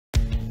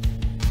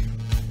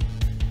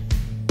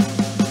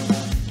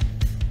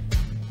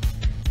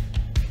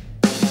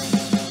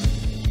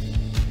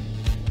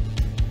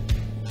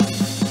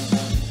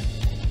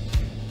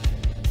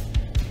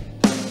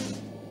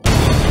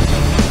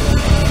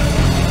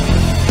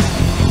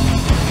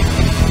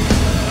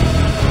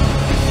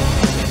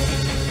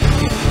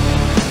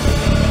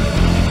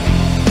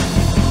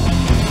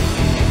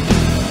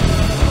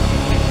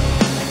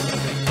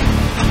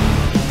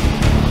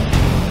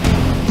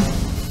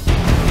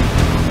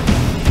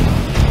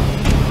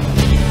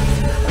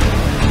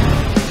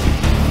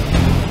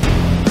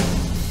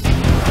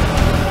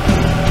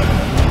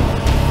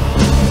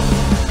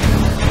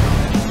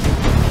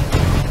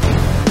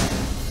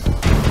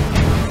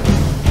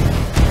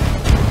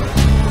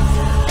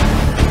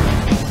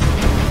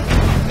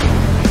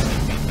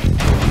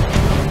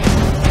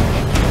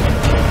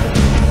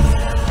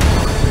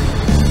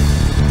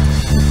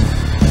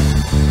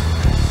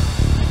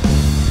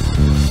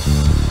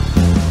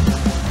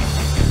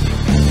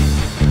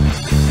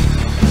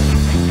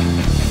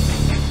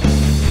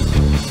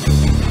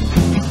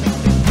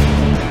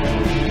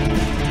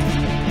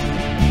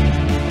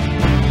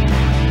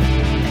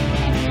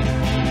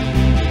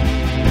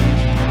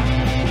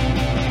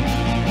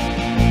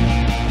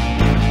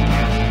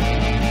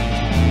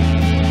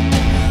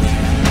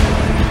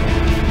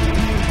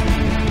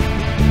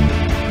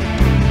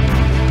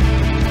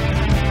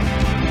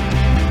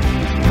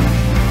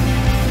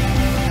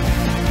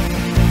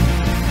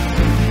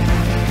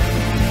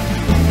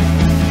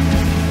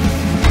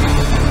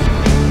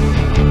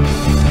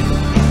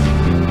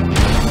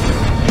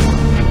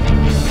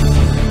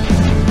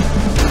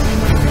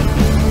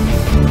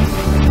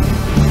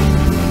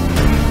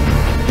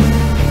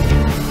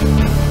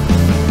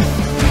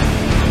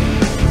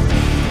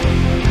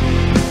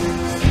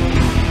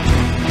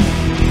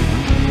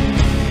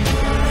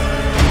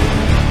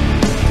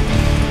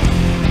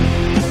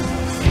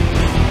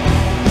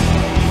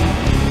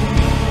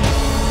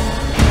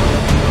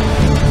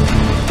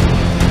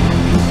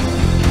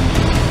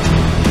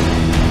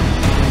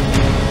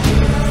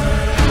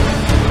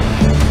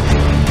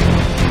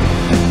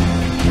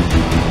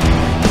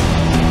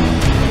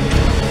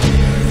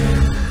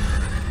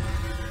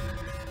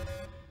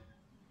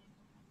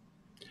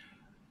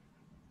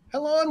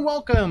Hello and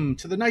welcome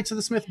to the Knights of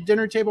the Smith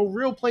dinner table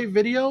real play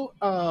video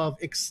of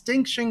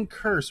Extinction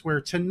Curse,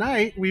 where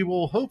tonight we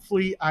will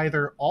hopefully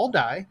either all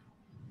die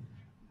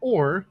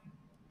or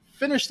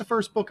finish the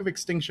first book of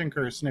Extinction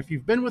Curse. And if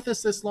you've been with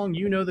us this long,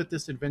 you know that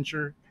this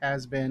adventure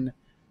has been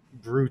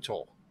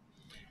brutal.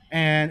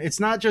 And it's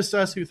not just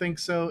us who think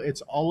so.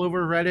 It's all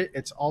over Reddit.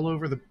 It's all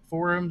over the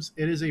forums.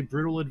 It is a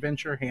brutal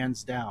adventure,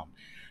 hands down.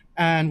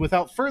 And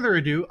without further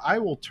ado, I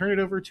will turn it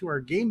over to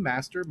our game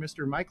master,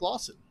 Mr. Mike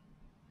Lawson.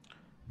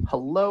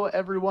 Hello,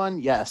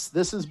 everyone. Yes,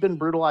 this has been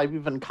brutal. I've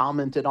even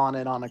commented on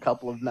it on a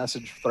couple of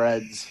message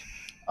threads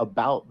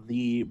about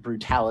the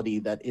brutality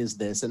that is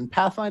this. And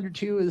Pathfinder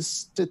 2 is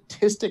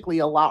statistically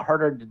a lot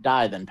harder to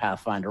die than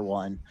Pathfinder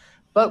 1,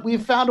 but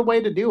we've found a way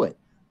to do it.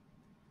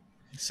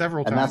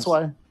 Several times.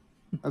 And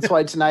that's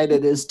why tonight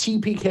it is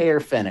TPK or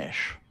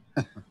finish.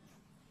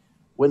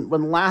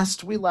 When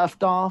last we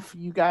left off,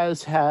 you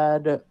guys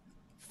had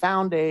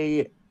found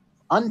a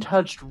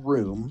untouched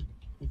room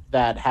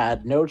that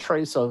had no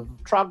trace of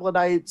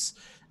troglodytes,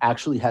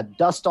 actually had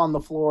dust on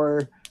the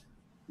floor.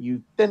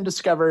 You then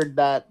discovered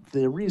that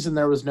the reason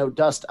there was no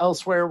dust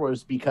elsewhere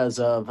was because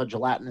of a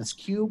gelatinous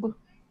cube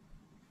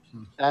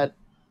that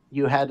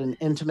you had an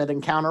intimate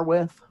encounter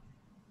with.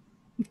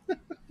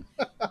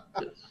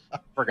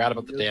 Forgot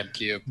about the damn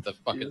cube, the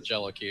fucking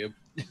Jello cube.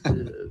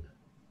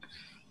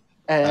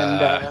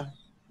 And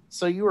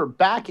so you were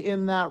back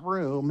in that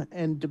room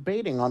and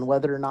debating on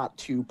whether or not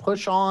to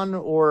push on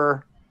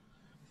or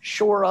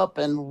shore up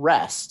and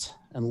rest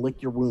and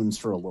lick your wounds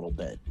for a little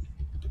bit.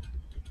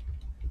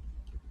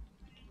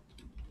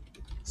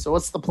 So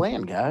what's the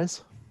plan,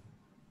 guys?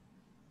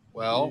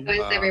 Well, Why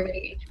is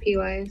everybody HP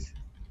wise?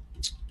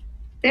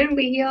 Didn't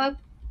we heal up?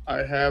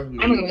 I have. I'm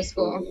going to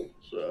school.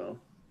 So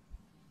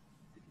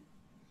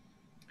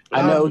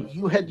I know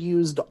you had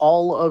used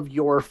all of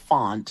your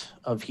font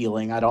of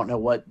healing. I don't know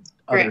what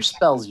other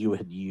spells you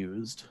had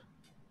used.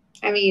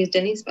 I haven't used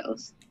any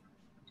spells.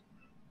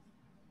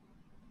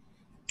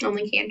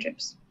 Only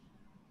cantrips.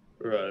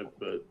 right,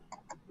 but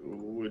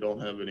we don't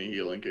have any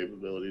healing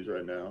capabilities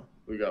right now.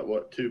 We got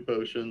what, 2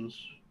 potions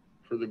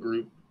for the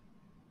group,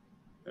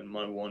 and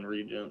my 1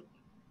 regent.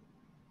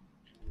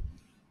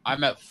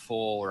 I'm at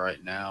full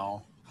right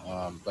now,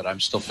 but I'm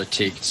still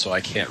fatigued, so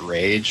I can't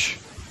rage.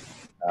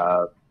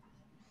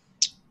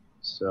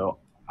 So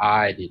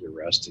I need to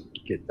rest and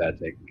get that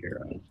taken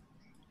care of.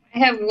 I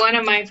have one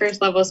of my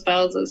first level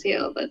spells is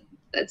heal, but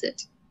that's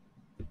it.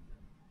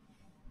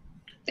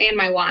 And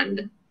my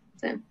wand.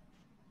 So.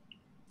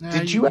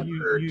 Did you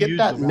ever get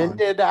that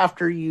mended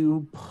after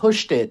you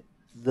pushed it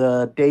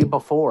the day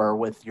before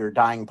with your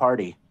dying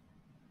party?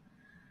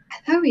 I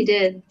thought we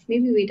did.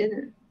 Maybe we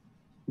didn't.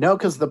 No,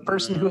 because the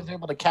person who was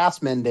able to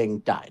cast mending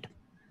died.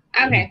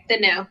 Okay,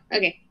 then no.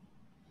 Okay.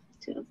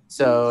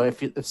 So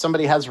if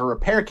somebody has a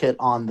repair kit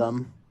on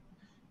them,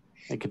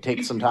 it could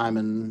take some time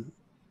and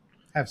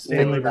have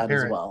Stanley that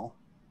repair as well.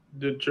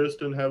 Did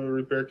Tristan have a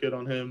repair kit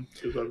on him?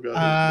 Because I've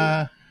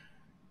got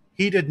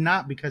he did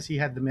not, because he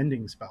had the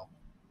mending spell.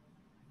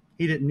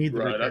 He didn't need the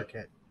repair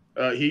kit.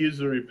 He used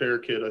the repair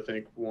kit, I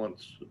think,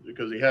 once,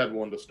 because he had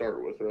one to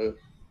start with,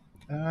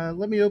 right?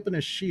 Let me open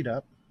his sheet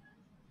up.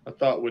 I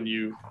thought when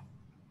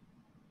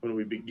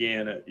we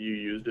began it, you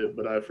used it,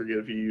 but I forget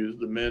if you used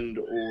the mend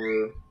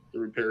or the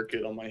repair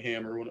kit on my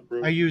hammer when it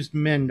broke. I used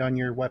mend on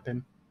your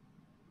weapon.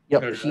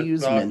 Yep, he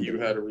used mend. You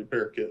had a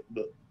repair kit,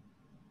 but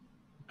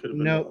could have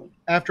been no. wrong.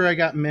 After I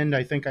got mend,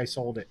 I think I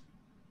sold it.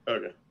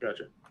 Okay,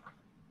 gotcha.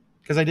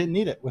 Because I didn't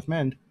need it with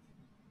mend.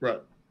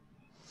 Right.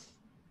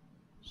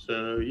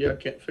 So yeah,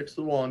 can't fix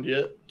the wand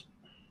yet.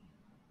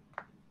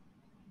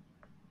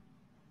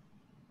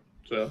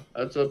 So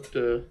that's up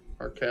to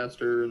our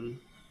caster and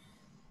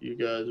you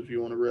guys if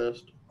you want to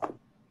rest.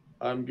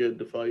 I'm good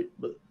to fight,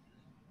 but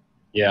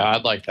yeah,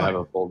 I'd like to have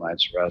a full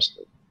night's rest.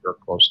 We're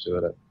close to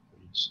it at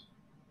least.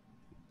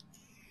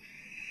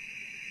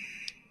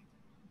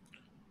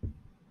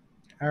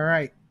 All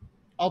right.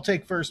 I'll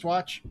take first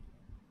watch.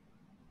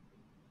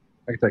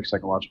 I can take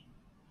second watch.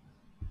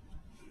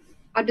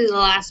 I'll do the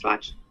last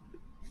watch.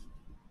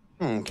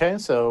 Okay,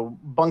 so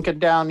bunk it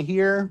down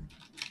here.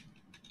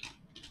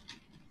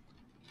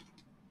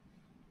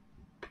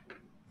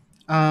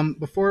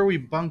 Before we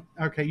bunk,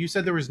 okay, you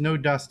said there was no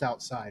dust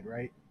outside,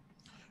 right?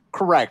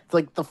 Correct.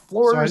 Like the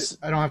floors. So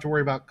I don't have to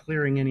worry about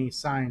clearing any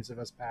signs of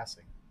us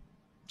passing.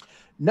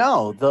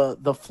 No,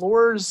 the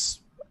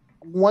floors,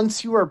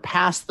 once you are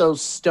past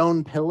those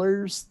stone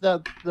pillars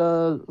that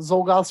the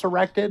Zolgoths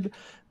erected,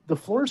 the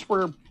floors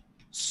were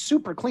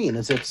super clean,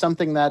 as if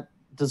something that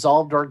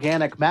dissolved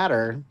organic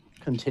matter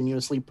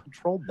continuously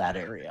patrolled that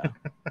area.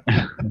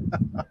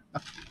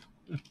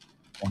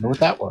 Wonder what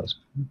that was.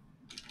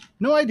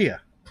 No idea.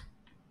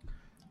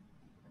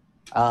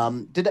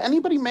 Did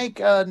anybody make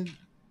an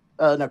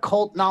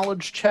occult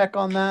knowledge check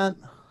on that?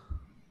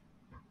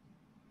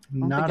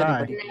 Not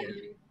I.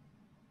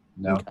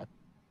 No. Okay.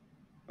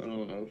 I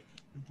don't know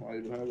if I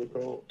even have a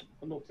cult.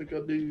 I don't think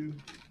I do.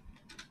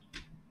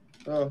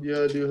 Oh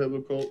yeah, I do have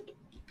a cult.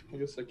 I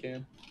guess I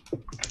can.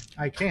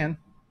 I can.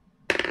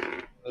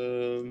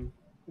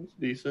 It's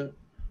decent.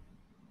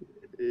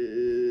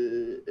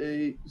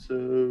 8,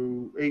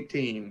 so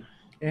 18.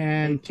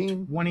 And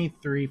 18.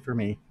 23 for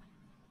me.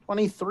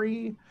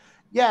 23.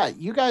 Yeah,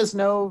 you guys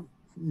know,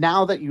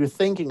 now that you're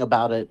thinking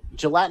about it,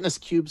 gelatinous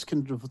cubes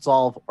can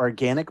dissolve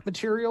organic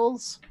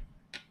materials.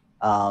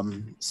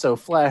 So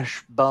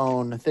flesh,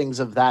 bone, things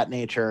of that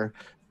nature.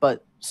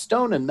 But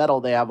stone and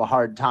metal, they have a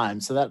hard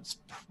time. So that's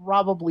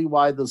probably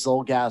why the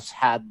Zolgas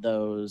had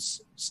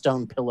those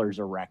stone pillars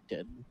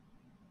erected.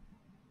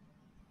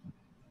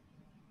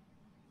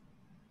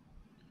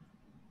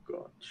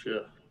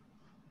 Gotcha.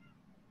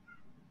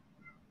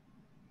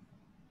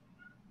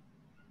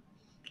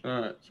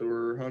 All right, so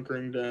we're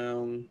hunkering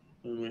down,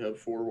 and we have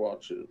 4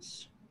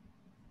 watches.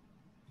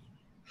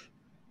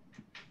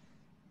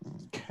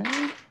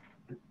 Okay.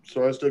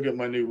 So I still get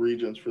my new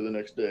regents for the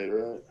next day,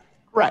 right?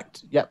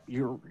 Correct. Yep.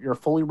 You're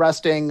fully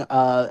resting.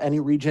 Any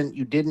regent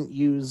you didn't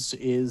use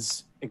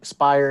is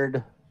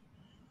expired.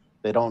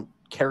 They don't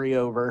carry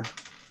over.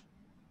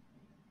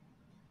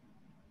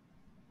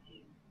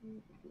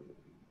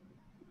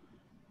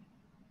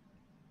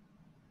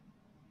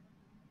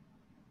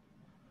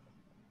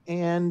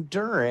 And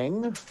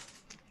during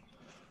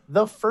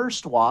the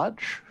first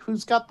watch,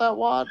 who's got that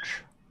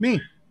watch?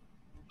 Me.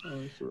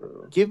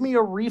 Give me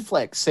a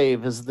reflex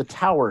save as the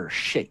tower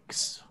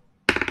shakes.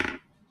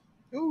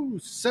 Ooh,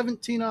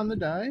 17 on the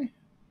die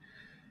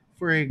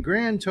for a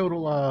grand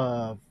total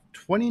of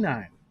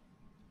 29.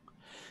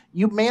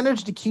 You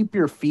managed to keep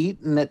your feet,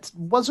 and it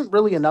wasn't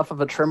really enough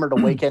of a tremor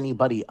to wake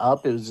anybody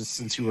up. It was just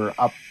since you were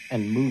up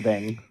and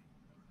moving,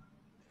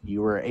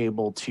 you were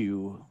able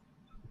to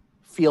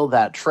feel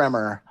that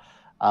tremor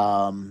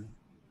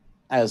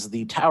as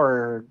the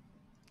tower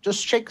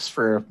just shakes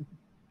for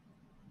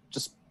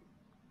just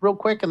real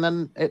quick, and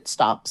then it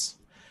stops.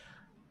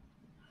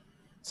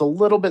 It's a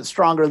little bit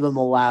stronger than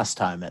the last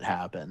time it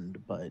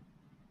happened, but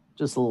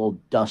just a little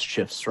dust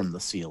shifts from the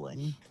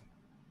ceiling.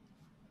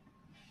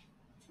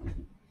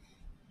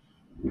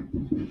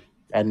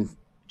 And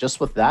just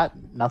with that,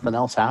 nothing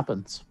else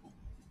happens.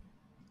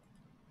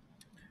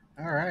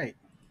 All right.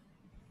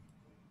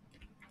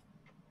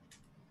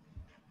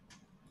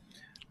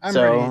 I'm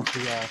So- ready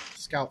to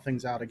scout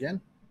things out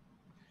again.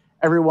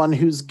 Everyone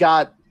who's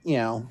got,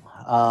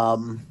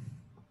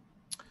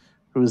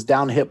 who's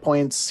down hit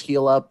points,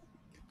 heal up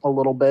a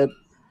little bit.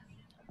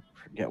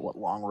 Forget what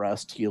long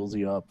rest heals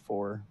you up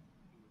for.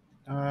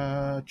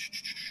 The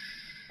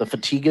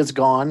fatigue is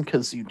gone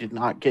because you did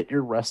not get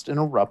your rest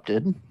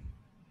interrupted.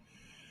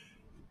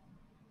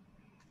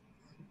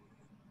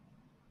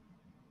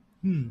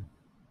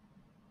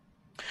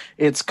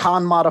 It's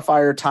con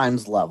modifier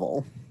times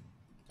level.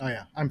 Oh,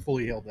 yeah. I'm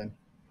fully healed then.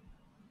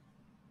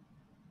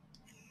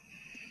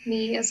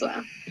 Me as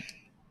well.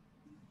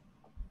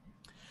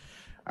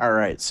 All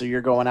right, so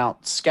you're going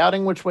out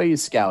scouting. Which way are you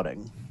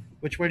scouting?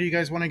 Which way do you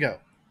guys want to go?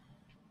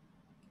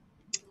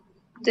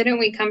 Didn't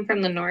we come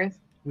from the north?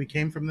 We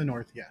came from the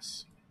north,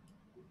 yes.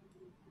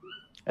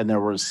 And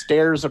there were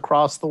stairs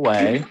across the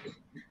way.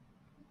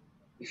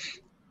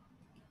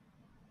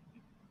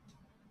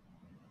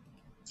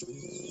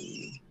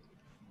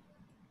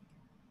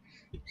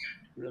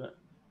 I'm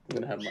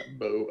gonna have my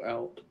bow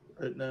out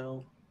right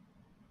now.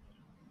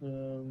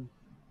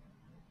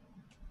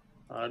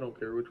 I don't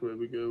care which way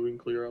we go. We can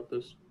clear out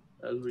this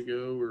as we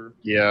go, or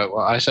Yeah, well,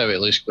 I say we at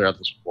least clear out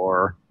this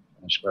floor.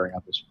 Finish clearing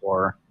out this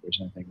floor. If there's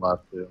anything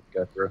left to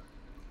go through.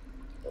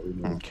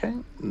 Okay,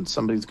 and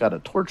somebody's got a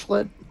torch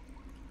lit.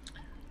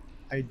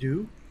 I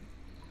do.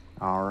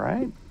 All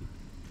right.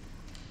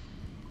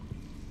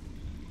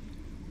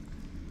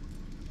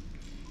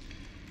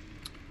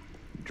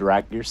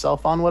 Drag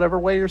yourself on whatever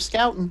way you're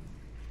scouting.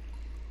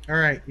 All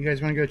right. You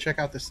guys want to go check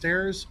out the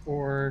stairs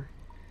or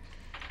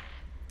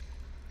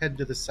head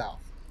to the south?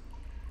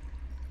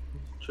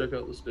 check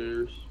out the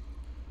stairs,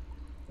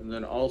 and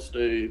then I'll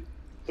stay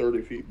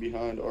 30 feet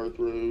behind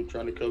Arthro,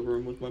 trying to cover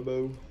him with my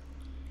bow.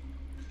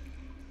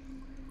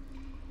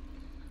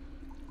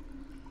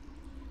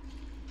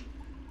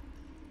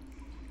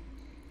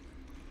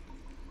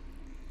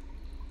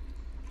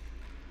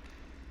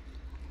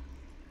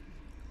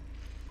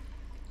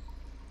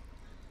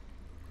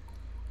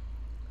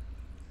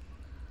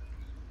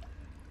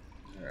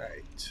 All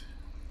right.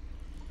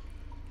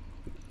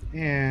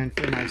 And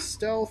for my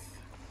stealth,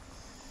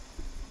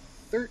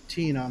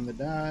 13 on the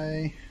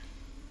die.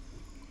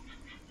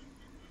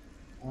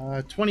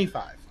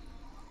 25.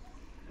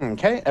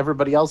 Okay,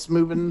 everybody else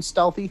moving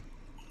stealthy?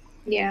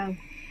 Yeah.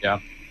 Yeah.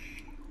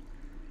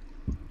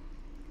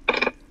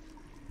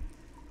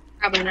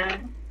 Probably not.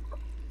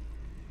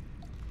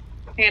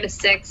 I got a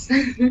 6.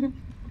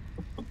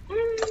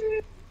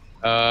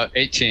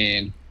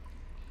 18.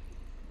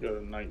 Got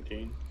a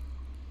 19.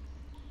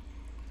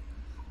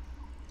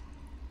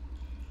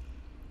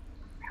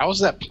 How is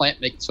that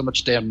plant making so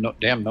much damn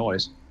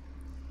noise?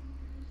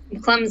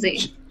 I'm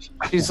clumsy.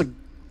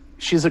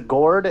 She's a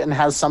gourd and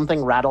has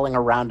something rattling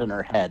around in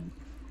her head.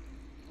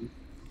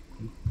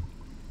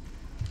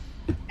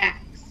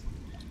 Axe.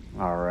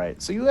 All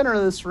right, so you enter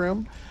this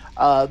room.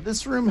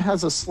 This room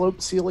has a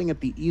sloped ceiling at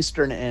the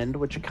eastern end,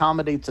 which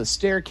accommodates a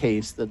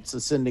staircase that's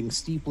ascending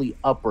steeply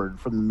upward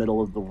from the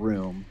middle of the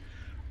room.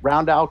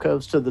 Round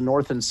alcoves to the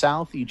north and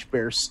south each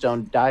bear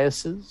stone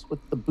daises with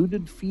the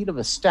booted feet of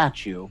a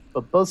statue,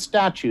 but both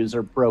statues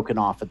are broken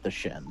off at the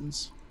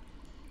shins.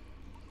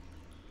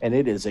 And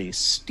it is a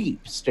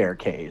steep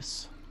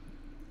staircase.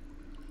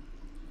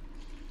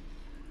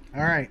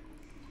 All right.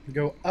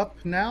 Go up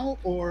now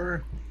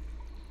or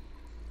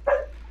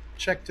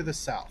check to the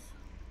south?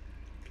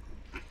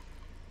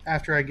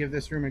 After I give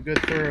this room a good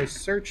thorough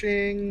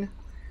searching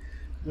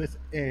with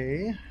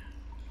a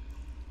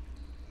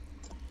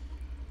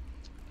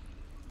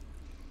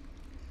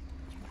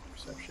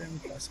perception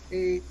plus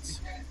 8,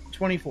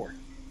 24.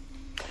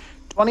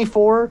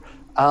 24.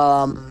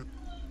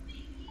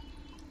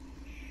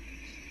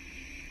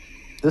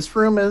 This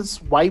room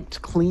is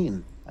wiped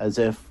clean, as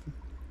if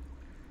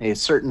a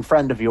certain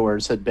friend of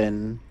yours had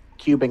been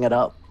cubing it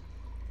up.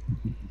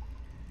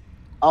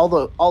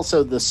 Although,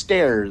 also, the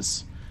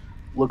stairs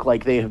look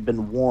like they have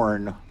been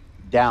worn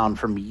down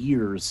from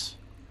years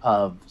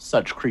of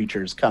such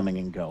creatures coming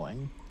and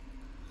going.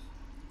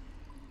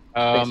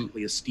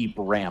 Basically a steep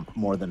ramp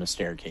more than a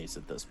staircase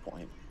at this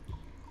point.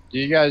 Do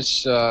you guys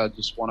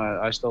just want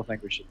to... I still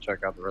think we should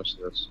check out the rest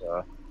of this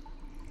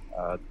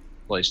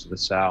place to the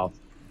south,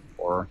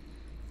 or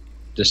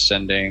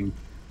descending.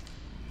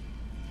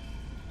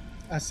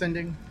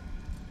 Ascending?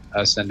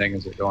 Ascending,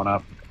 is it going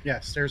up? Yeah,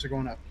 stairs are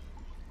going up.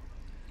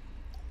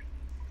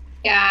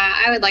 Yeah,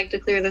 I would like to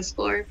clear this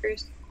floor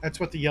first. That's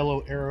what the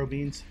yellow arrow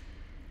means.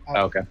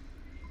 Oh, okay.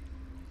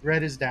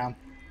 Red is down.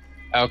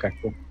 Okay,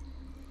 cool.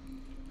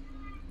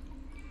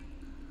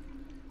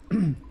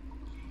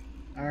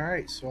 All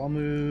right, so I'll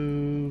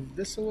move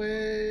this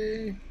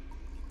away.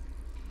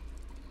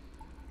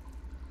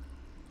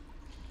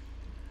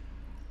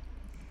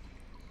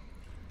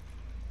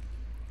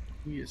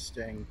 He is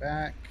staying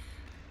back.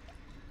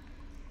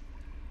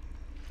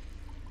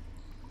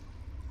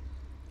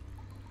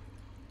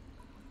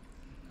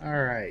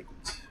 All right.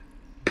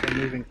 I'm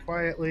moving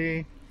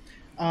quietly.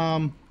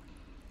 Do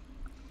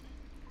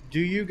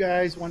you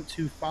guys want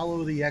to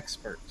follow the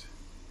expert?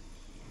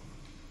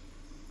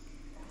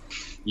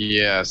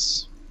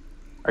 Yes.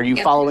 Are you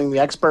following the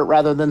expert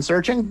rather than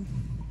searching?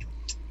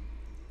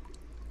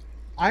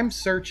 I'm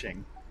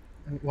searching.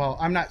 Well,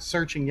 I'm not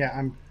searching yet.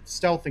 I'm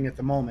stealthing at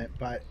the moment,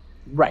 but...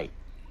 Right.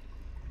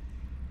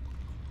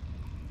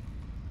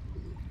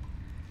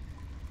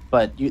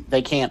 But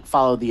they can't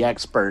follow the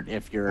expert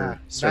if you're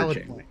searching.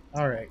 Valid point.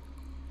 All right.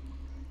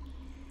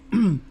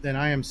 Then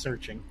I am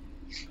searching.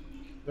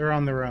 They're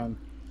on their own.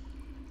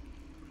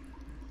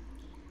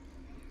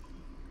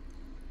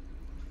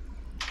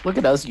 Look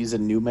at us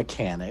using new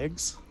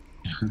mechanics.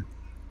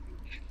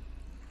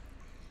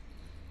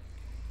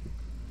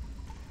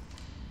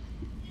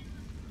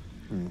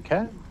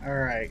 Okay. All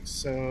right,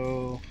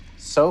 so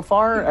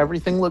far,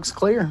 everything looks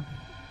clear.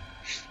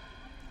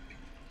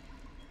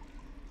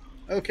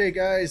 Okay,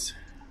 guys.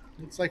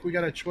 Looks like we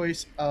got a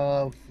choice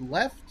of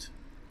left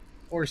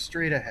or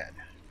straight ahead.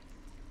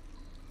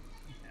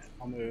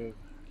 I'll move.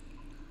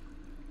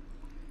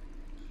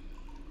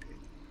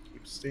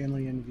 Keep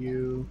Stanley in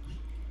view.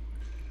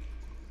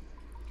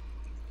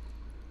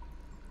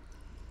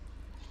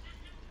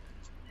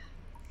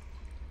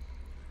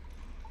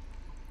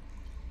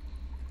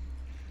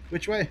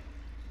 Which way?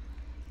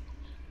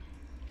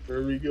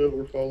 Wherever you go,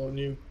 we're following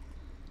you.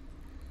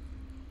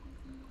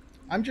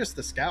 I'm just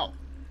the scout.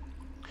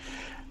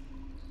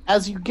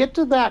 As you get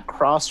to that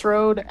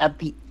crossroad, at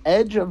the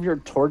edge of your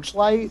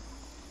torchlight,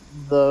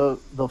 the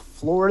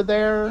floor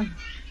there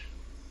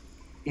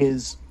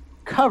is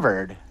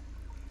covered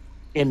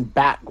in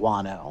bat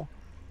guano.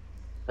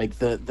 Like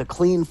the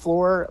clean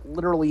floor,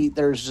 literally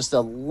there's just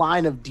a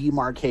line of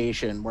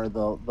demarcation where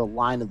the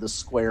line of the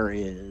square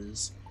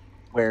is,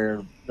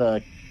 where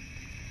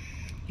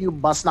you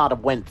must not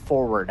have went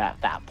forward at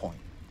that point.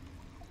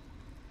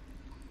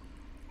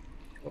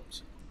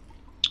 Oops.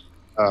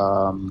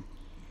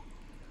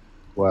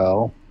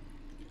 Well,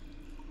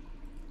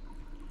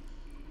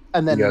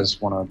 And then you guys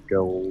want to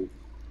go?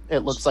 it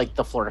looks like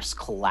the floor has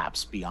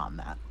collapsed beyond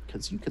that,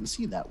 because you can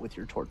see that with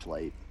your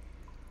torchlight.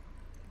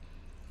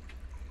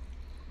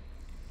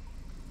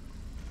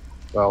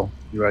 Well,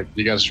 you're right.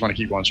 You guys just want to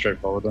keep going straight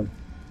forward then?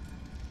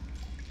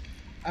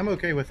 I'm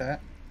okay with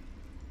that.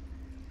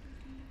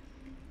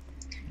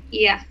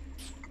 Yeah.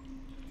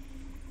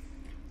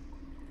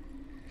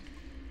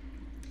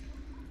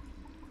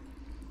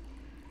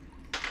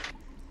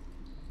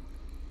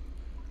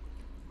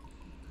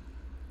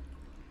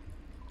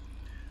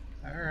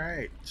 All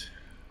right.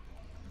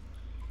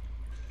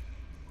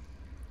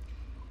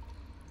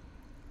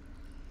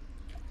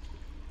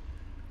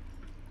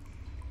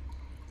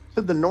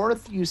 To the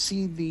north, you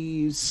see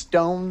the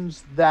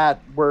stones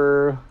that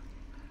were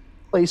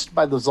placed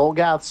by the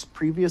Zolgaths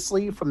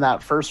previously from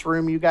that first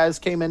room you guys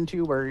came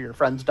into where your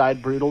friends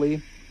died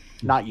brutally.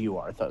 Not you,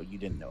 Artho. You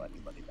didn't know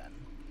anybody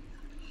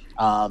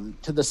then.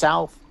 To the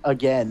south,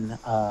 again,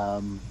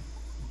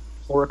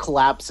 floor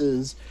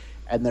collapses,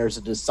 and there's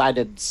a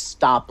decided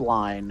stop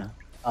line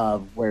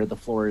of where the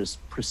floor is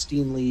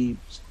pristinely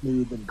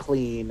smooth and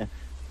clean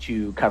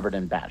to covered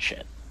in bat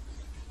shit.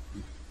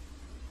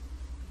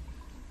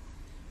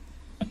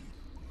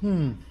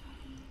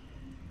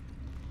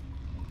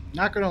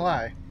 Not gonna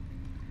lie,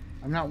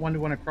 I'm not one to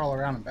want to crawl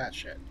around in bat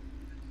shit.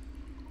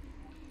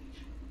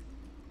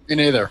 Me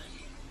neither.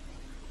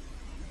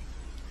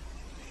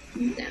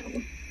 No.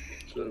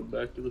 So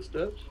back to the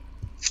steps.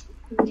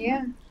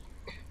 Yeah.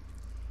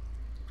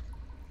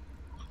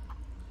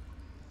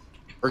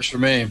 Works for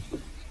me.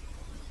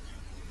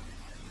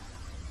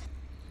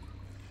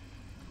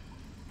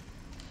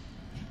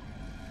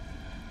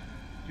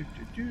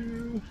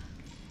 Do.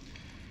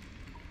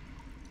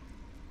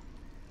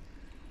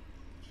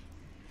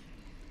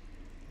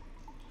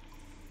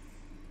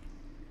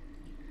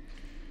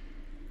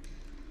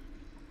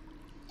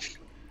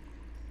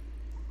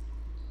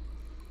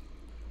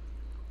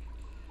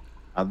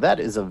 That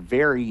is a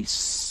very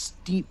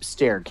steep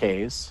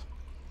staircase.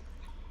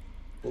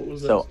 What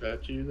was that So-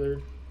 statue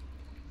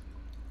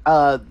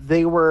there?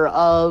 They were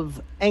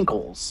of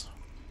ankles,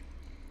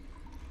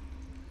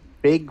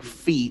 big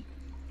feet.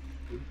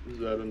 Is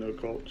that an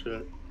occult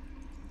check?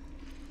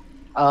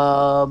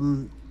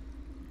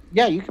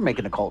 Yeah, you can make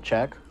an occult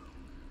check.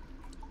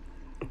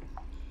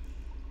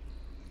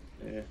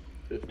 Yeah,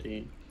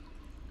 15.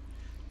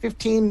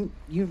 15,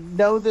 you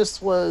know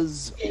this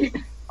was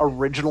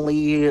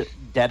originally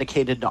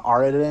dedicated to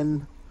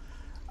Aradin.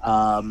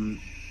 On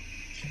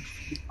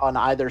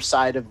either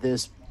side of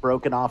this,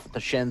 broken off at the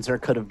shins, there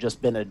could have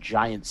just been a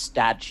giant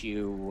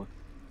statue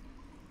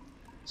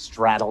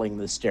straddling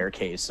the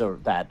staircase, so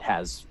that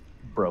has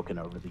broken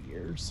over the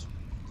years.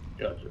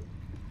 Gotcha.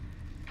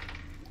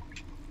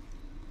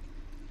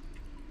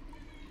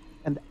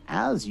 And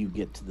as you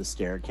get to the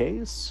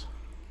staircase,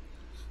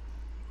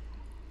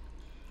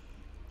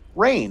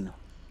 rain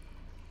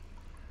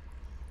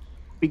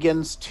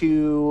begins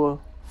to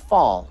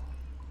fall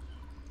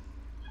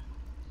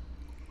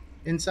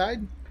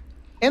Inside?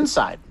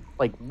 inside.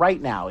 Like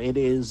right now, it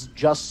is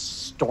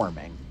just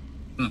storming.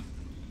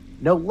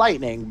 No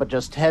lightning, but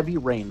just heavy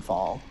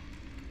rainfall.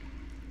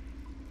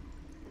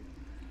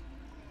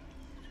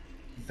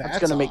 That's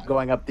going to make odd.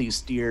 going up these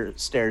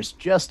stairs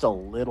just a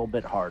little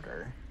bit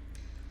harder.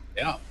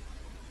 Yeah.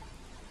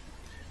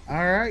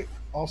 All right,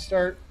 I'll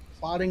start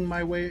plotting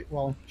my way.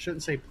 Well,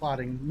 shouldn't say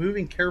plotting.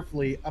 Moving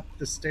carefully up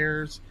the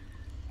stairs,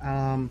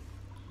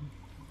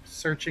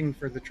 searching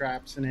for the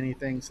traps and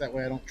anything, so that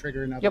way I don't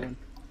trigger another Yep. one.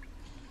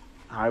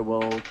 I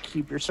will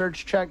keep your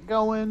search check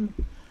going.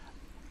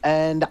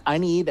 And I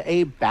need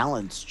a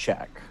balance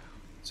check.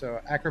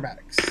 So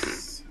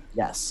acrobatics.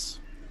 Yes.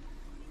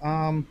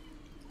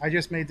 I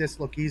just made this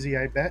look easy.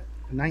 I bet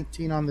a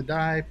 19 on the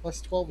die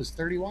plus 12 is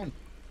 31.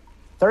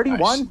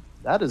 31? Nice.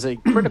 That is a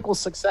critical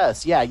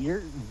success. Yeah, you're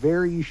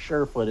very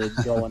sure-footed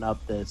going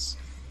up this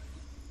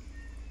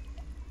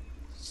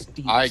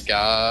steep I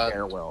got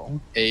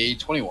stairwell. a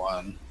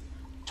 21.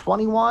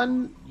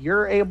 21,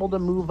 you're able to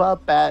move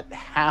up at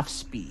half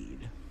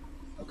speed.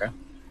 Okay.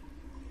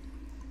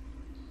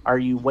 Are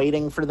you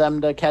waiting for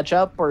them to catch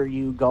up, or are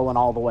you going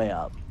all the way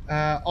up?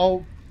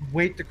 I'll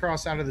wait to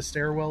cross out of the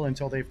stairwell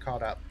until they've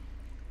caught up.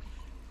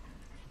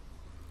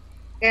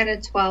 I got a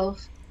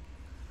 12.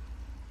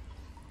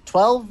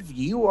 12,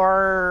 you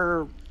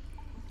are...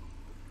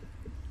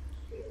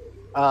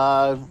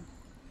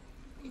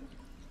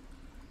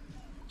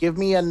 give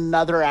me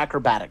another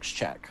acrobatics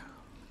check.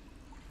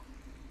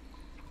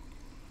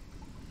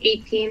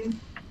 18.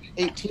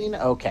 18?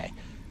 Okay.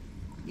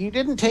 You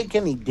didn't take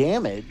any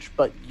damage,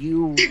 but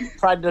you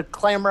tried to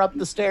clamber up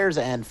the stairs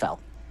and fell.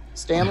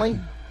 Stanley?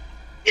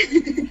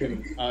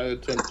 Can I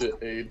attempt to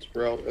aid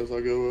Sprout as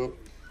I go up?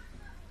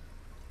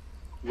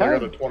 I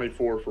got a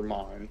 24 for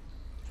mine.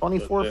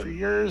 24 But for then-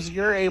 yours.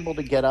 You're able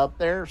to get up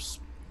there.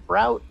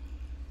 Sprout?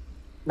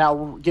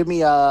 Now, give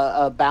me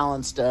a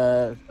balanced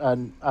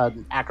an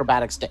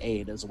acrobatics to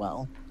aid as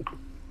well.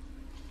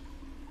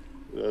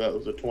 That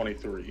was a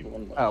 23.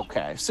 One less.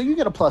 Okay. So you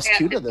get a plus Yeah,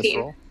 2 to this 15.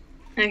 roll.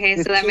 Okay,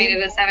 so that made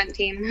it a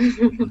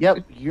 17.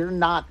 Yep. You're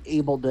not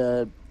able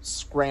to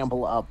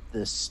scramble up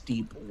this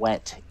steep,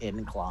 wet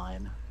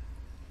incline.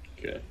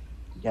 Okay.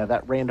 Yeah,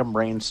 that random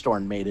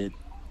rainstorm made it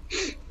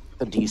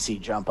the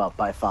DC jump up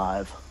by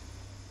 5.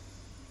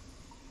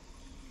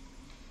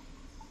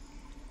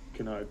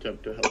 Can I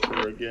attempt to help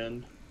her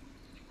again?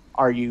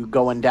 Are you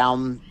going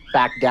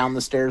back down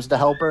the stairs to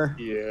help her?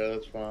 Yeah,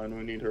 that's fine.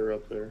 We need her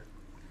up there.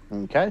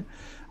 Okay.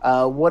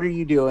 What are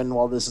you doing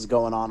while this is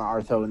going on,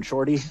 Artho and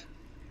Shorty?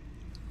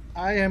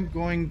 I am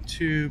going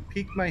to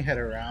peek my head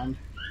around.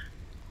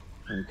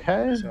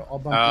 Okay. So I'll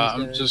bump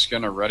these I'm guys. just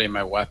gonna ready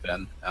my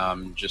weapon.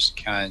 Just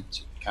kind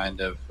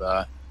of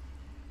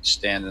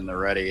stand in the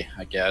ready,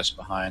 I guess,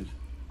 behind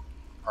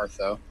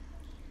Artho.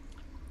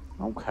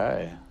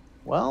 Okay.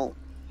 Well,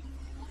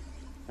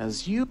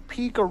 as you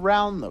peek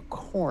around the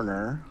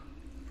corner,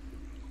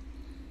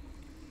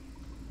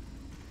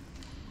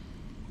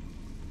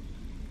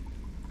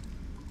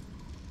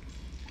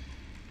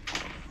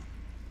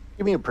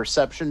 give me a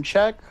perception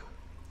check.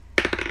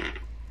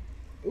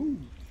 Ooh,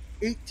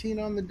 18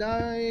 on the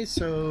die,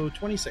 so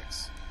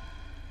 26.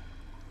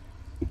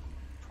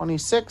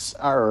 26.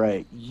 All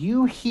right.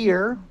 You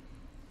hear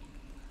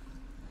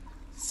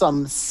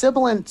some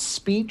sibilant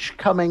speech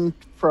coming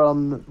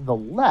from the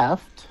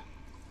left,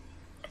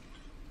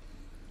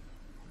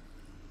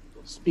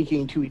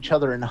 speaking to each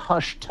other in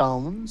hushed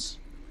tones.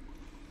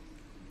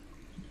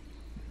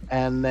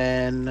 And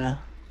then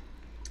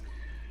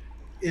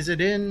Is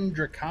it in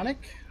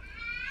Draconic?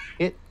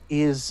 it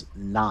is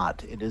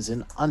not. It is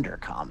in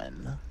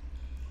Undercommon.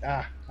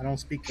 Ah, I don't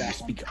speak You that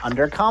one. speak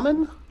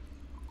Undercommon?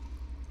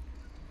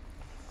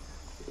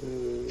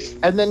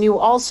 And then you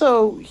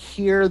also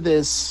hear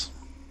this.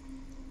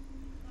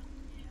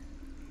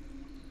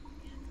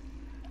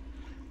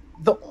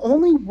 The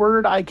only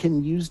word I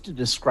can use to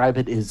describe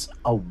it is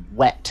a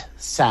wet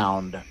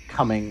sound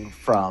coming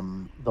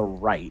from the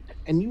right.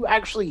 And you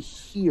actually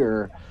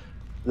hear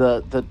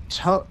the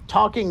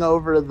talking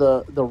over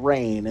the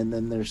rain, and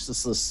then there's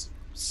this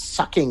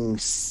sucking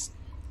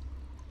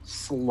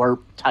slurp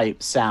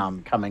type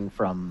sound coming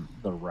from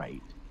the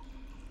right.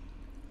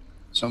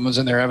 Someone's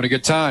in there having a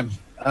good time.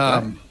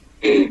 All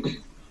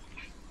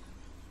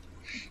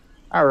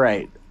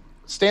right.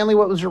 Stanley,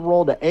 what was your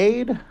roll to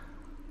aid?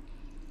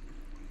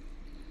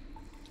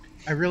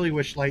 I really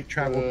wish light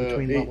traveled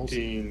between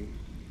 18.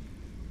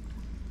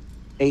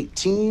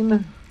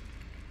 18.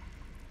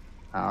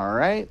 All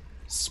right.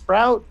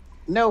 Sprout,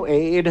 no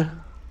aid. I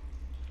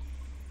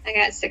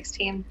got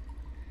 16.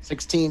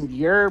 16.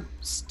 You're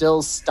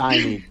still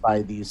stymied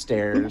by these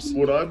stairs.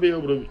 Would I be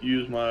able to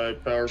use my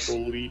powerful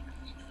leap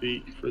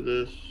feat for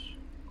this?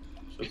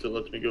 Since it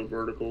lets me go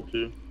vertical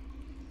too.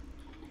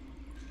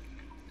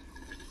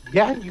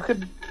 Yeah, you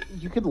could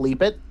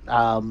leap it.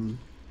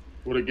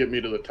 Would it get me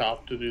to the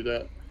top to do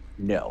that?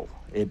 No,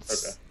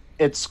 it's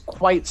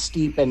quite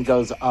steep and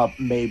goes up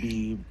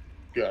maybe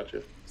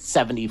Gotcha.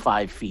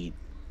 75 feet.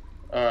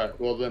 All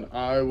right. Well, then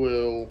I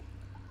will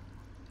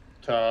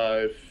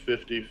tie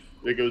 50.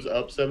 It goes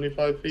up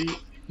 75 feet.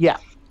 Yeah.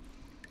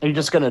 Are you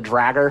just gonna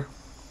drag her?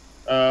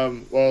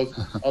 Well,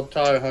 I'll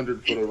tie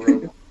 100 foot of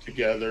rope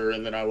together,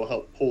 and then I will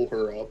help pull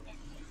her up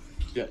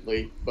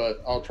gently.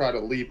 But I'll try to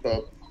leap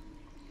up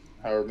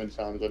however many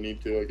times I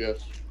need to, I guess,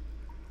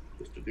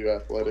 just to do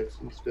athletics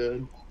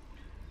instead.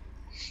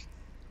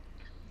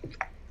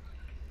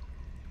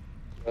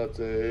 That's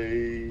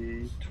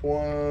a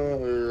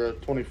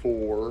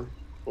 24.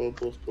 12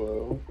 plus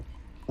 12.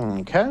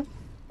 Okay.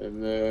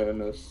 And then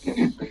a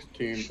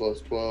 16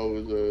 plus 12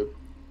 is a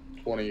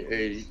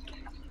 28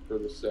 for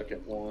the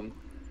second one.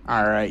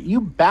 All right. You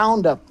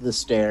bound up the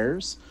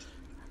stairs.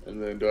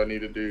 And then do I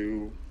need to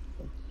do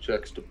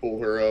checks to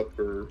pull her up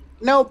or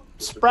Nope.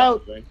 just the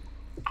Sprout. kind of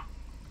thing?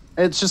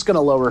 It's just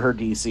gonna lower her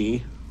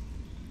DC.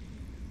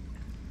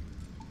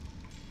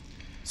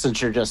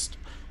 Since you're just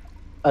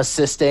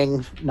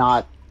assisting,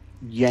 not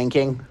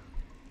yanking.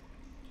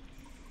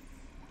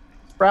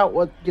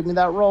 Sprout, give me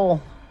that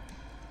roll.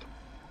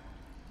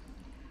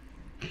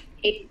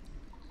 8.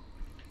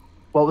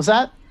 What was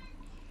that?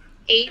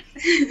 8.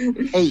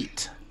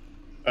 8.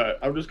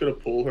 I'm just gonna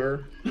pull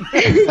her.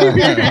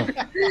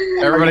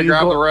 Everybody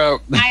grab the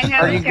rope. I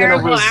have Are you gonna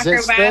terrible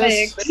resist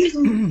acrobatics.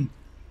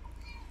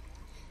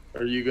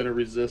 Are you gonna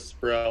resist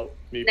Sprout?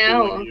 Me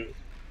No. pulling you?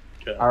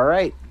 Okay. All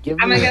right. Give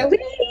I'm me. gonna go.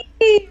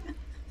 Wee!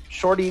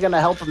 Shorty, you gonna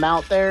help him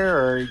out there,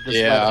 or just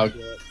Yeah, let him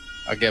do it?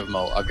 I'll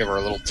give her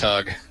a little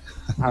tug.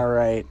 All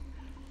right.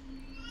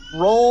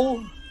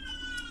 Roll.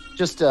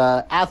 Just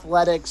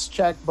athletics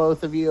check,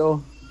 both of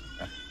you.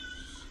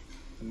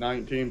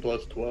 19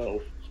 plus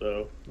 12,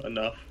 so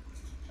enough.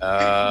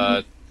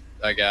 I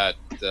got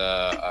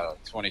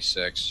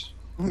 26.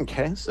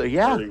 Okay, so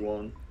yeah,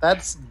 31.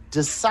 that's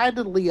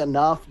decidedly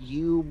enough.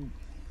 You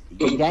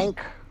yank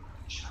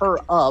her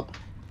up.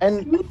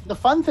 And the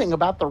fun thing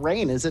about the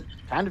rain is it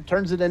kind of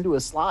turns it into a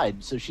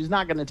slide, so she's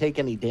not going to take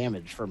any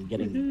damage from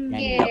getting yanked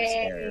Yay.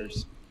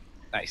 upstairs.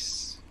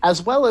 Nice.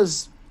 As well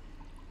as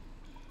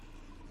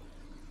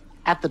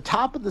at the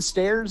top of the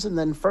stairs and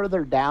then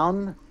further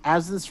down,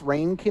 as this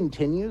rain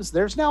continues,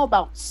 there's now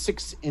about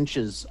 6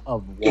 inches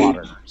of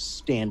water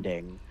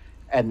standing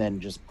and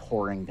then just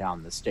pouring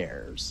down the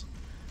stairs.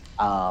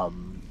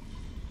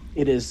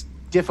 It is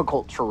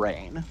difficult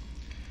terrain.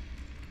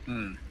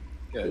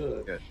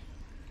 Good.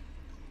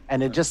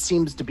 And it just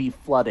seems to be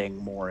flooding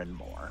more and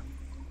more.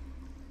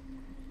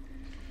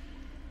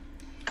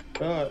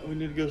 All right, we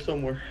need to go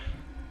somewhere.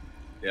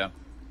 Yeah.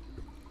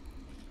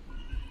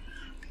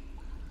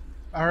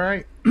 All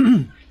right.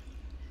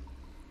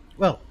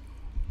 Well,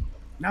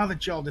 now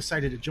that y'all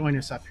decided to join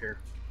us up here,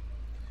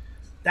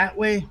 that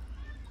way,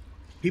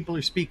 people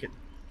are speaking.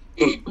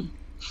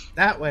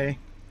 That way,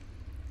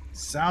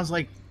 sounds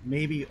like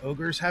maybe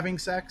ogres having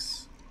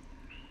sex.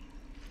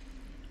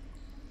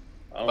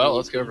 Well,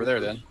 let's go over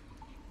there then.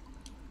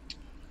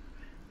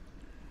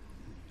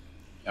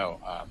 No,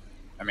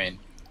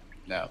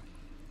 no.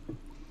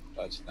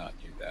 Let's not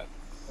do that.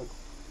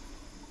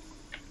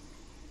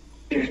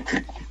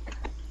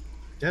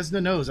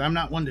 Desna knows I'm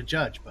not one to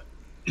judge, but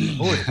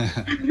boy,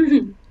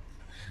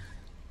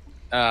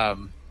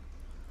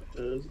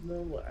 There's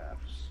no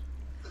laughs.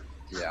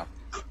 Yeah.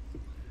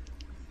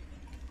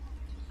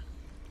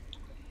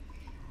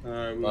 All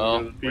right,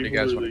 Well, where do you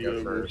guys want to go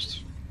ogres?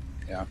 first?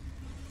 Yeah.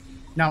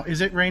 Now, is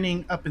it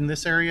raining up in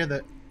this area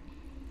that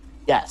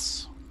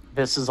Yes,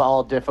 this is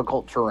all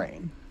difficult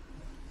terrain.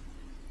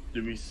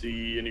 Do we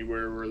see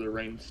anywhere where the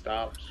rain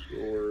stops,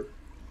 or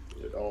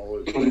it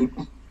all is?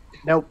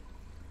 Nope.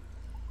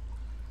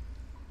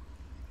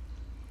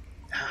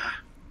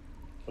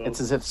 Well,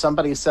 It's as if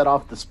somebody set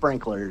off the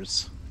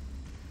sprinklers.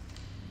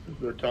 if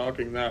they're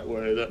talking that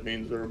way, that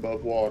means they're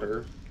above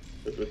water.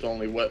 If it's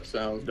only wet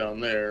sounds down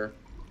there,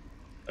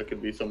 that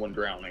could be someone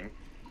drowning.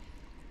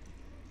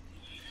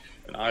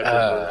 And I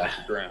prefer not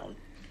to drown.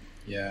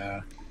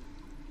 Yeah.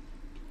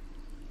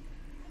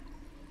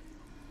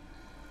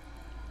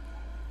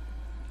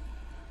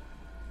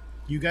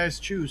 you guys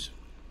choose?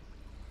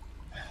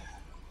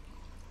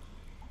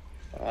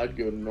 I'd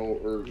go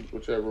north, or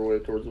whichever way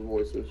towards the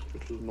voices,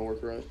 which is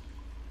north, right?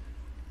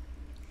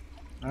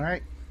 All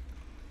right.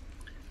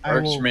 I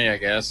Works will for me, I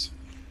guess.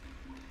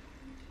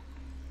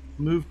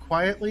 move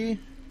quietly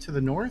to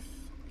the north,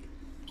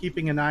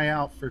 keeping an eye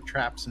out for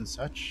traps and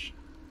such.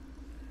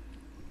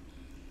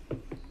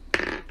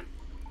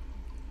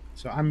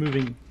 So I'm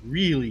moving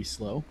really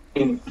slow.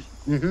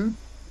 Mm-hmm.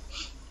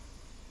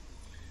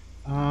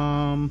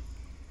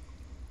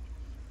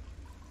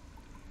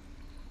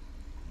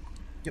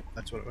 Yep,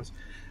 that's what it was.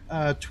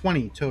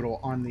 20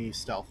 total on the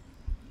stealth.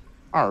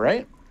 All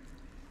right.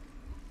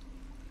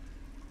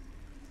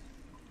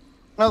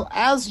 Well,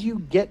 as you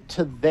get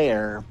to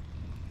there,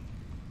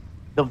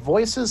 the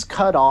voices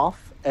cut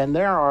off, and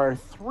there are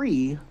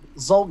 3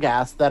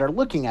 Zolgas that are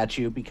looking at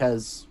you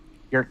because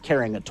you're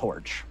carrying a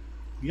torch.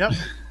 Yep.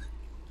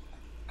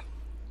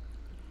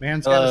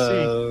 Man's got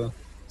to see.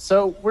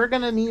 So we're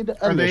going to need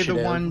Are initiative.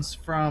 they the ones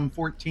from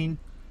 14?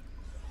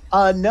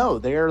 No,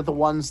 they're the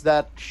ones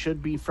that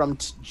should be from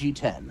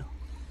G10.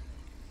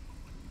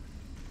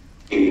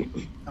 I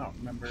don't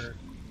remember.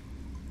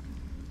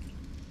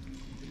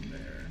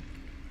 There.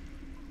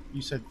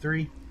 You said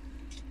 3?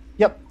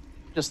 Yep,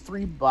 just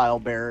 3 bile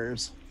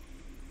bearers.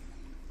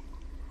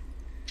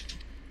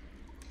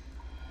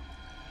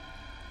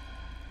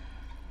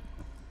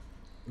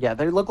 Yeah,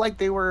 they look like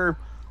they were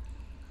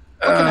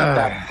looking at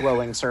that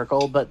glowing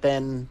circle, but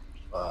then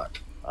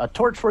a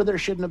torch where there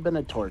shouldn't have been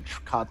a torch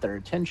caught their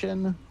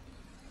attention.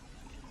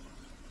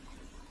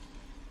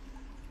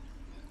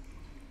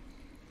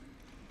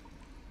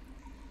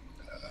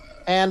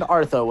 And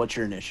Artho, what's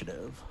your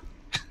initiative?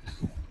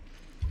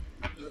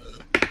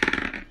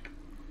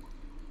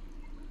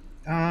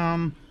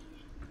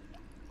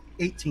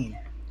 18.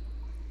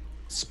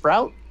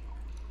 Sprout?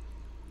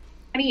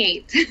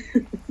 28.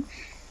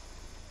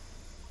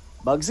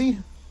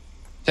 Bugsy?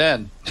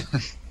 10.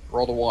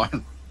 Roll the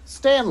 1.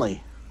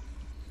 Stanley?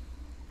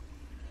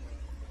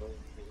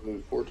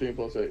 14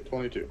 plus 8,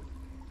 22.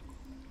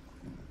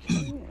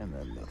 Okay, and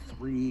then the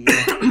 3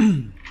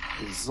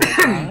 is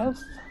Zolgath.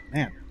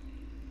 Man.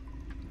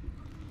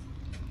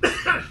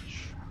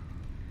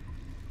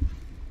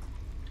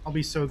 I'll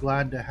be so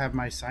glad to have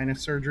my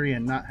sinus surgery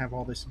and not have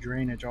all this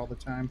drainage all the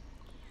time.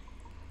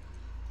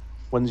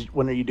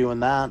 When are you doing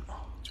that?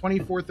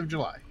 24th of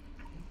July.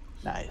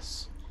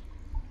 Nice.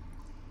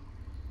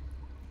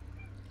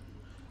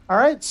 All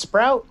right,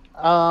 Sprout.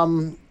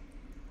 You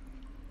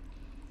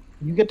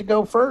get to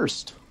go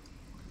first.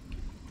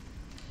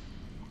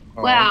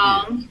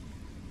 Well,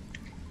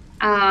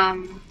 yeah,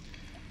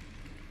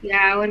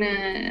 I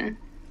wanna.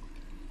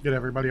 Get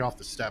everybody off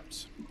the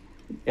steps.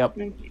 Yep.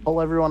 Pull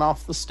everyone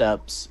off the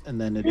steps,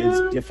 and then it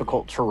is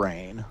difficult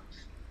terrain.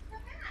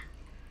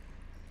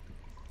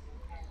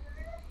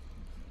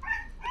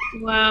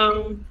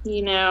 Well,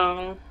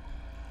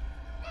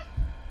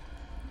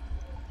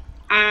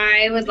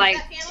 I would like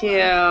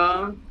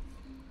to.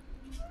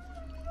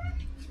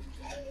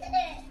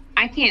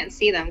 I can't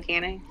see them,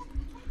 can I?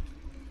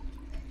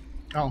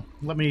 Oh,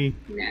 let me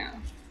No.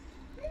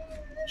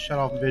 shut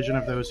off vision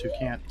of those who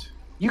can't.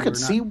 You who could are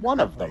not see one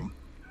of currently. them.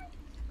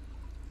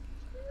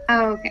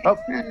 Oh, okay. Oh.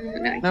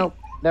 No, I Nope,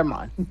 never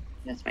mind.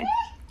 That's fine.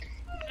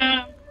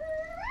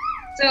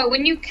 So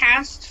when you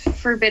cast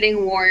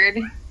Forbidding Ward,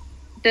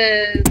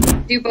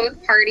 do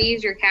both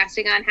parties you're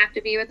casting on have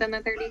to be within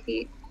the 30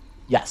 feet?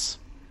 Yes.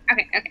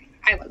 Okay.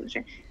 I wasn't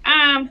sure.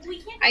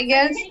 I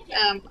guess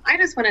I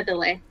just want to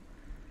delay.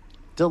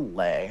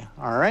 Delay.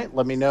 All right.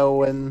 Let me know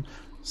when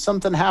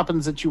something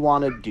happens that you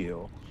want to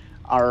do.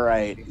 All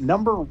right.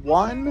 Number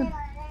 1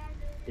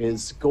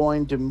 is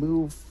going to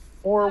move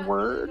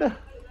forward.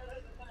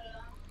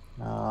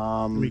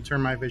 Let me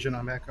turn my vision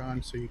on back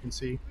on so you can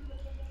see.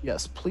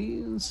 Yes,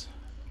 please.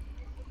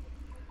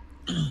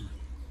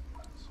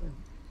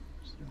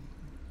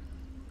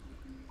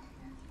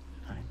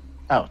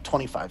 Oh,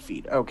 25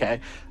 feet. Okay.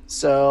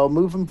 So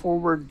moving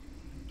forward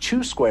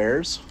 2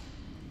 squares.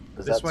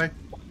 This way?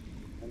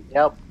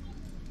 Yep.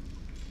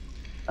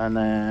 And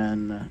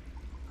then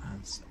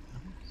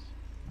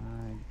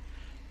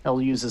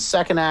he'll use his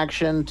second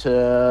action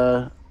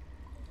to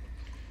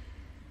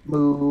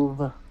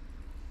move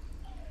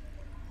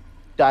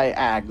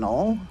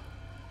diagonal.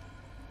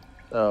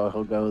 So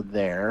he'll go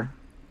there.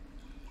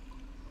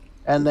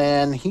 And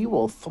then he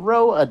will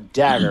throw a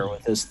dagger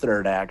with his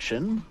third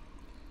action.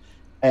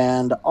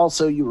 And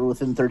also, you were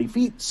within 30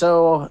 feet.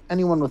 So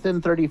anyone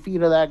within 30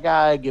 feet of that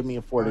guy, give me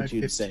a 5,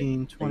 fortitude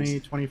 15, save. 20,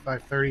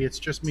 25, 30. It's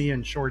just me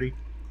and Shorty.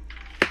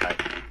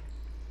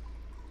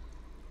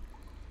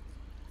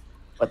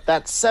 But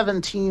that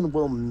 17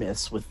 will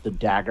miss with the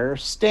dagger.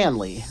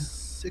 Stanley.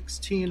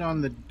 16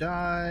 on the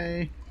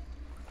die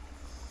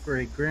for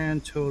a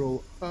grand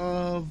total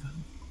of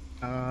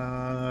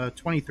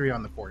 23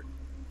 on the fort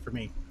for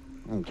me.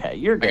 Okay,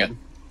 you're I got good.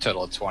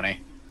 total of 20.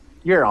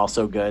 You're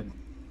also good.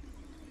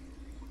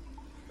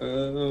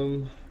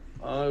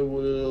 I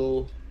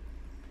will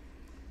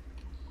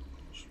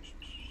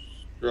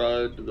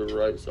stride to the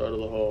right side of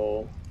the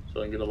hall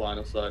so I can get a line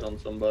of sight on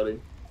somebody.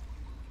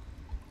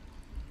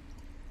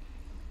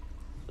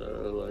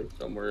 So, like,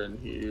 somewhere in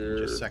here.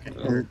 Just a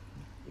second.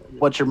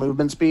 What's your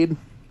movement speed?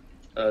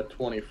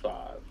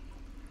 25.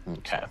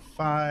 Okay.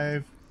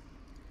 5.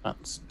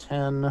 That's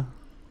 10.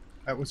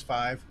 That was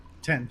 5.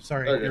 10.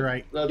 Sorry, Okay, you're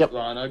right. That's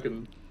fine. I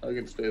can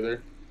stay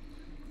there.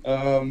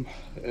 And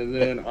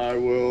then I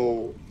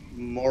will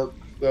mark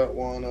that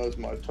one as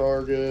my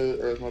target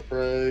or as my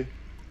prey.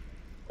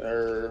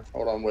 Or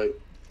hold on, wait.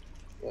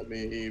 Let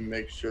me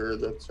make sure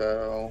that's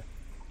how.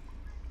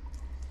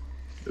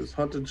 Is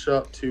hunted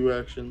shot 2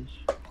 actions?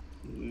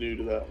 New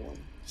to that one.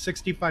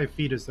 65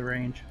 feet is the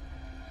range.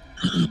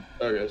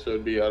 Okay, so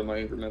it'd be out of my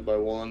increment by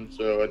 1.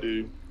 So I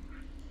do.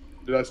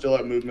 Did I still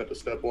have movement to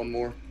step 1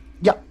 more?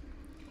 Yep.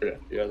 Okay,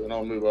 yeah, then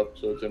I'll move up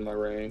so it's in my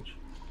range.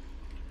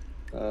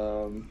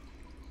 Let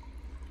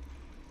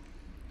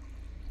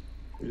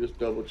me just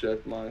double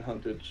check my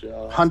hunted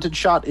shot. Hunted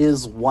shot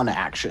is 1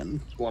 action.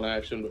 It's 1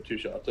 action, but 2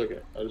 shots. Okay,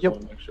 I just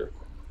want to make sure.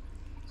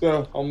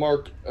 So I'll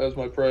mark as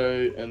my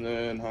prey and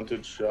then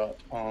hunted shot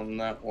on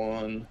that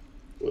one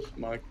with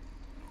my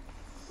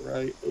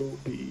right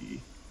OB.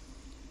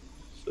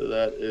 So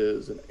that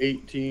is an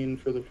 18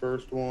 for the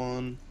first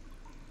one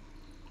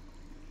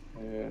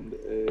and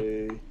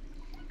a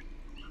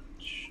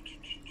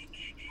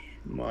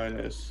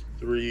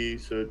 -3,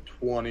 so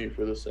 20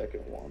 for the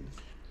second one.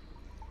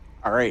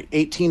 All right,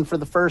 18 for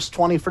the first,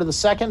 20 for the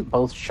second.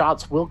 Both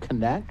shots will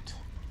connect.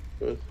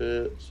 Both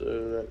hit, so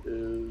that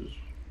is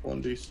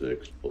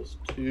 1d6 plus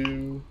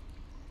 2.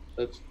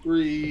 That's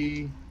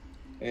 3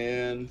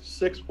 and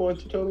 6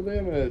 points of total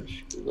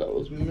damage. That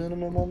was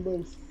minimum on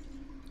both.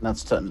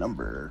 That's to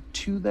number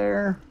 2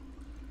 there.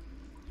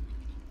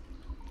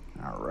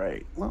 All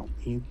right. Well,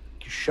 you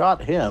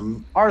shot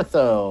him.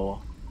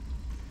 Artho.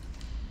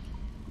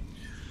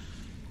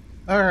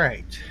 All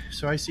right.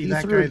 So I see He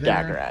that threw guy a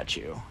dagger there. at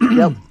you.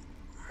 Yep.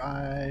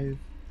 5,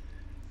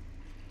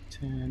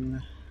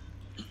 10,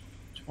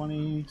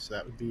 20. So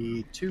that would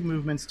be 2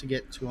 movements to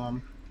get to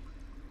him.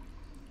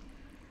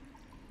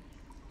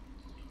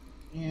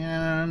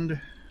 And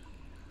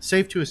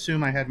safe to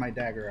assume I had my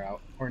dagger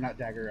out. Or not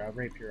dagger out,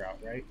 rapier out,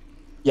 right?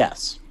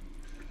 Yes.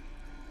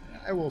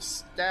 I will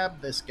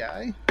stab this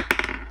guy.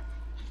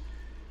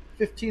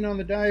 15 on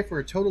the die for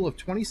a total of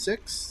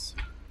 26.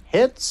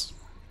 Hits.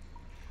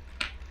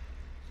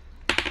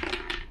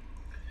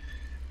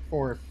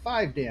 For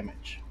 5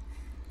 damage.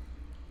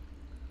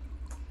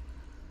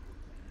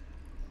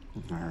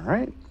 All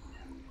right.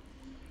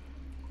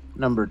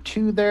 Number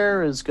 2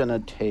 there is going to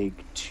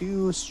take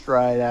 2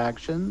 stride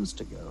actions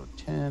to go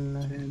 10,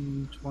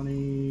 10,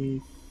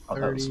 20,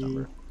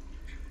 30,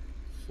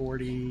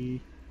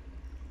 40,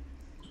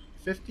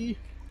 50?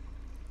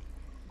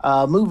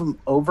 Move him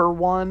over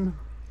 1.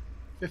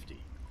 50.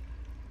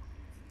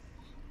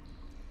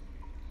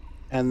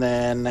 And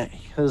then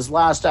his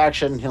last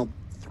action, he'll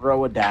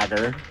throw a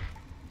dagger.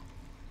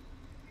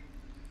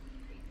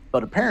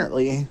 But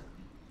apparently,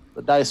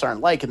 the dice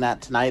aren't liking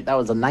that tonight. That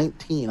was a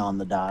 19 on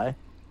the die.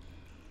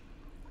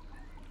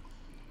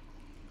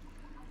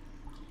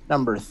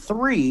 Number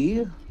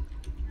 3.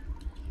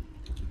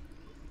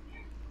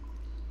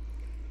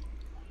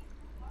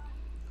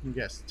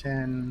 Yes,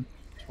 10,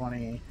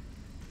 20,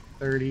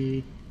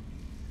 30,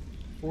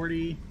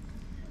 40.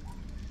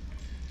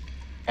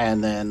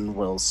 And then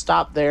we'll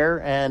stop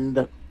there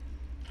and...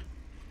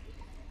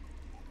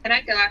 Can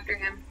I go after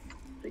him?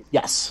 Please?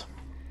 Yes.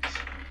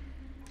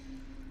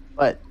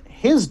 But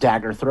his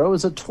dagger throw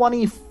is a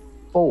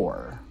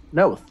 24.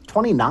 No,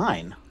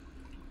 29.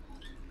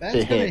 That's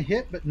To going to hit.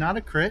 hit, but not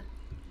a crit.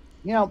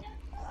 Yep.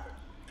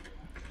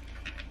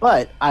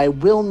 But I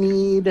will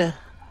need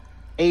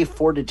a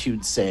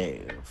fortitude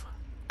save.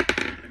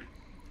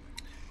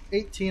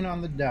 18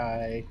 on the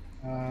die.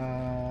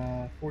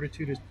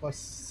 Fortitude is plus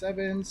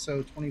 7,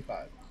 so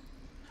 25.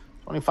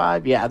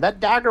 25? Yeah,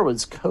 that dagger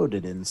was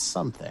coated in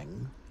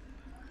something.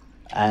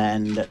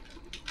 And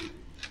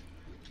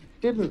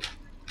didn't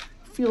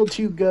feel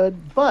too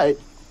good, but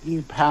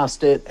you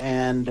passed it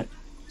and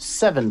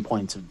 7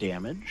 points of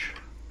damage.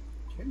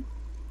 Okay.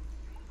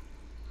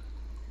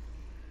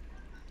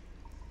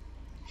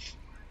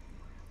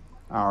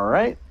 All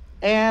right.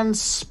 And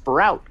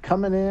Sprout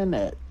coming in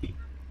at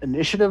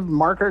initiative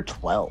marker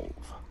 12.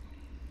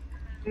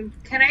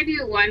 Can I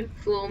do one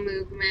full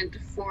movement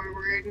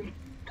forward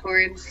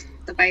towards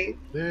the bite?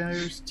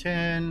 There's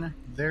 10.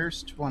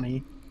 There's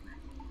 20.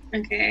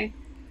 Okay.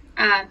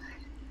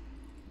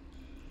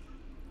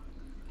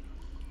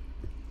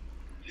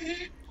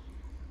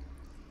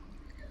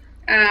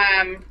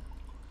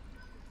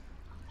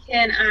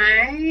 Can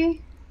I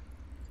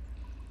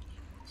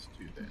Let's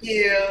do this.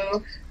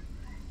 do?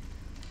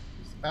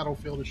 This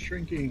battlefield is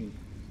shrinking.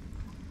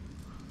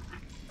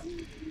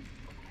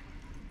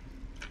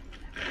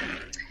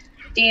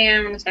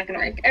 Damn, it's not gonna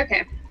work.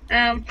 Okay.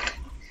 I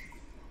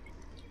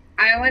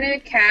want to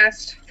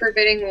cast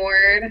Forbidding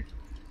Ward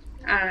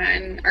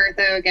on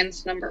Artho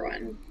against number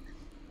 1.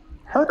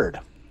 Heard.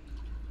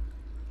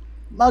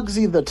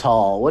 Muggsy the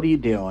Tall, what are you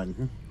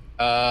doing?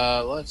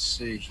 Let's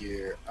see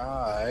here.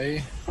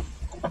 I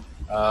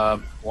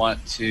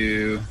want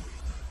to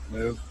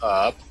move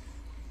up.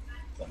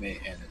 Let me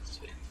end it. See.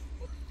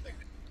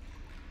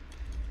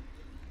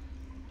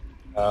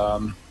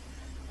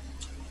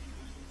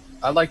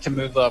 I'd like to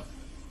move up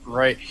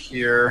right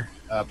here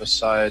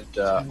beside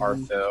 10,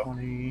 Artho.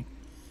 20,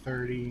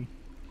 30,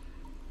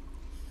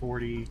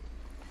 40,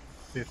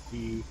 50.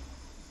 You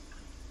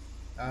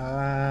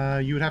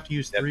would have to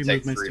use You have 3 to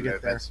take movements 3 to get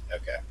movements.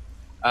 Okay.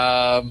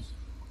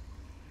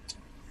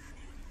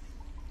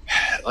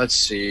 Let's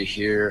see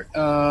here.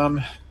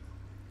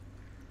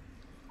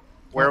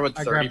 Where would 30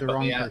 I grabbed the put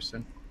wrong me at?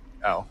 person.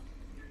 Oh,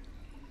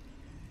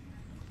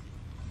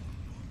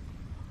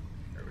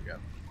 There we go.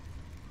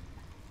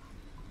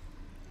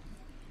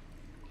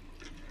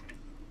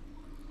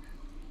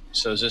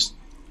 so is this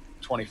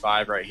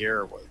 25 right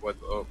here? Or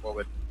what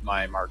would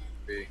my mark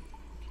be?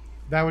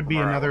 That would be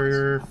All right,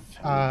 another.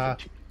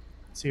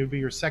 See, it would be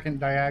your second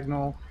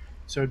diagonal,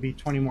 so it'd be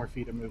 20 more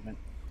feet of movement.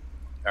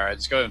 All right,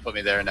 let's go ahead and put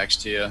me there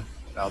next to you.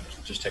 I'll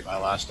just take my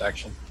last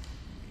action.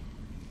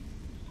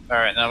 All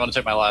right, now I'm going to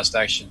take my last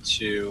action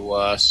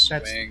to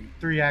swing.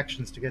 3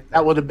 actions to get there.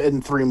 That would have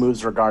been 3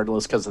 moves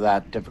regardless because of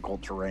that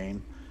difficult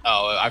terrain.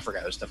 Oh, I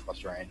forgot it was difficult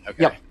terrain.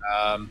 Okay. Yep.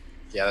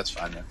 Yeah, that's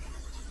fine then.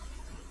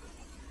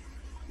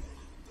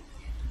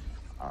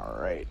 All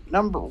right.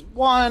 Number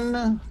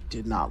 1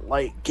 did not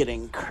like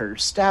getting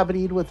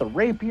curse-stabbied with a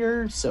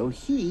rapier, so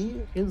he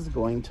is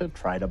going to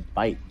try to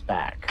bite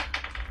back.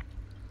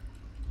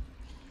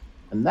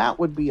 And that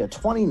would be a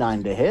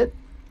 29 to hit.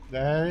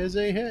 That is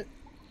a hit.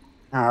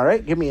 All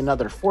right, give me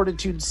another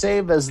fortitude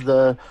save as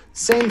the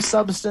same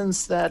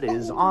substance that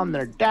is on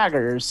their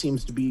dagger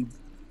seems to be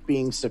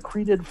being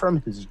secreted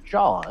from his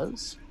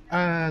jaws.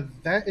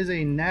 That is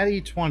a natty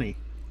 20.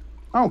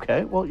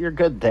 Okay, well, you're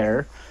good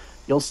there.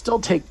 You'll still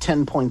take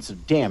 10 points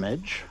of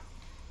damage.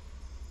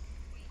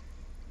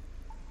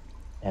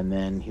 And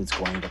then he's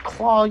going to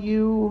claw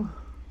you,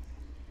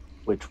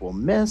 which will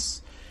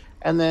miss.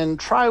 And then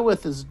try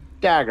with his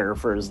dagger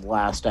for his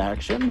last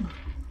action.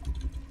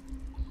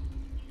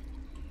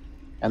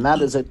 And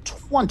that is a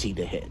 20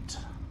 to hit.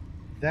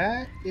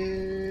 That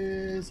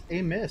is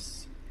a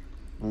miss.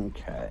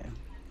 Okay.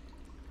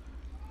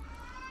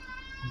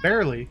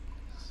 Barely,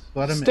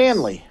 but a miss.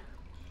 Stanley.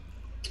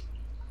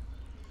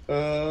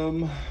 Let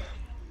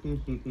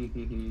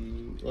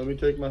me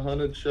take my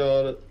hunted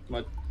shot at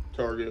my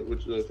target,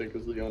 which I think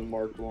is the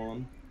unmarked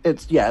one.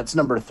 It's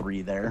number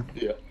 3 there.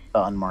 Yeah.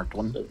 The unmarked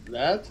one. So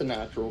that's a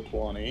natural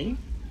 20.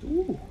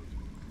 Ooh.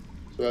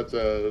 So that's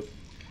a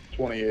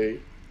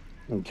 28.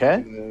 Okay.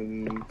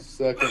 And then the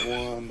second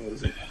one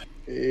is an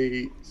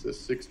 8. So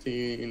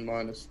 16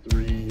 minus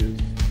 3 is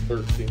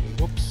 13.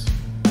 Whoops.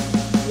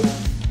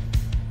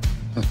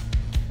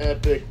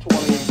 Epic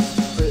 20.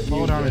 Crit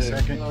Hold on a music.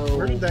 second. No.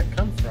 Where did that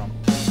come from?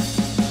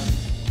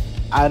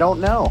 I don't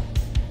know.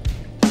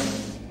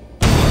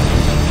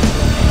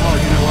 Oh,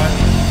 you know what?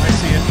 I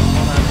see it.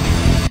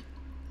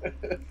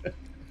 Hold on.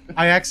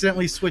 I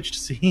accidentally switched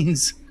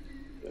scenes.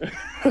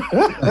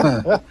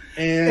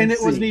 And it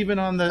wasn't even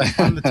on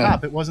the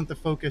top. It wasn't the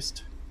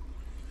focused.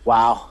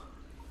 Wow.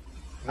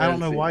 I don't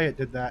know why it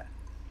did that.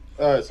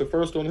 All right, so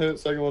first one hit,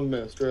 second one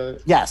missed, right?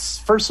 Yes,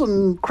 first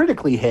one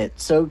critically hit.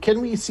 So can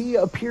we see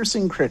a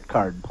piercing crit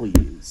card,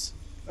 please?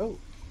 Oh, Is it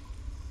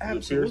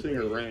absolutely.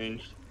 piercing or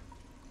ranged?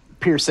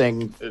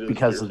 Piercing It is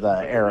because of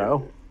piercing. the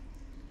arrow.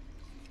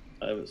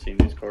 I haven't seen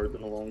these cards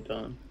in a long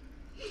time.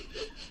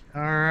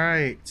 All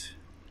right.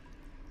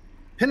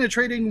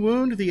 Penetrating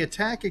wound. The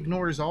attack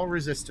ignores all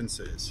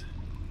resistances,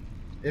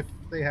 if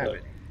they have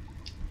it.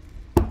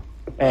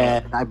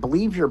 And I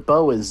believe your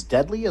bow is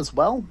deadly as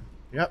well.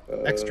 Yep.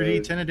 Extra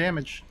D10 of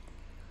damage.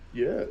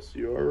 Yes,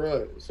 you are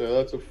right. So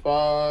that's a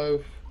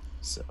 5.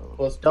 So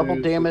Plus double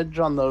 2, damage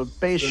on the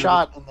base so-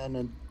 shot and then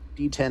a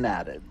D10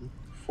 added.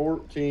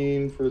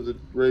 14 for the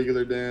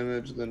regular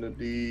damage, then a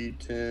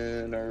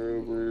D10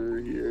 over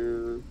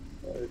here,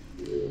 right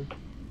here,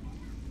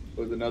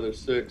 with another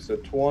 6. So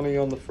 20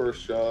 on the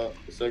first shot.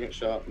 The second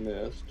shot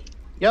missed.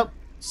 Yep.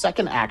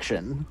 Second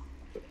action.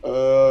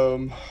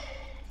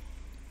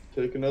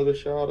 Take another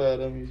shot at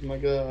him. He's my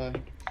guy.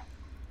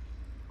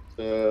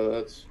 So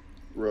that's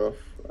rough.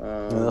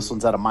 And this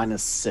one's at a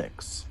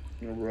 -6.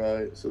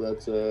 Right. So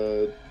that's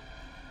a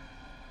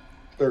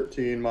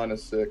 13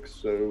 minus 6,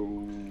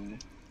 so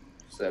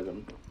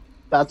 7.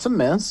 That's a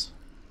miss.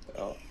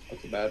 Oh,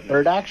 that's a bad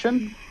Third miss.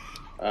 action.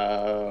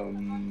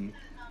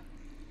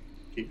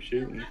 Keep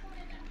shooting.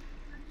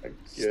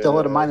 Still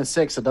at a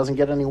 -6. It doesn't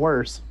get any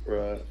worse.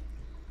 Right.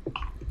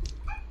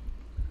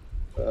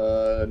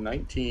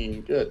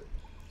 19. Good.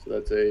 So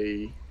that's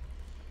a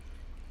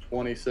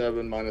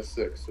 27 minus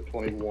 6, so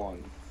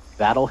 21.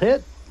 That'll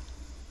hit.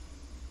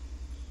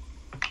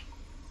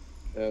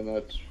 And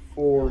that's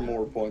 4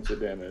 more points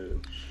of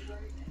damage.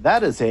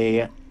 That is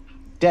a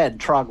dead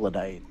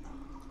troglodyte.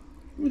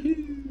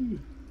 Woohoo!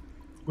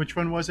 Which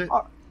one was it?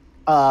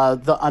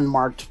 The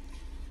unmarked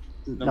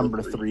number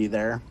Number 3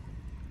 there.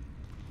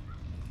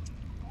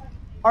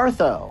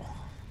 Artho.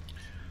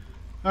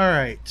 All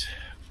right.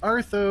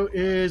 Artho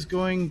is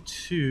going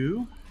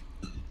to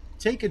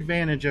take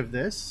advantage of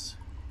this.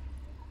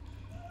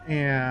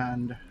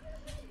 And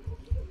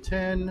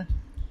 10,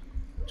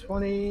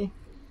 20.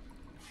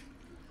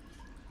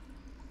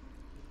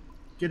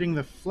 Getting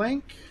the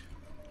flank.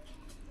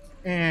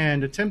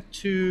 And attempt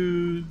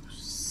to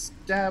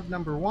stab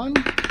number 1.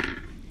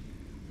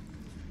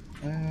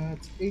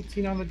 It's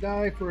 18 on the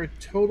die for a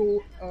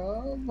total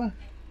of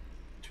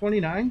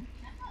 29.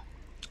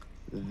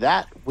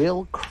 That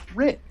will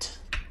crit.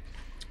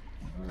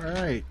 All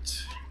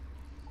right.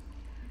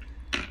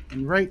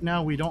 And right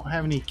now we don't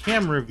have any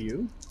camera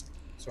view,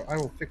 so I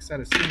will fix that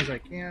as soon as I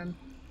can.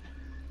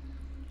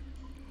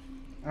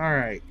 All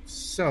right,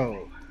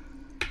 so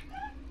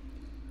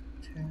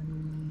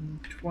 10,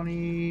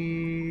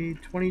 20,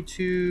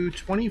 22,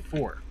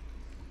 24.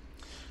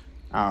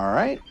 All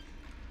right.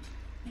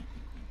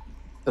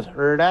 The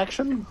third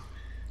action.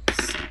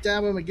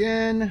 Stab him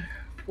again.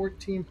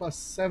 14 plus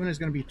 7 is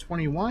going to be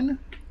 21.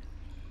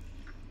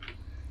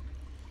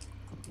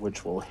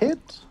 Which will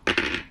hit.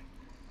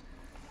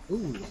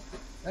 Ooh,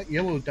 that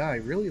yellow die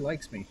really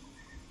likes me.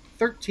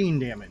 13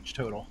 damage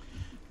total.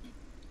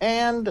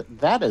 And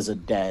that is a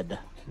dead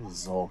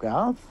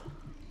Zolgoth.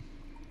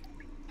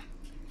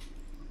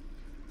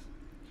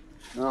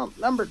 Well,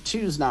 number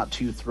 2's not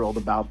too thrilled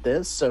about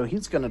this, so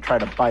he's going to try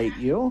to bite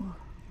you,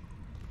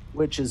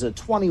 which is a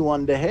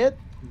 21 to hit.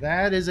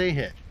 That is a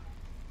hit.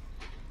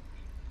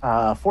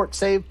 Fort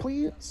save,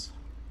 please.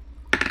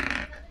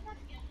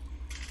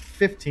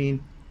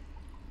 15.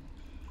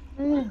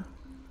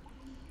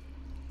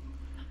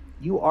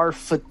 You are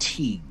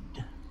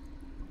fatigued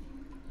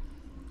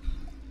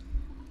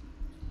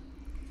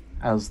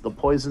as the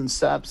poison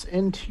saps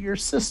into your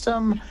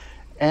system,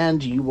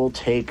 and you will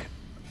take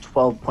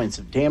 12 points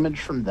of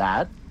damage from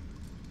that.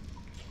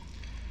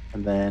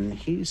 And then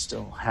he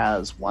still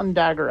has 1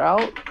 dagger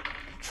out.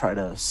 Try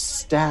to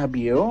stab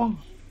you.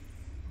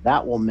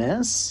 That will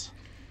miss.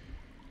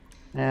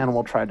 And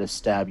we'll try to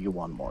stab you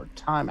one more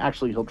time.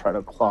 Actually, he'll try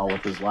to claw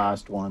with his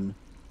last one.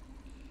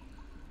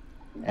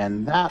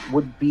 And that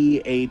would be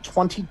a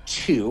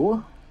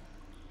 22.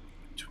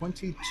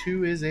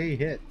 22 is a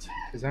hit,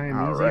 because I am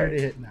All easier right. to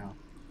hit now.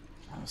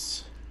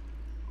 Yes.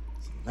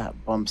 So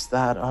that bumps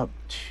that up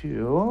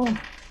to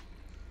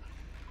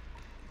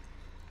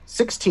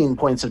 16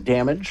 points of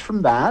damage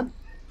from that.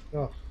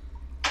 Oh,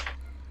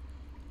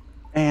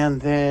 And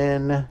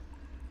then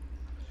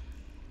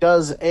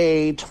does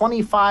a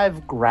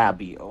 25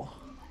 grab you?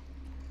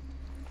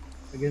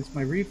 against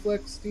my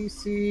reflex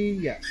DC,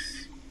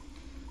 yes.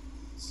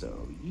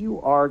 So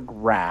you are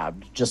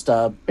grabbed. Just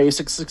a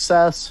basic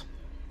success.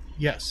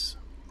 Yes.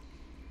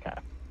 Okay.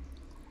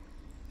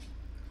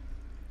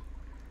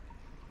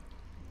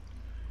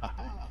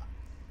 Aha.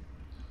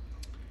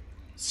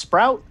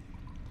 Sprout.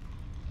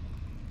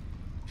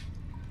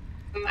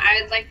 I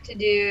would like to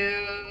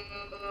do.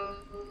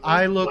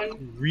 I look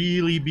one-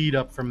 really beat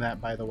up from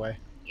that, by the way.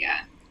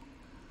 Yeah.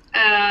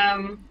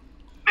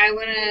 I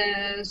want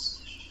to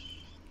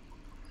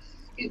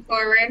scoot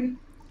forward.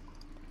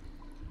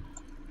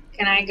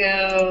 Can I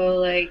go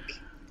like?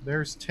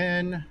 There's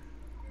 10.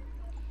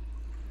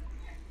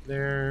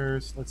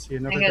 There's, let's see,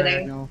 another I go there.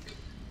 diagonal.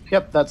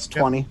 Yep, that's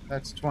 20. Yep,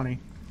 that's 20.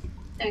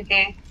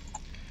 Okay.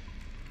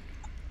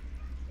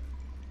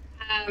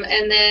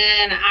 And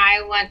then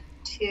I want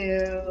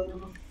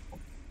to.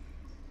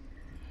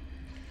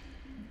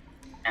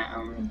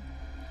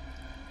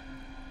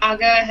 I'll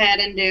go ahead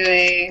and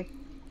do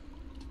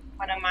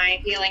one of my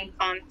healing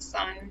taunts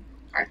on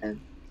Arthur.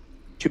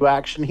 2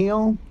 action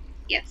heal.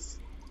 Yes.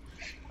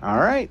 All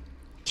right.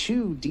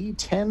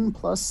 2d10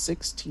 plus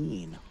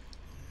 16.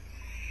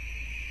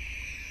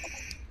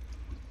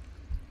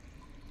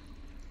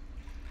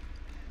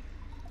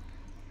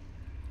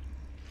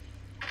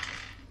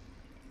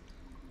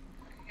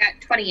 Got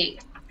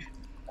 28.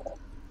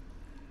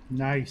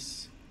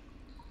 Nice.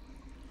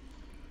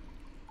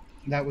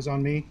 That was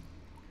on me.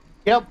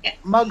 Yep, Yeah.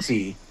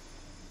 Muggsy.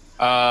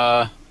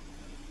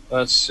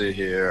 Let's see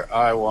here.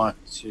 I want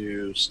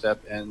to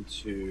step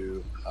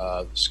into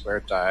the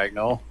square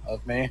diagonal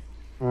of me.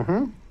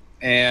 Mm-hmm.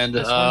 And,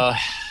 This one?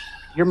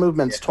 Your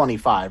movement's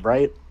 25,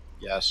 right?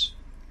 yes.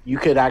 You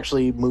could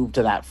actually move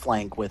to that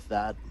flank with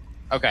that.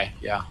 Okay,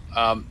 yeah.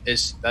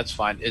 That's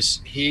fine.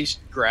 Is he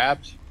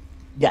grabbed?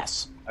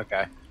 Yes.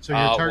 Okay. So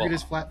your target well,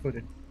 is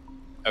flat-footed.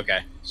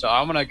 Okay, so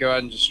I'm gonna go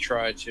ahead and just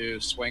try to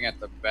swing at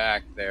the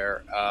back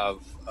there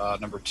of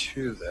number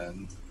 2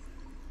 then.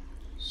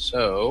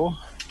 So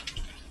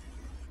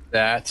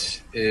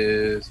that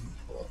is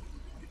pull up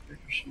my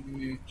paper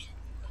sheet,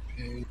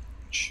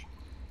 page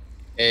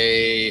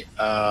a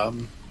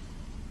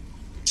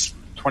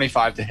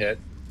 25 to hit,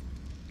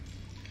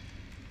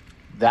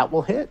 That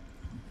will hit.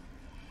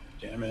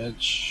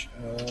 damage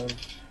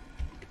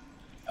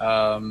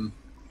of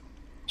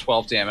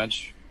 12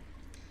 damage.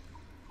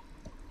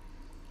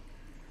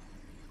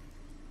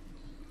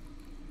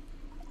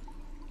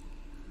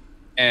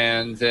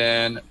 And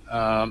then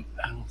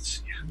let's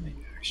see how many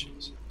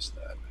actions is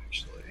that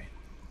actually.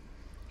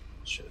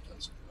 Should have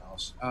done something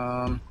else.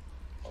 Hold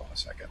on a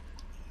second.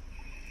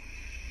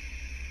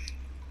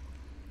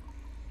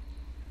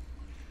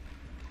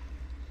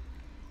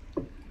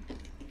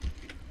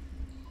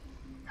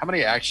 How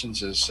many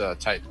actions is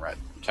Titan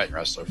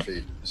Wrestler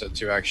feat? Is it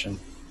 2 action?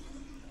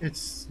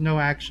 It's no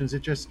actions.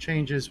 It just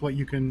changes what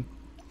you can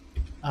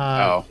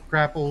Oh.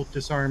 grapple,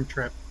 disarm,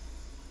 trip.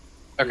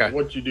 Okay. Yeah,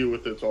 what you do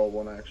with it's all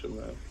one action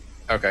then.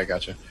 Okay,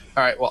 gotcha.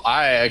 All right. Well,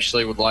 I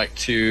actually would like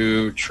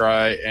to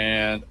try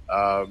and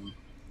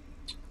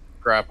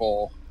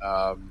grapple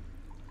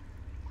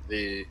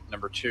the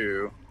number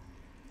 2.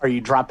 Are you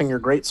dropping your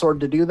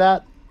greatsword to do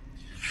that?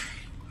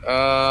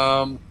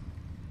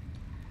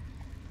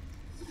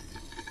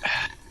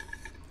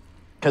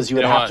 Because you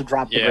would have to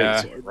drop the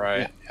greatsword.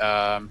 Right.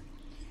 Yeah.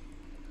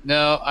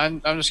 No,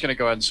 I'm just gonna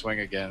go ahead and swing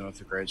again with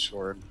the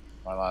greatsword.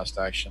 My last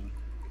action.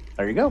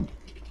 There you go.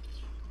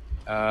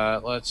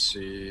 Let's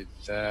see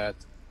that.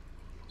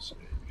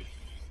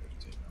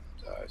 15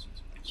 dies.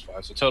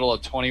 5. So total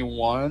of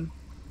 21.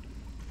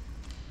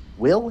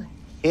 Will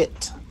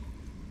hit.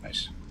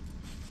 Nice.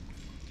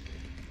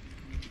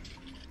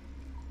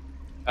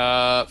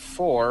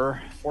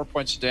 4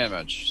 points of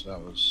damage. So that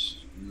was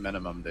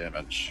minimum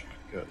damage.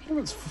 Good. It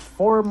was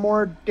 4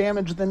 more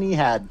damage than he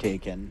had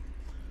taken.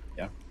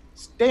 Yeah.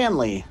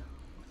 Stanley.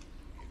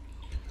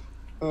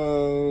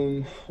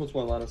 What's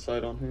my line of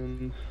sight on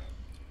him?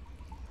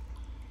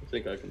 I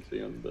think I can see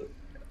him, but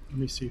Let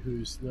me see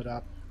who's lit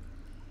up.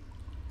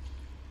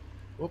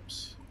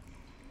 Whoops.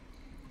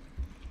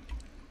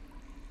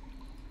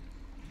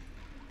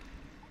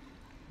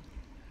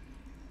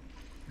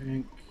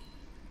 I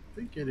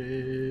think it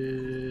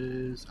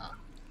is.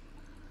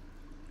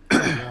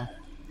 There we go.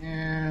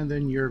 And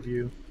then your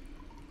view.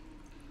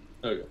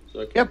 okay.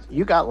 So I can't Yep,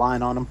 you got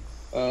line on him.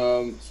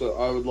 So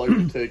I would like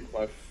to take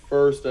my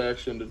first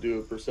action to do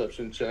a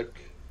perception check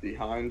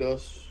behind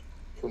us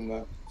from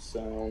that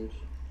sound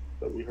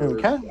that we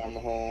heard Okay. down the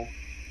hall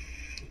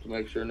to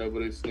make sure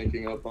nobody's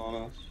sneaking up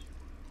on us.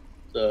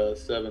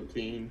 It's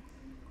 17.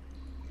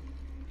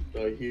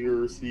 Do I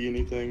hear or see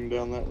anything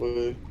down that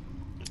way?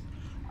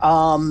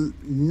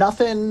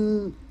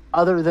 Nothing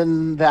other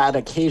than that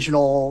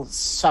occasional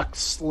suck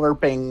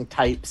slurping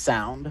type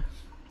sound.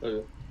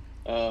 Okay.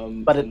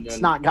 But it's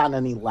not gotten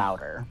any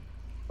louder.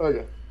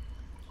 Okay.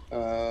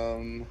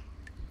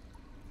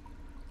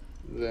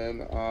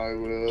 Then I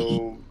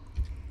will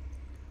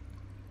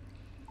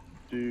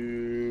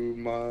do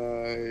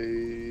my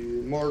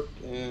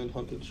marked and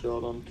hunted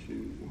shot on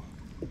 2.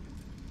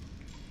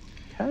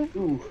 Okay.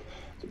 Ooh,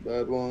 it's a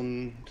bad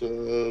one. It's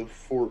a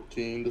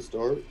 14 to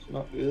start. It's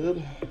not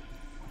good.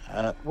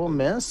 That will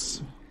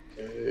miss.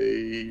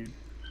 A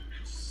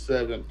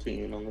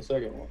 17 on the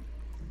second one.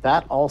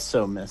 That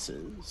also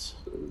misses.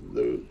 So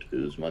that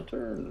is my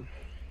turn.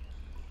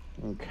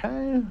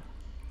 Okay.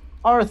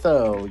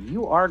 Artho,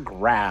 you are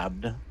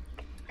grabbed.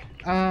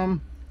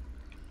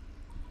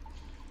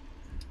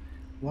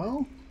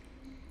 Well,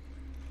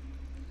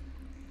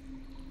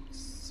 let's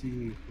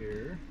see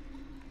here.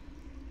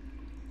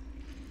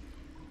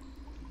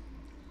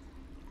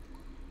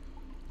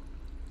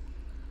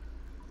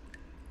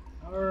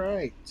 All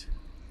right.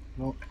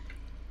 Well,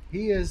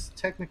 he is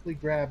technically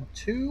grabbed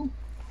 2.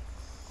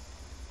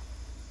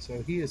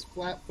 So he is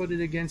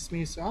flat-footed against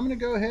me. So I'm going to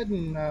go ahead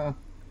and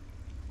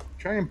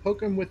try and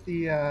poke him with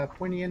the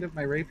pointy end of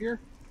my rapier.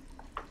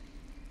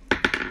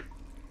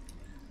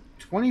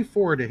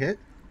 24 to hit.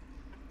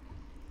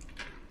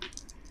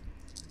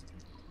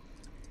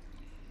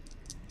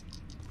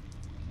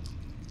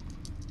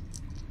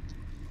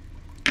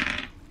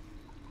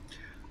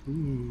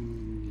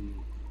 Ooh.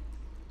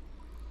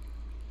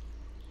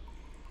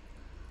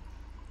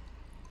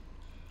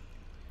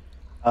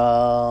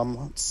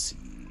 Let's see.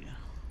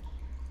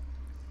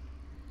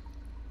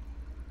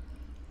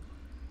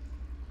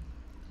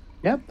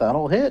 Yep,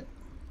 that'll hit.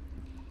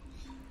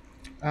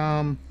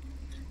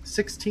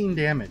 16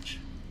 damage.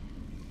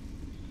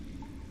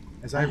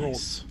 As I roll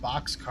Nice.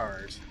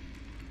 boxcars.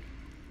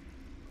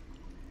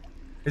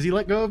 Has he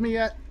let go of me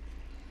yet?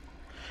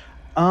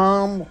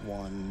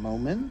 One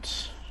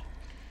moment.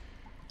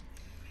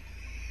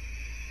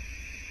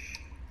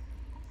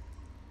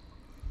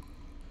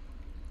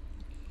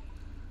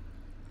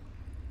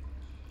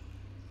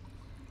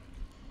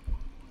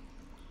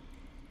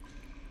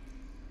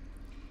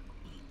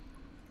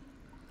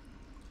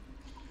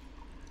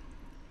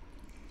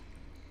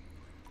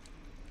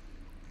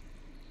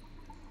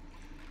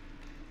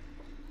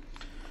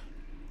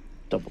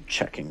 Double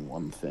checking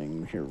one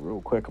thing here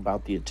real quick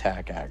about the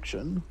attack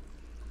action.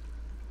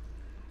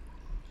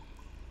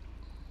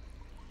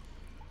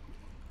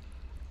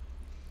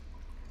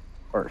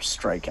 Or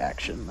strike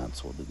action,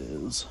 that's what it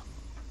is.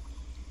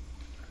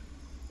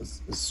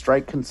 Is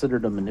strike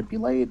considered a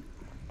manipulate?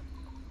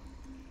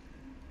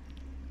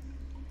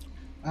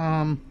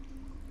 I'll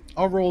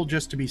roll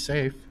just to be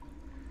safe.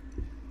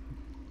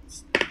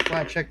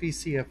 Flat check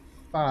DC of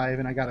 5,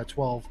 and I got a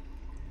 12.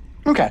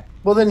 Okay,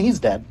 well then he's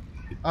dead.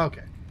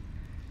 Okay.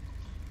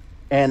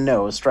 And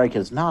no, a strike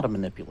is not a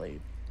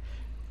manipulate.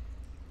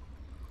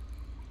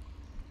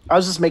 I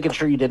was just making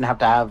sure you didn't have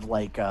to have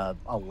like a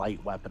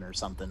light weapon or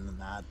something in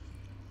that.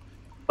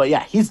 But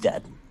yeah, he's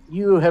dead.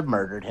 You have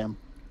murdered him.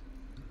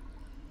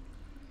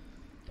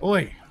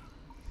 Oi.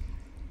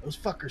 Those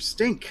fuckers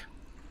stink.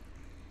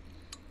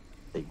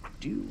 They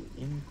do.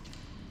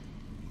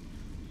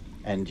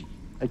 And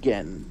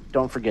again,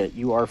 don't forget,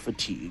 you are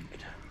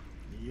fatigued.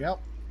 Yep.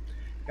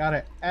 Got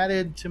it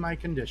added to my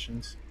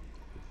conditions.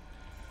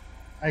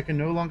 I can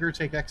no longer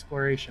take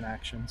exploration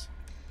actions.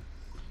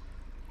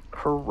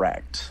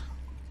 Correct.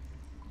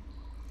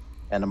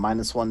 And a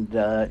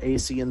 -1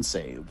 AC and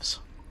saves.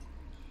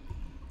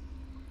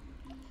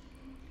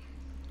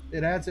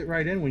 It adds it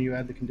right in when you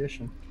add the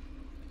condition.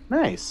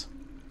 Nice.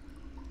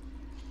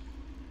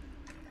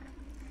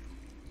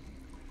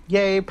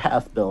 Yay,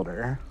 Path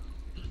Builder.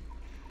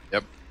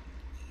 Yep.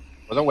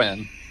 For the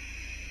win.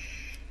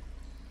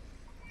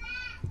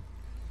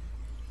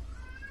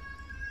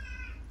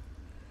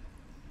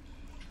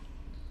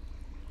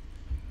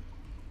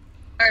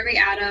 Are we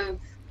out of?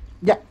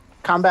 Yeah,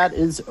 combat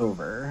is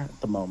over at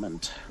the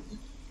moment.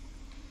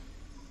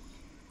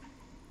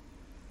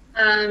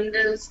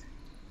 Does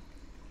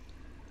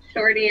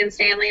Shorty and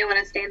Stanley want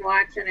to stay and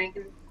watch, and I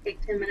can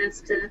take 10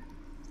 minutes to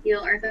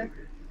heal Arthur?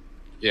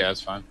 Yeah,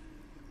 that's fine.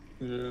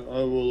 Yeah,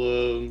 I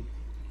will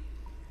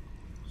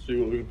see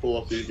what we can pull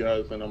off these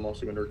guys, and I'm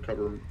also going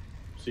to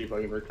see if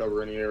I can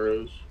recover any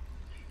arrows.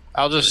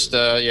 I'll just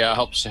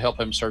help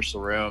him search the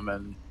room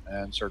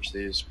and search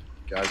these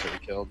guys that we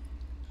killed.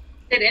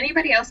 Did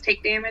anybody else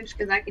take damage?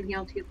 Because I can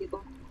heal 2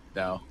 people.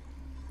 No.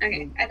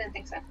 Okay, I didn't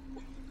think so.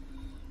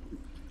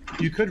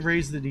 You could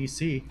raise the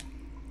DC.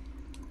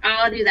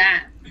 I'll do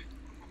that.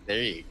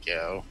 There you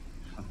go.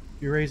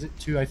 You raise it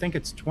to, I think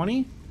it's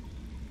 20?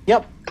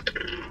 Yep.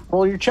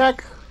 Roll your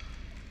check.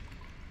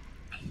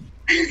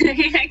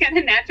 I got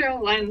a natural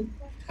 1.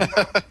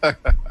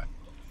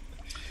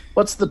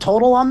 What's the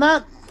total on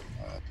that?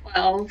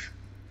 12.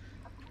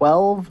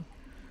 12.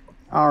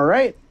 All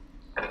right.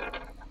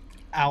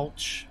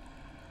 Ouch.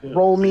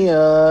 Roll me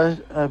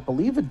I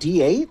believe a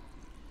D8.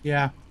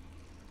 Yeah.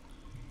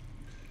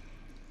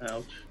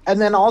 Ouch. And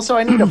then also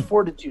I need a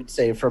fortitude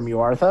save from you,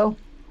 Artho.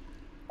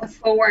 A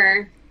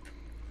 4.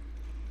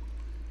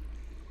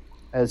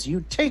 As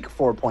you take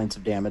 4 points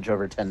of damage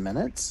over 10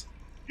 minutes.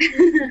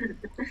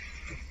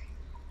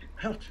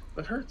 Ouch.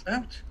 That hurts.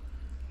 Ouch.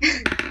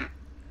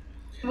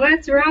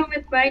 What's wrong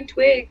with my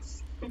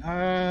twigs?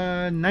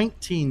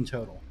 19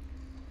 total.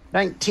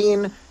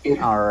 19.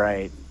 All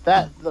right.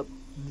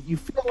 You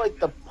feel like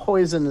the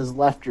poison has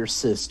left your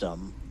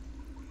system,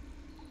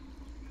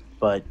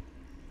 but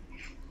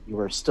you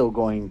are still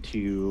going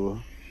to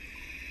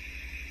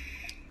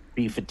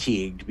be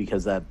fatigued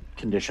because that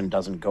condition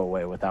doesn't go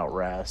away without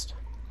rest.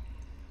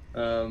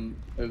 And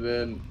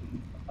then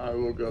I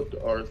will go up to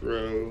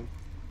Arthro,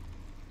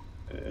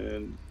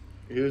 and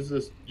here's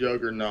this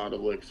Juggernaut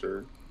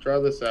elixir. Try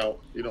this out.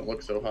 You don't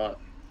look so hot.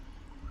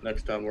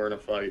 Next time we're in a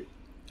fight.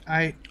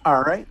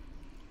 All right.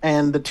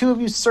 And the two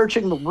of you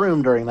searching the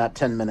room during that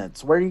 10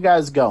 minutes. Where are you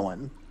guys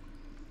going?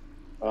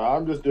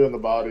 I'm just doing the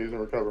bodies and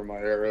recovering my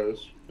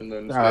arrows, and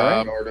then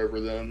right. guard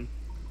over them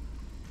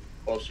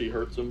while she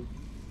hurts them.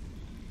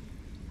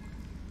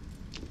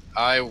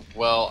 I'm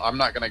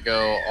not gonna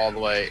go all the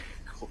way.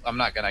 I'm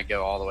not gonna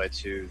go all the way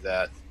to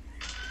that,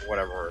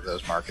 whatever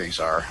those markings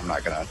are. I'm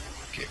not gonna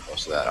get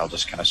close to that. I'll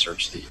just kind of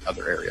search the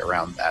other area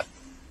around that.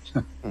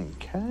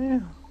 Okay.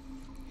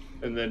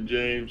 And then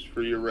James,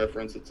 for your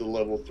reference, it's a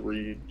level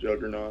 3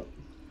 Juggernaut.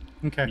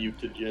 Okay.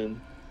 Mutagen.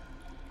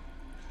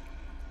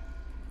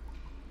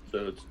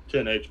 So it's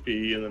 10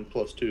 HP and then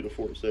 +2 to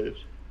 4 saves.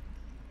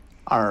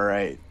 All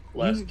right.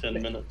 Last 10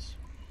 minutes.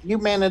 You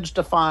managed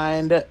to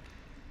find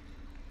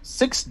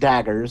 6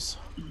 daggers,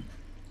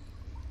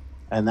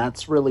 and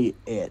that's really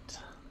it.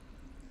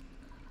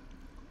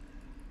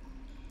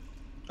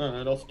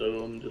 Alright, I'll stow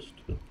them. Just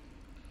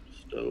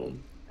stow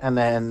them. And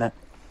then,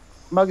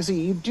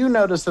 Muggsy, you do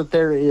notice that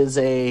there is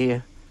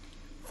a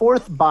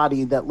 4th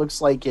body that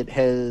looks like it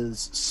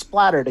has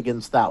splattered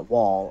against that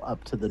wall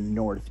up to the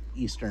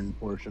northeastern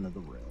portion of the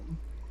room.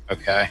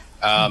 Okay.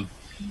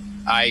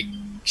 I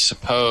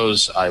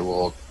suppose I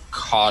will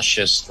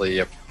cautiously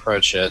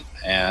approach it,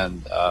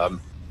 and I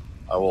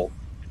will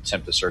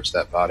attempt to search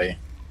that body.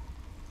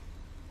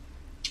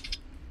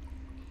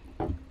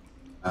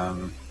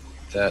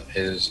 That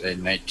is a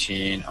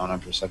 19 on a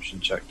perception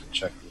check to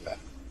check that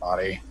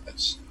body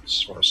that's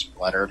sort of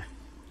splattered.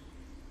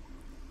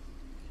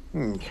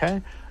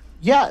 Okay.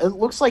 Yeah, it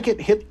looks like it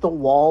hit the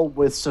wall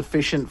with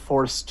sufficient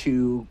force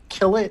to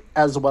kill it,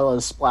 as well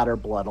as splatter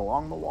blood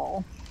along the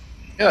wall.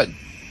 Good.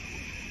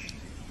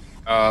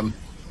 All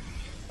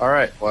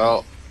right.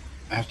 Well,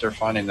 after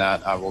finding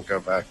that, I will go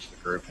back to the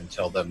group and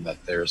tell them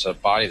that there's a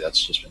body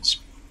that's just been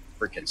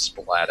freaking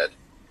splatted.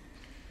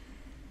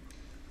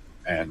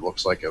 And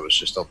looks like it was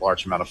just a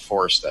large amount of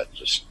force that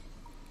just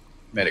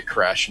made it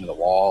crash into the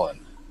wall and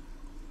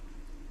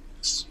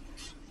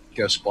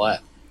go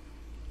splat.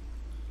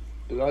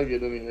 Did I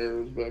get any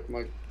arrows back,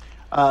 Mike?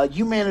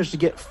 You managed to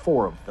get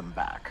 4 of them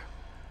back.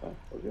 Oh,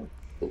 okay.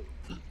 Cool.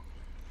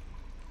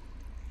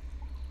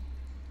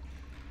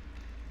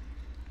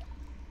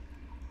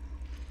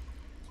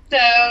 So,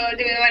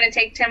 do we want to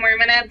take 10 more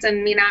minutes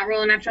and me not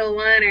roll a natural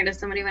 1, or does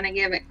somebody want to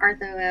give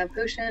Artho a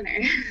potion,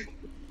 or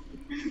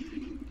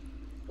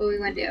what do we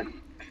want to do?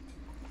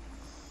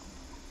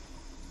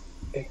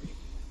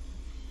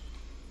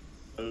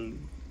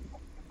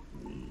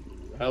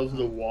 How's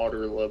the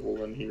water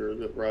level in here?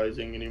 Is it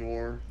rising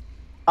anymore?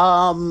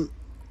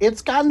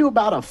 It's gotten to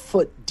about a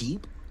foot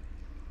deep.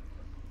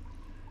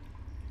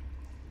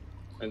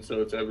 And so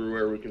it's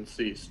everywhere we can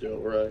see still,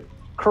 right?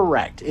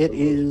 Correct. It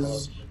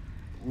is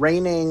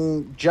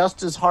raining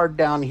just as hard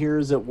down here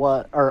as it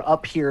was, or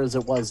up here as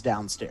it was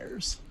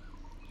downstairs.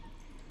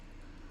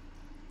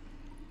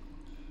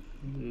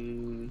 I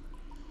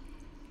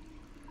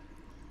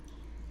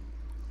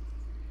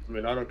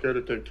mean, I don't care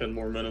to take 10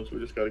 more minutes.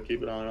 We just got to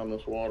keep an eye on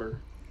this water.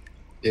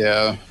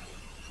 Yeah.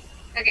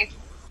 Okay.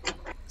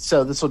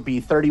 So this would be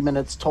 30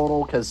 minutes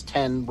total, because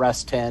 10,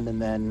 rest 10, and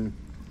then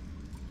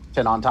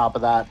 10 on top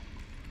of that.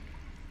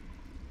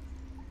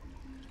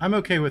 I'm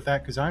okay with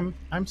that because I'm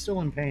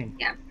still in pain.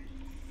 Yeah.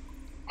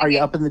 Are you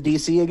up in the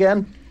DC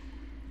again?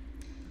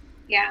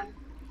 Yeah.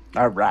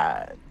 All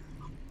right.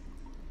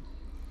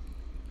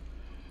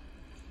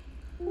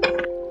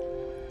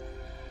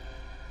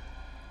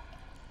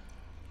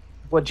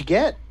 What'd you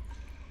get?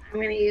 I'm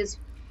going to use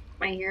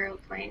my hero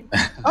point.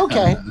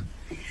 Okay.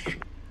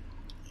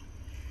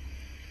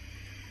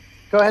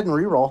 Go ahead and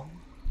reroll.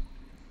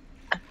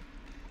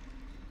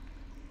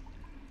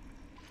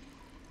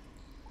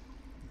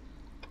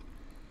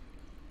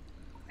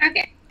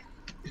 Okay.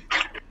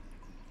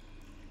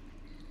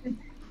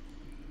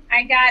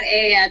 I got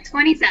a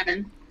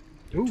 27.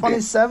 Ooh,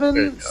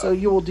 27, so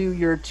you will do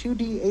your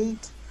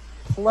 2d8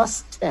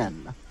 plus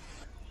 10.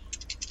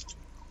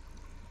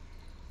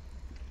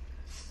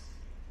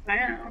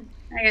 Wow.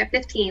 I got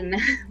 15.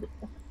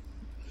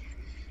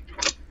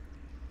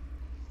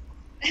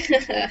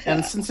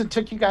 And since it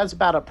took you guys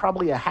about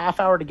probably a half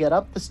hour to get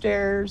up the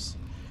stairs,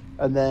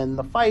 and then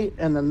the fight,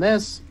 and then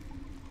this,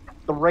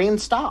 the rain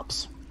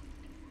stops.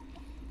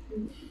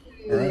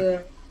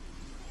 Right.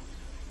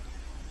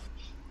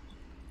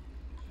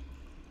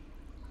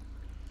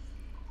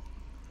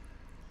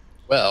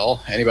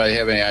 Well, anybody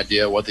have any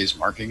idea what these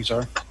markings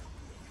are?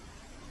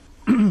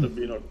 It'd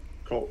be an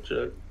occult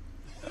check.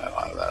 I don't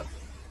have that.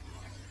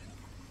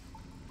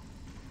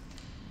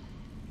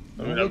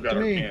 I mean, Don't I've look got to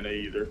me. Arcana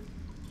either,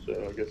 so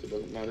I guess it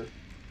doesn't matter.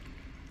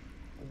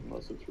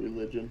 Unless it's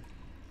religion.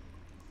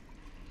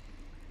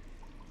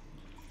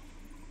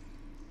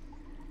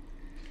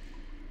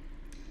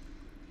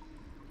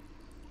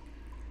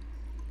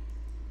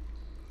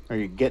 Are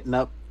you getting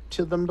up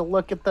to them to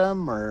look at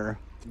them, or?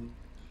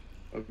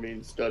 I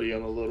mean, study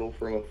them a little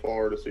from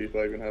afar to see if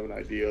I even have an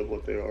idea of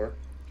what they are.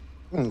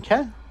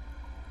 Okay.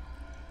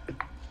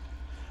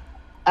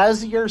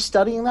 As you're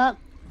studying that,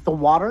 the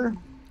water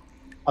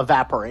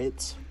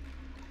evaporates.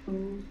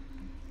 And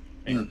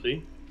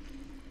see,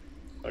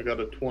 I got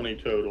a 20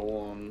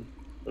 total on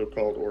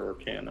occult or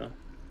Arcana.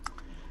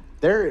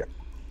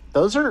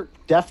 Those are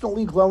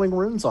definitely glowing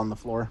runes on the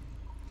floor.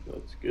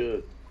 That's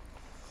good.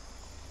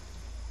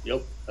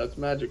 Yep, that's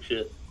magic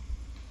shit.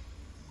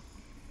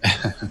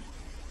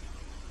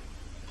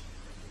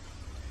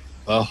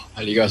 Well,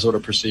 how do you guys want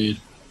to proceed?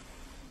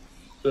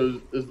 So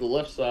is the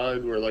left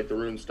side where like the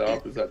runes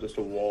stop? Is that just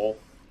a wall?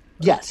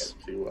 Yes. I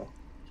can't see well.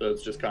 So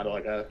it's just kind of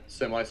like a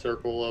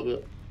semicircle of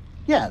it.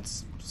 Yeah,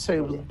 so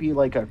it would be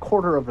like a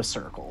quarter of a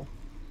circle.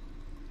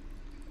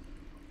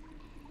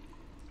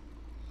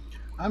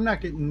 I'm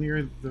not getting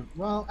near the.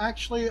 Well,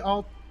 actually,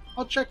 I'll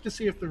check to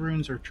see if the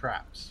runes are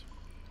traps.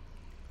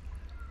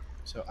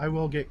 So I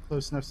will get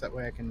close enough so that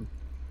way I can.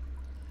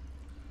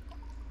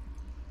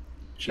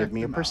 Give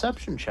me a them out.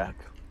 perception check.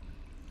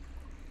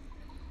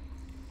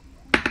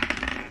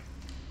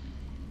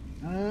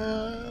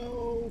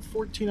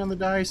 14 on the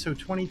die, so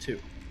 22.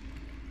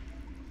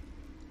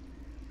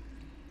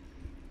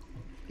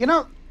 You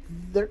know,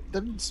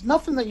 there's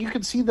nothing that you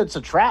can see that's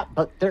a trap,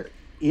 but there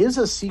is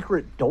a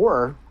secret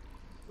door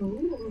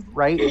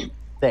right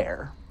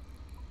there.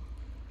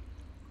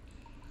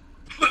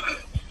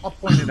 I'll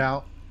point it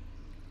out.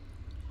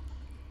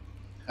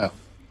 Oh.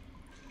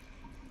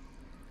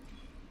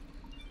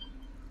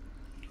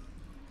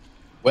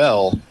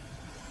 Well,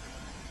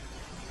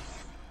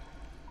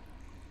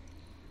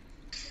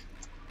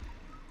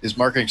 these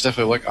markings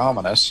definitely look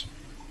ominous.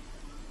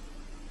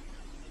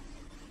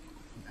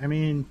 I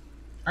mean,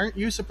 Aren't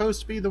you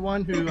supposed to be the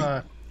one who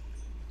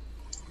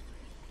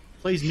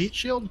plays Meat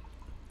Shield?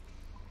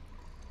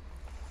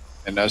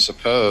 And I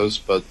suppose,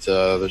 but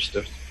there's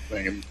difference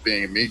between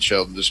being a meat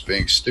shield and just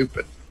being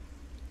stupid.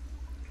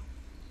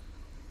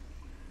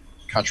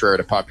 Contrary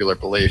to popular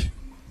belief.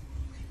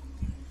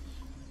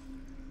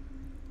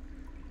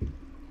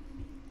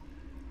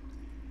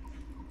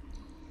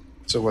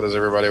 So what does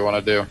everybody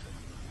want to do?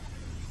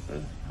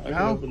 I can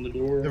Well, open the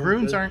door. The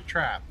runes aren't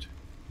trapped.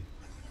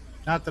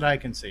 Not that I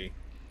can see.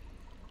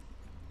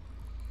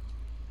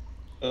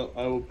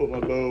 I will put my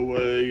bow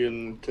away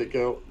and take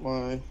out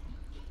my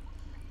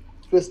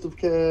Fist of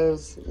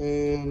Kaz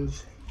and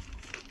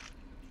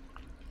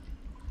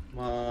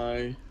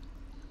my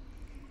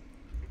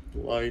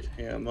light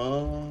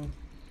hammer.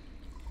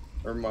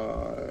 Or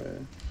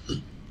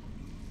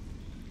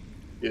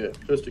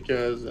Fist of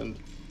Kaz and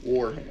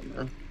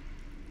Warhammer.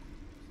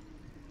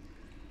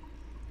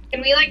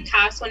 Can we like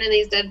toss one of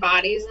these dead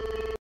bodies?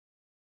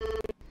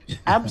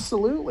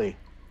 Absolutely.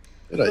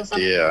 Good So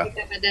someone idea.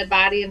 pick up a dead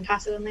body and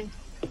toss it in there.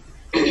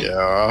 Yeah,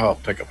 I'll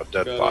pick up a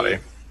dead Got body.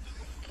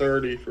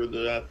 30 for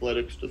the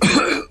athletics to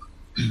throw.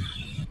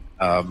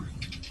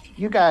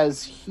 You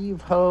guys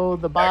heave ho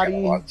the I got a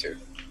body lot too.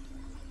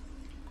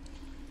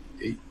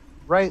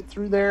 right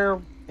through there.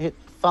 It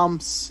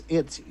thumps,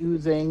 it's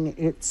oozing,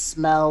 it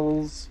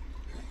smells,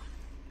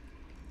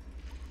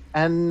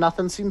 and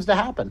nothing seems to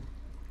happen.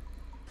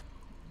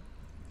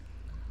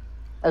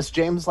 As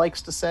James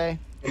likes to say,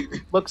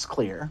 looks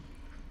clear.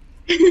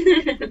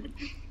 Looks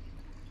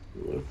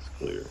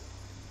clear.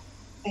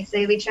 I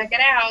say we check it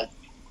out.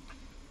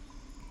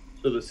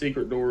 So the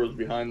secret door was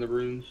behind the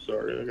runes.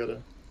 Sorry, I got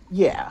a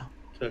Yeah.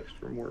 text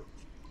from work.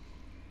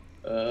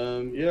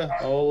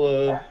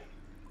 I'll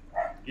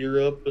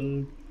gear up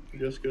and I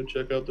guess go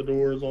check out the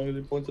door as long as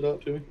he points it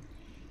out to me.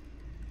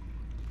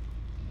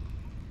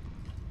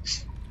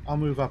 I'll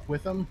move up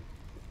with them.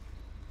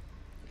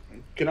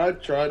 Can I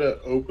try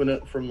to open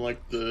it from like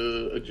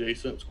the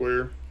adjacent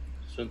square?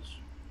 Since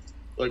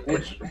like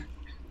which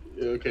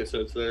okay, so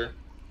it's there.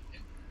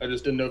 I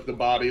just didn't know if the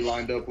body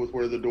lined up with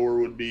where the door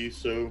would be,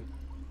 so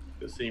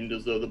it seemed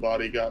as though the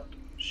body got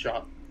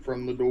shot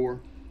from the door.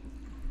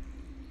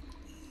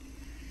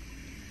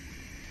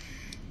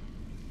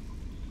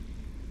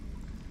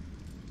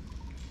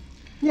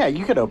 Yeah,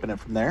 you could open it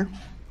from there.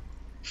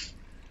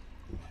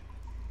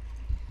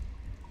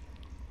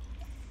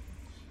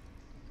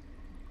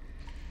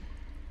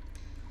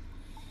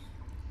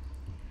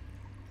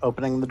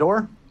 Opening the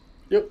door.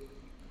 Yep.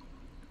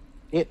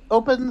 It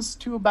opens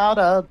to about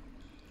a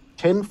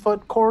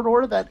 10-foot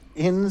corridor that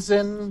ends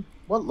in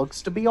what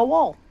looks to be a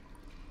wall.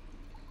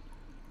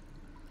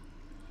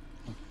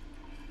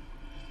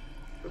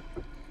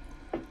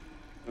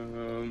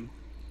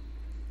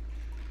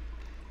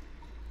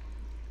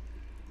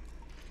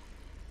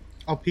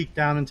 I'll peek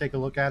down and take a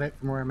look at it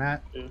from where I'm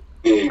at.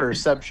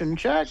 Perception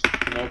check.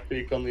 And I'll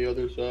peek on the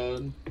other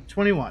side.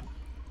 21.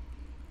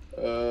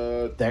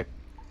 There.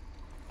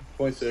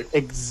 26.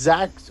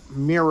 Exact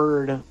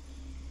mirrored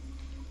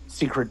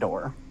secret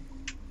door.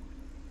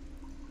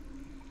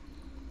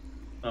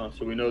 Oh,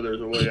 so we know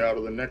there's a way out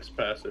of the next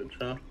passage,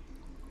 huh?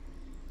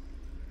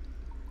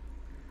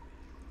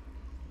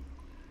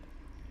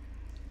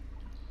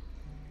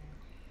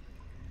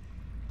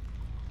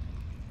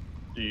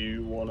 Do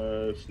you want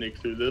to sneak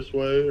through this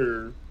way,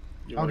 or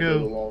you I'll wanna the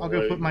go. long I'll go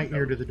way put my and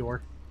ear come? to the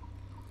door.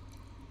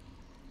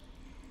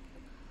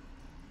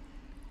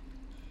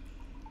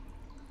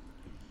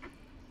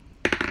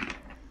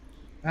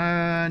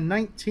 Uh,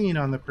 19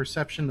 on the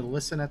perception to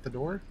listen at the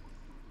door.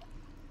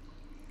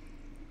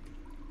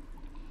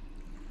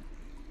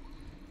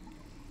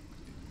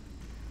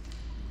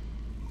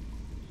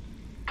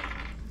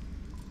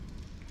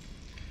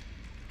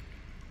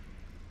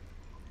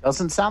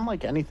 Doesn't sound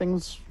like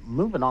anything's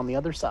moving on the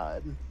other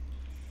side.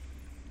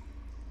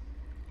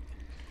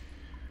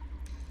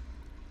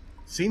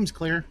 Seems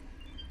clear.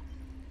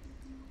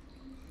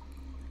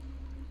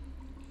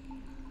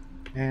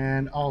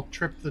 And I'll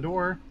trip the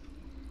door.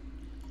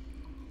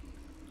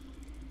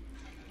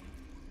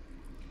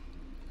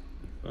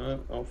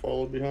 I'll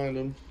follow behind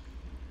him.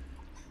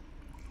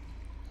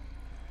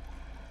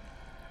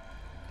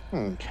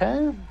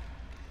 Okay.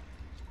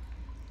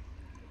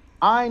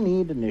 I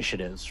need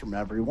initiatives from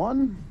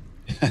everyone.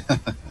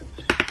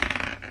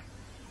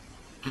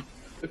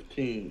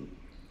 15.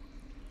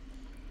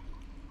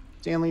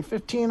 Stanley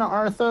 15,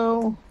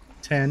 Artho,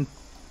 10.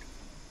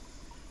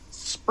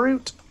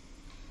 Sprute,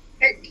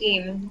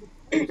 13.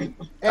 and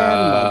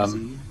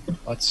Muggsy.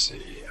 Let's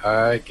see.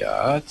 I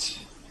got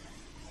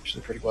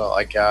actually pretty well.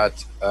 I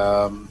got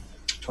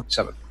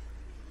 27.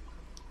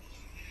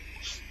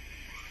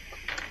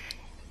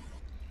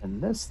 And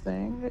this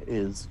thing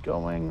is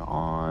going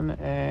on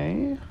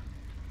a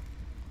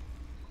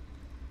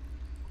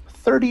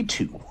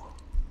 32.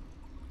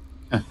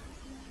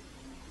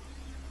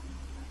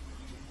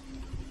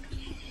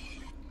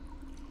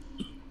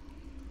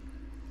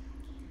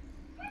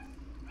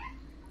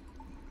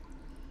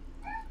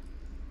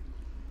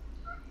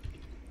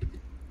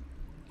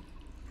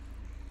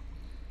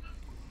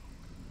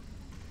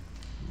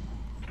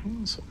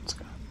 So it's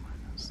got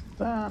minus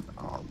that.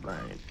 All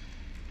right.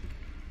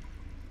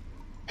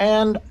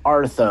 And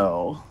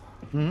Artho.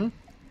 Hmm.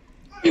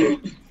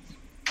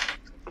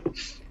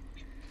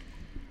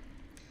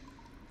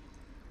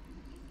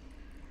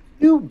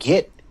 You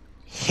get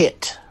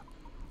hit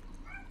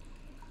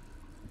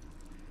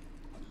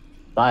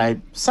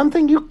by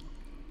something you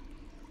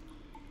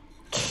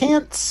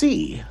can't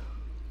see.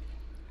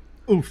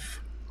 Oof.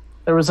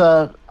 There was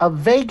a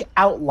vague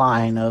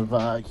outline of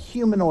a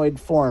humanoid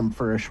form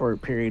for a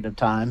short period of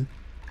time.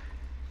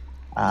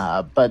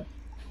 But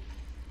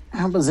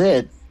that was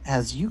it,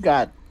 as you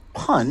got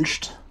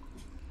punched.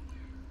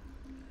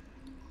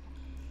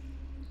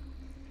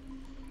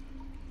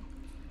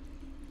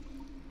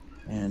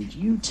 And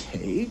you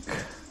take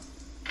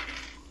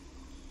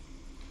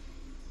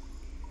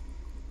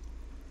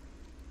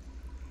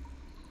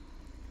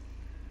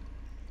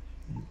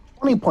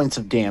 20 points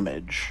of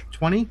damage.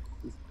 20?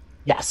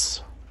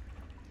 Yes.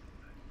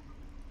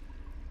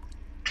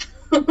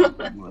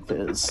 With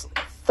his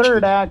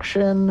third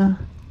action.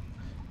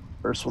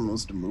 First one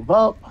was to move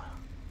up.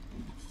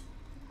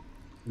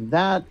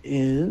 That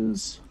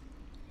is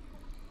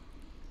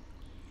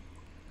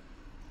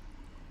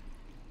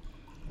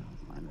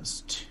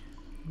minus 2,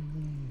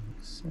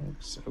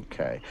 6.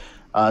 Okay.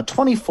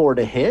 24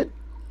 to hit.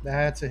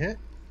 That's a hit.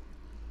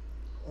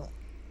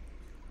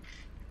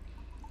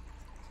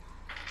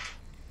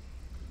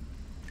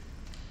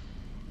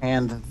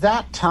 And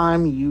that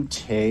time you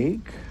take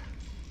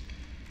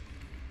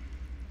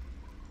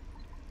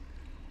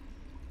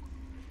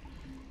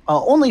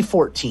only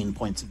 14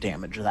 points of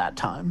damage that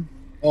time.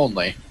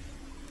 Only.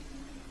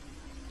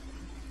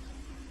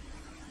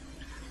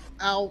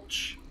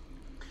 Ouch.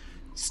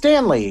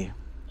 Stanley,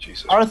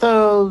 Jesus.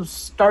 Artho's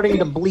starting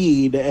to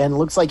bleed and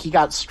looks like he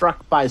got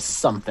struck by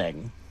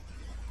something.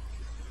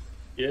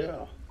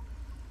 Yeah.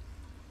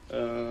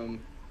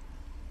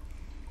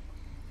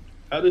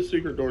 How does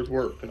secret doors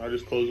work? Can I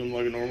just close them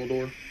like a normal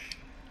door?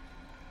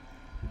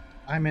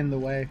 I'm in the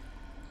way.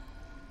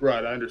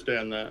 Right, I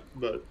understand that,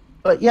 but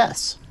But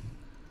yes.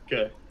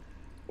 okay.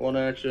 One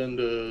action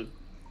to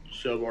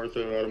shove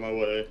Artho out of my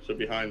way, so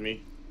behind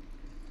me.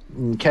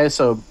 Okay,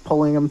 so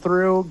pulling him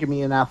through, give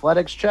me an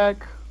athletics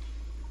check.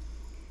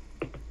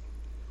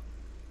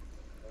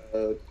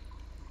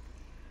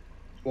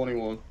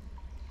 21.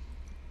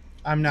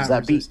 I'm not Does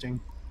that beat-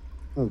 resisting.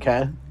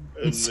 Okay.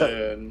 And So-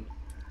 then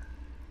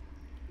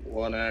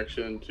one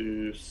action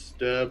to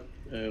step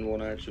and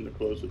one action to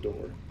close the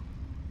door.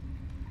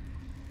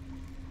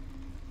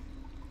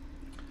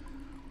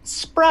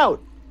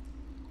 Sprout.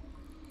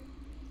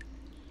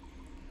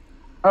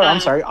 Oh, I'm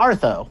sorry,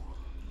 Artho.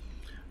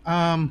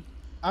 I'm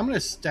going to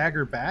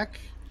stagger back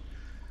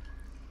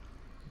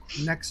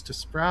next to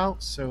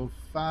Sprout. So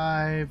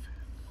 5,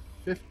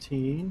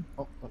 15.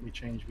 Oh, let me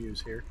change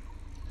views here.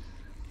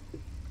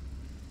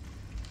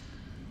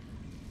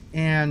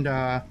 And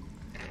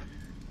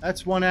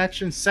that's one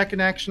action.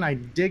 Second action, I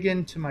dig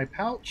into my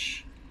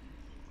pouch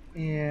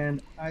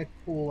and I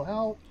pull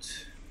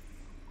out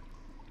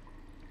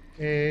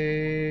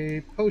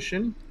a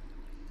potion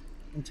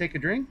and take a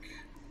drink.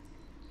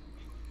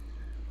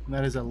 And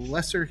that is a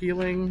lesser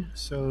healing,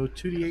 so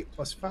 2d8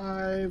 plus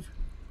 5.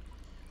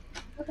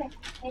 Okay.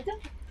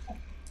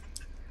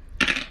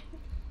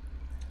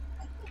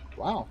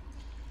 Wow.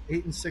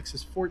 8 and 6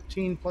 is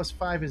 14, plus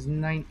 5 is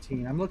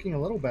 19. I'm looking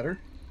a little better.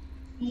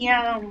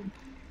 Yeah.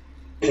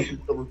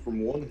 Covered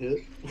from one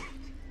hit.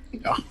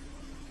 Yeah.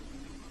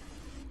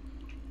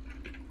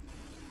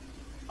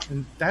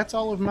 And that's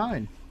all of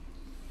mine.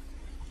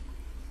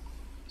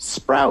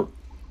 Sprout.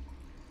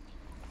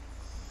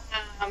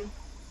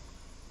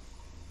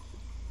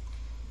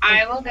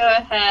 I will go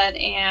ahead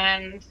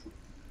and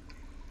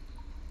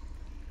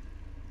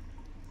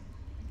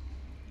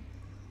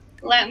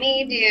let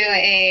me do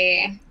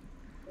a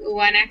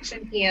one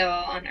action heal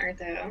on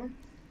Artho.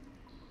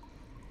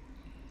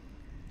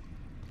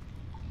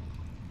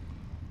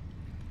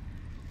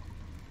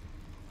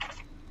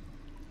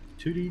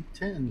 Two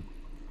D10.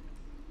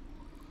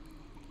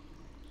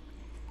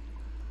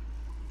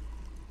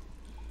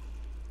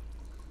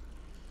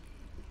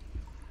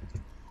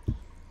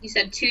 You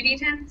said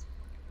 2d10s? Is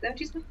that what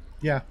you said?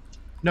 Yeah.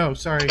 No,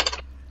 sorry.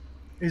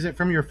 Is it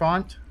from your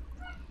font?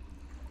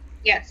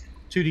 Yes.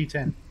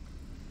 2d10.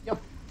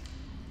 Yep.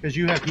 Because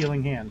you have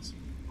healing hands.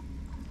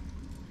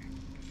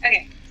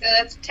 Okay, so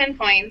that's 10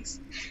 points.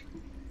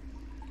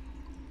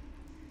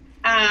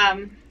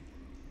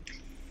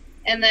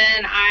 And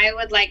then I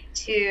would like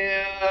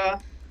to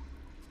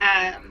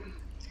I'm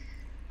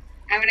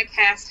gonna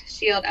cast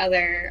Shield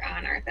Other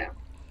on Artho.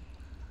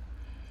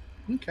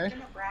 Okay.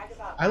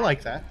 I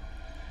like that.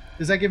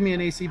 Does that give me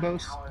an AC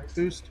boost?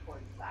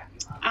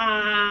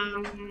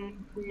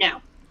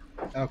 No.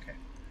 Okay.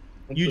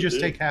 What's You it just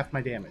do? take half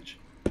my damage.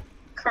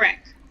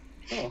 Correct.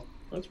 Oh,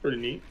 that's pretty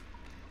neat.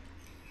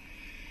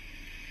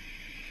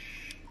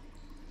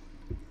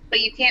 But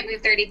you can't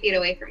move 30 feet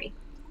away from me.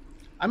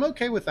 I'm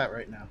okay with that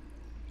right now.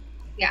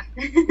 Yeah.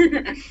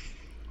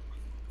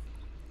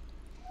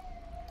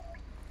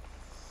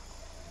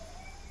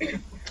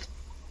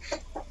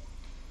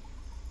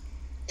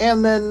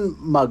 And then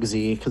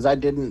Muggsy, because I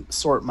didn't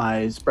sort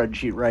my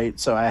spreadsheet right,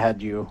 so I had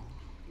you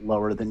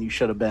lower than you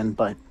should have been,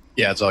 but...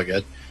 Yeah, it's all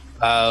good.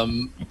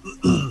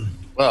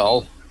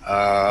 Well,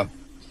 to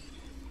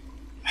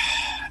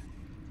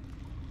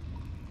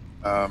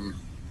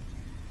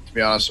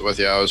be honest with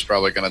you, I was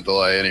probably going to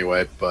delay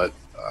anyway, but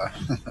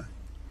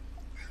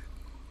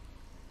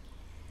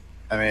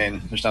I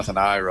mean, there's nothing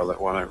I really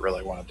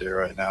want to do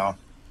right now,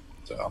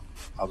 so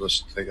I'll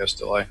just, I guess,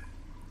 delay.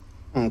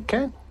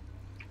 Okay.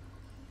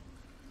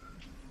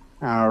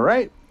 All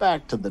right,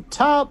 back to the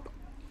top.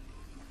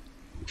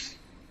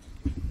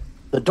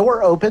 The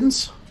door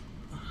opens.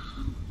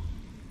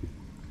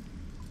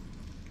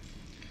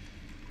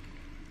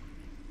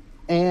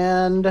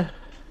 And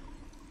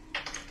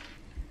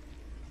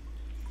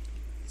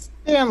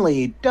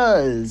Stanley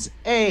does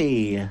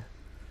a...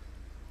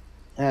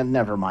 And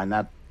never mind,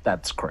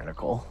 that's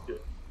critical.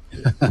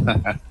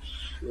 It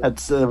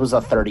was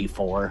a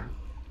 34.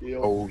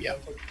 Oh, yeah.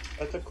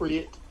 That's a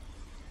crit.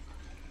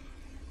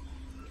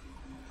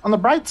 On the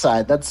bright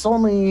side, that's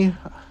only...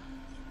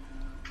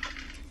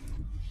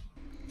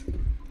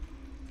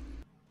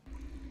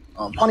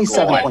 Oh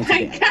 27 God. points of My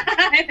damage.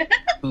 God.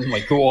 Oh my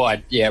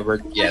God. Yeah,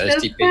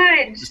 this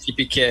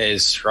TPK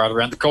is right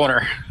around the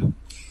corner.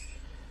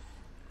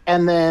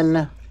 And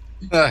then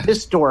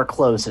this door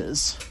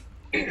closes.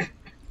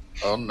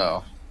 Oh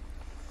no.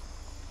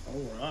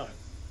 All right.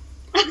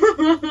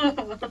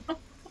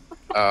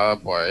 Oh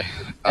boy.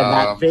 And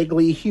that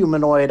vaguely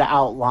humanoid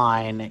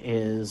outline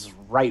is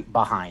right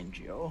behind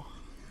you.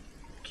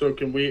 So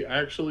can we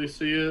actually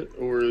see it,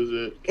 or is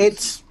it?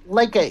 It's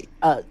like a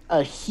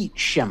heat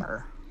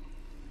shimmer.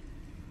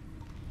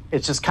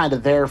 It's just kind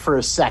of there for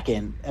a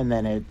second, and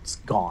then it's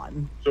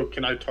gone. So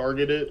can I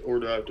target it, or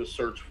do I have to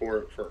search for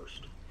it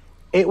first?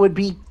 It would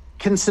be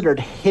considered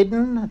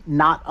hidden,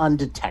 not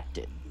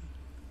undetected.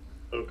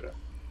 Okay.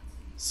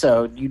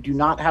 So you do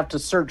not have to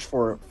search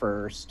for it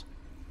first.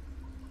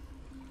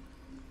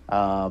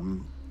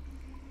 So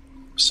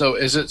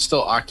is it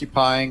still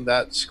occupying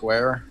that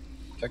square,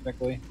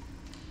 technically?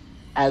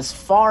 As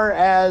far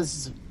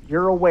as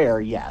you're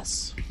aware,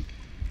 yes.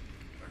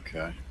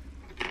 Okay.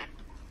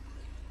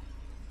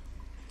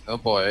 Oh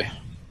boy.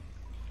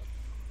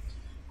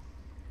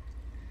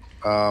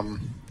 Now,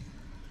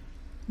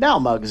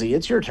 Muggsy,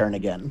 it's your turn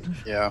again.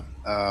 Yeah.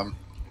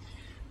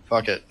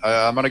 Fuck it.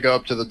 I'm gonna go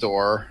up to the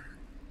door,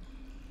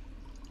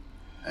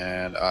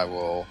 and I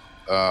will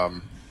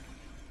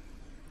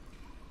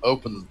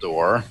open the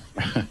door.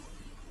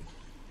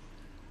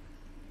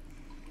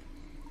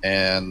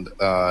 And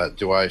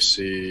do I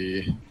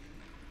see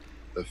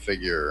the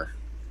figure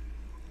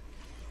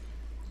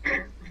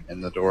in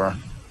the door?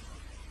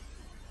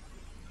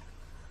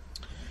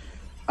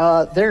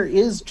 There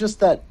is just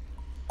that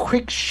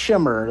quick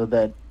shimmer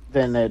that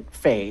then it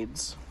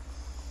fades.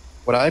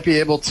 Would I be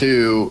able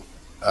to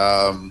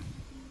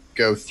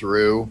go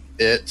through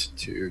it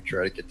to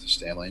try to get to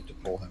Stanley to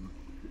pull him?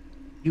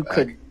 You back?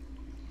 could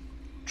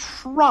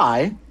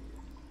try.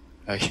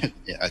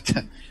 Yeah.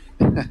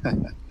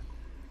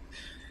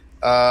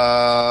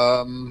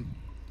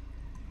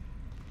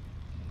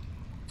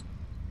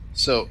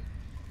 So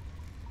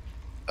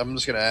I'm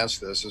just going to ask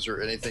this. Is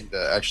there anything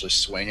to actually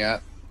swing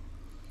at?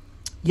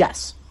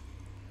 Yes.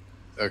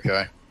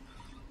 Okay.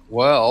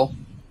 Well,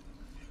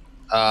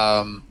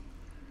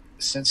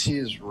 since he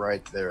is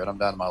right there and I'm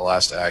down to my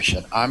last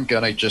action, I'm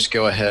going to just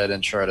go ahead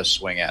and try to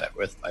swing at it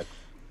with my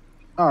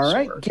All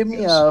right. sword, Give me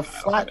because a I don't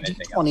flat have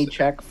anything else D20 to do.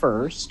 check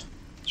first.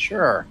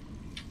 Sure.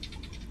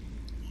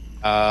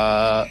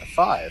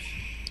 5.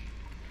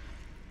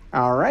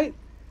 All right.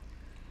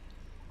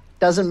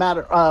 Doesn't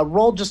matter.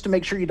 Roll just to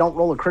make sure you don't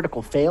roll a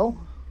critical fail.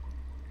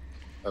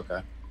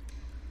 Okay.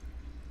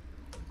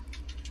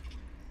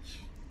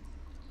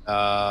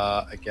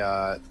 I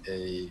got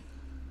a.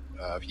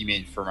 You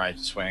mean for my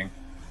swing?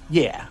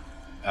 Yeah.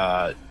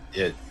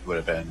 It would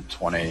have been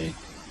 20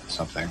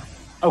 something.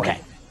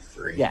 Okay.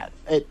 23. Yeah.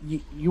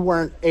 You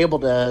weren't able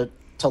to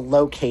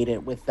locate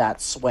it with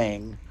that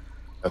swing.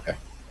 Okay.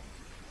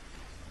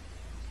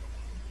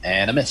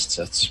 And I missed.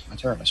 So that's my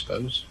turn, I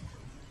suppose.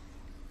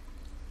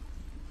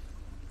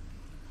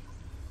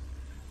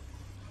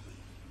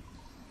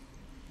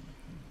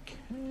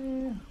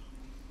 Okay.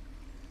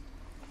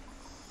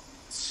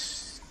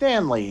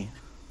 Stanley.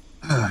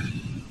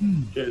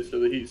 Okay, so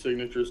the heat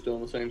signature is still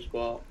in the same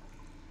spot.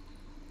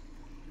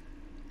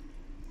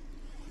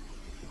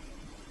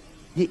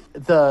 You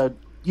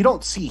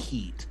don't see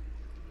heat.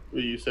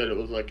 Well, you said it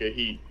was like a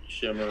heat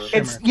shimmer.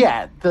 It's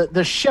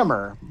the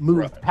shimmer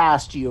moved Right.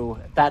 past you.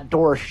 That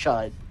door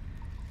shut,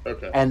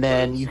 Okay. and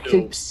then So you it's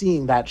still- keep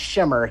seeing that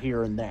shimmer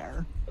here and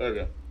there.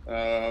 Okay.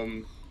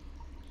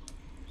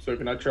 So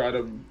can I try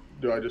to?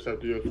 Do I just have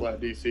to do a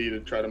flat DC to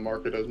try to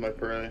mark it as my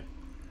prey?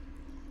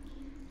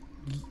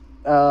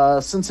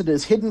 Since it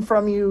is hidden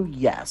from you,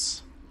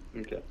 yes.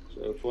 Okay.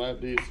 So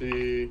flat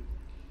DC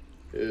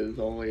is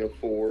only a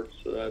 4,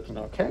 so that's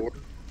not Okay. 4.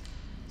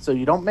 So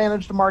you don't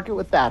manage to mark it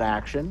with that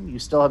action. You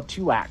still have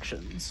 2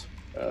 actions.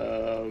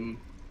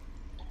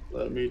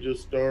 Let me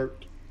just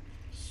start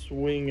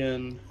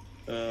swinging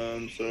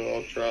So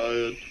I'll try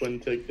a twin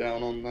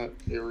takedown on that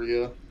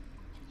area.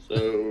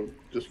 So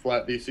just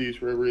flat DCs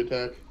for every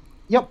attack.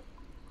 Yep.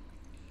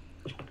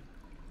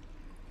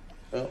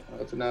 Oh,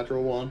 that's a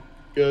natural 1.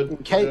 Good.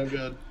 Okay. Doing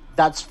good.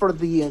 That's for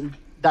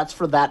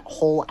that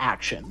whole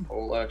action.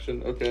 Whole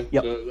action. Okay.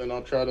 Yep. So then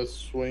I'll try to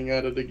swing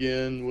at it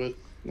again with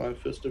my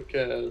Fist of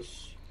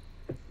Kaz.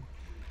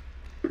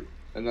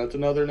 And that's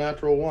another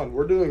natural 1.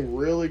 We're doing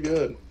really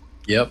good.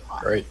 Yep,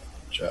 great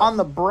job. On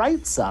the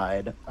bright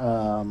side,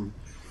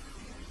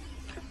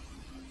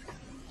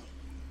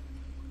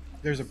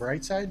 There's a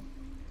bright side.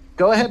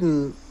 go ahead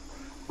and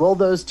roll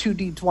those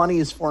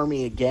 2d20s for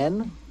me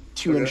again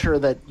to ensure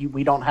that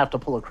we don't have to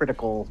pull a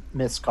critical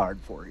miss card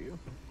for you.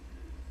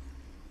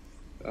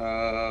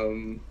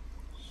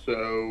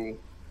 So,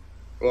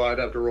 well, I'd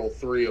have to roll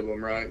 3 of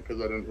them, right? Because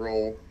I didn't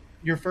roll.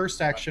 Your first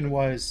action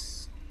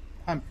was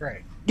hunt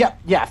prey. Yeah,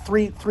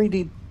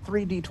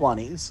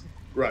 3d20s.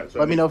 Right. So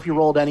Let me know if you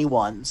rolled any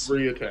ones.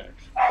 3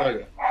 attacks.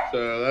 Okay.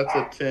 So that's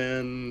a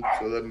 10.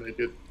 So that'd make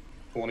it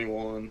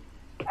 21.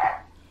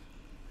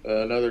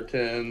 Another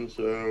 10.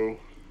 So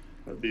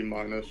that'd be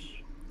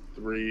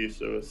 -3.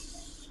 So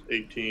it's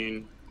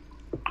 18.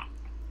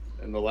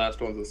 And the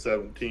last one's a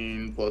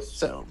 17 plus.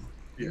 So,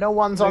 Yeah. no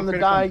one's No on the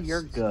critical die. miss.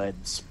 You're good.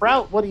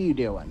 Sprout, what are you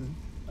doing?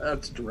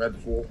 That's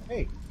dreadful.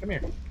 Hey, come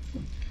here.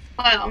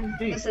 Well,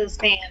 this is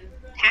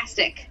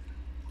fantastic.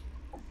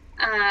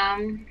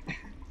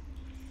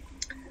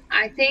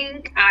 I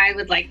think I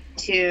would like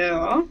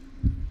to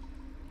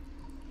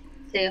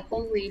say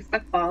holy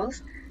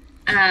fuckballs.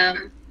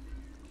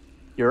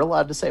 You're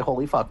allowed to say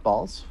holy fuck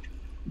balls.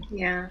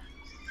 Yeah.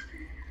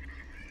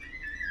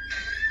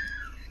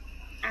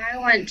 I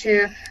want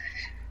to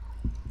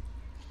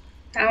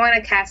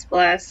cast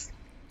Bless,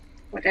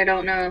 which I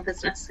don't know if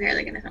it's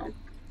necessarily going to help,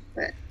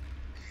 but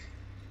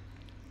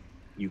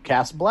You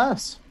cast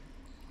bless.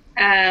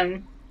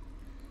 All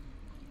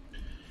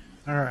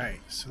right,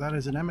 so that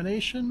is an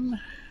emanation.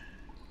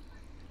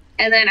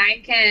 and then I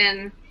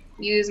can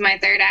use my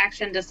third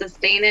action to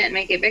sustain it and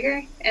make it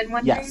bigger in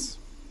one Yes.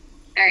 turn.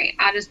 All right,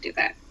 I'll just do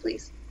that,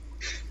 please.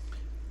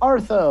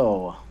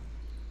 Artho.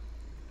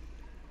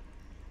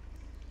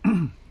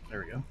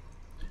 There we go.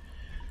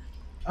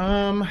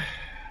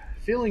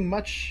 Feeling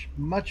much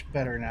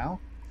better now.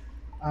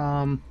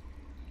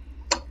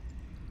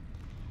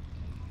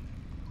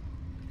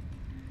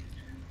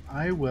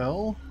 I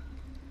will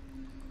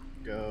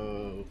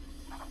go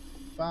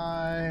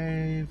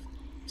 5,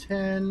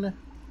 10,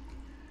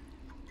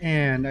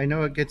 and I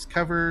know it gets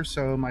cover,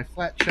 so my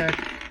flat check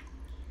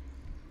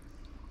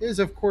is,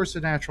 of course,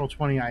 a natural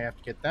 20. I have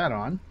to get that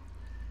on.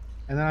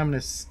 And then I'm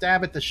going to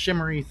stab at the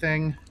shimmery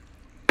thing.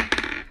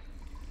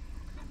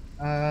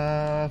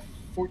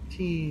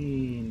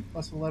 14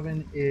 plus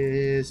 11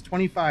 is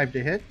 25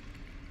 to hit.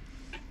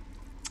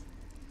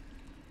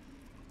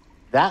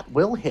 That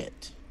will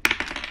hit.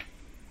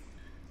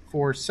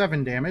 For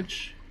 7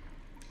 damage.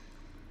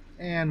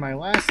 And my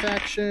last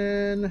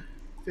action,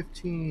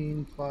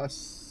 15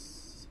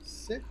 plus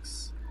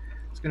 6.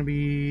 It's going to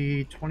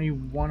be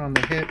 21 on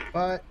the hit,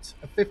 but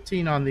a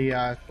 15 on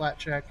the flat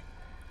check.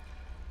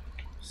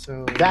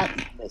 So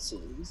That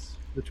misses.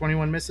 the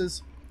 21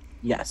 misses?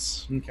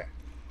 Yes. Okay.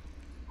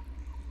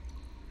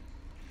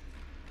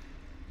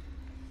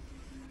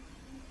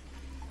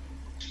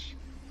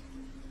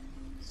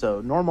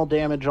 So normal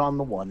damage on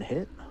the one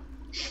hit.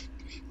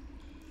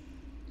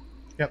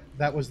 Yep,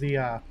 that was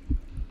the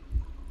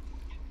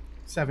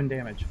 7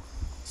 damage.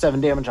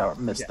 7 damage. I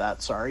missed Yeah.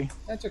 that. Sorry.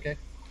 That's okay.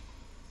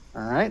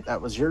 All right.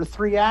 That was your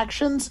 3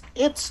 actions.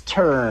 Its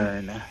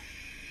turn.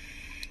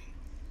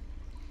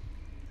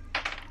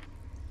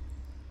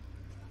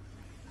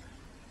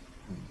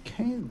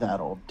 Okay.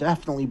 That'll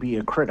definitely be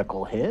a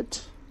critical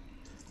hit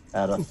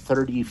at a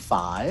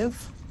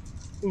 35.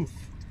 Oof.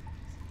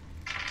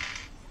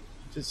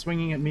 Is it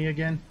swinging at me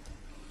again?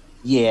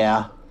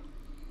 Yeah.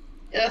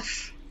 Ugh.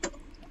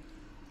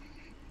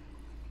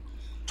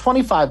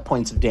 25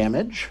 points of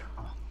damage.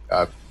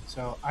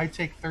 So I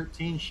take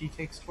 13, she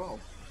takes 12.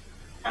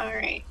 All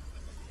right.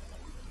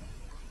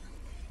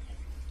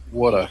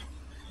 What a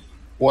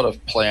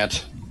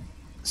plant.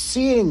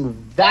 Seeing What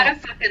a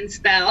that fucking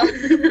spell.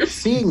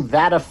 seeing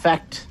that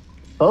affect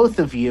both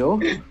of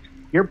you,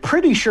 you're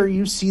pretty sure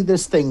you see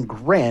this thing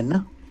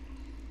grin.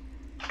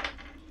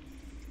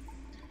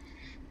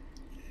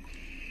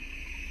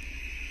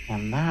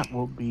 And that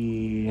will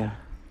be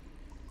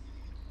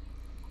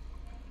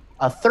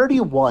a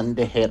 31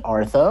 to hit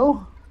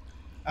Artho.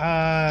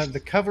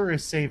 The cover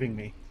is saving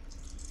me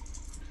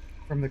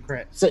from the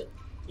crit. So,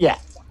 yeah.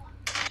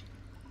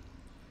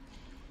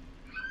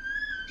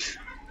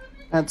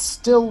 That's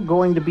still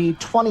going to be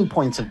 20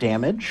 points of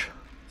damage.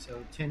 So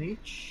 10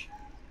 each.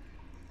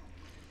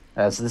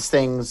 As this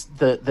thing's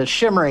the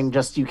shimmering,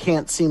 just you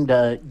can't seem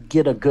to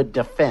get a good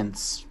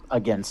defense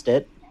against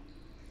it.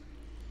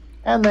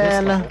 And This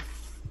then level.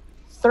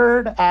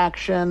 third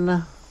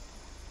action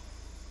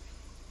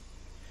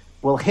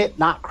will hit,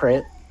 not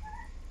crit,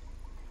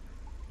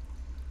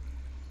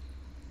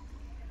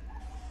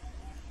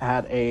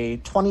 at a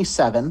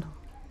 27.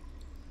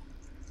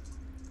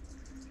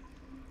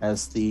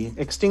 as the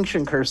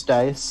Extinction Curse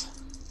dice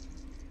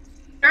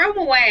Throw them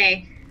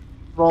away.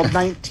 rolled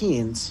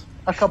 19s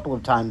a couple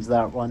of times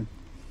that one.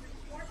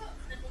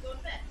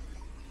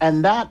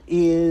 And that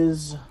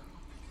is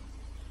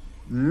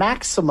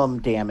maximum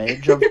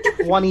damage of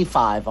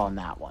 25 on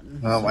that one.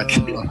 Oh my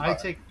So god. I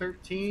take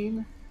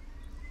 13.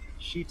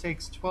 She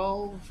takes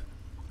 12.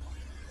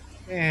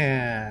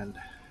 And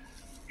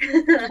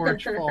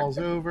torch falls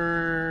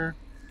over.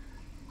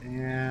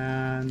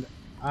 And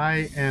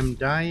I am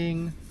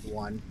dying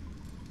 1.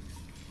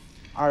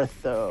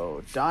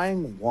 Artho,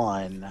 dying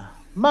 1.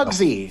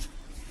 Muggsy.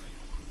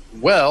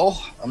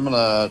 Well, I'm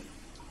gonna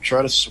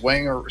try to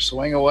swing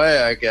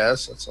away. I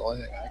guess that's the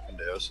only thing I can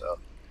do. So,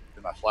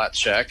 do my flat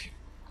check.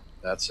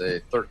 That's a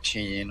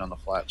 13 on the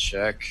flat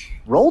check.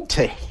 Roll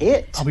to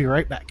hit. I'll be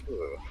right back.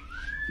 Ooh,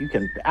 You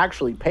can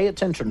actually pay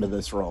attention to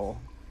this roll.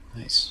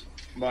 nice.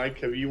 Mike,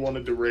 have you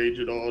wanted to rage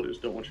at all?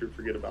 Just don't want you to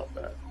forget about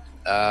that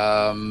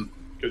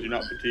because you're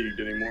not fatigued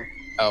anymore.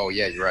 Oh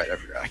yeah, you're right.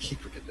 I keep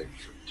forgetting.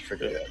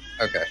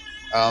 Okay.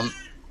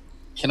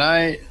 Can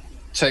I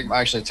take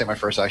my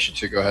first action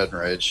to go ahead and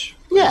rage?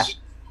 Please? Yeah.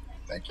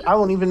 Thank you. I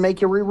won't even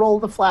make you re-roll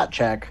the flat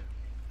check.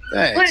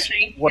 Thanks. What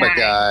a What a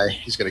guy.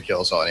 He's gonna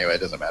kill us all anyway. It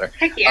doesn't matter.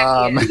 Heck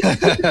yeah.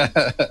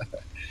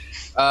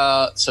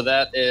 So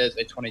that is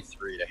a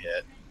 23 to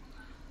hit.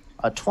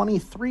 A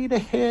 23 to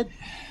hit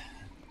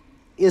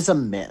is a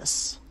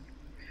miss.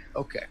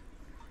 Okay.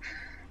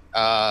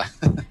 Try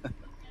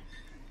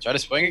to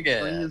swing 3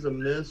 again. is a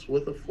miss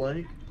with a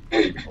flank.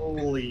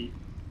 Holy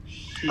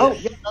shit. Oh,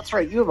 yeah, that's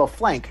right. You have a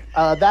flank.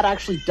 That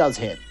actually does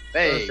hit.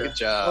 Hey, Okay. good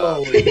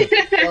job. Holy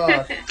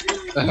fuck.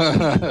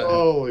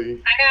 Holy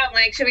I know, I'm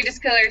like, should we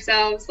just kill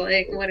ourselves?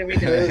 Like, what are we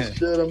doing?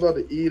 shit, I'm about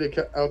to eat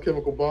a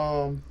alchemical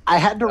bomb. I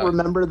had to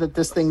remember that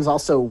this thing's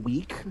also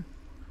weak.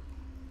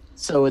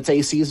 So its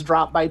AC's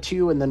dropped by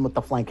 2, and then with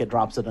the flank it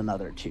drops it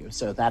another 2.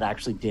 So that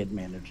actually did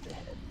manage to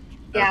hit.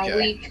 Yeah, Okay.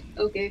 weak.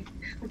 Okay.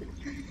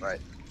 Right.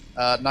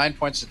 9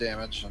 points of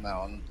damage on that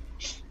one.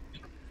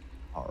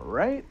 All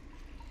right.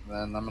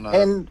 Then I'm gonna.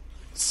 And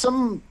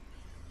some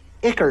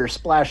ichor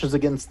splashes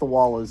against the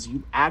wall as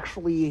you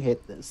actually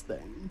hit this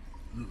thing.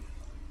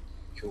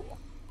 Cool.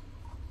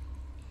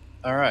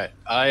 All right.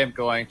 I am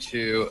going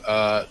to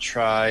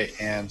try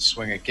and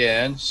swing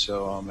again.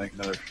 So I'll make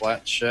another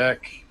flat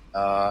check.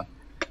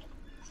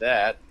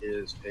 That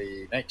is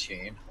a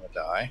 19 on the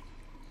die.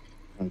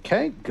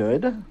 Okay,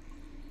 good.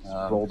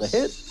 Roll to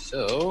hit.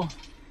 So,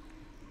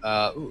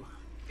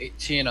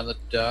 18 on the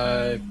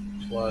die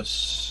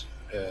plus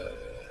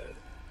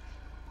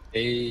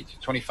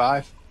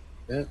 25.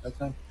 Yeah, that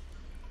time.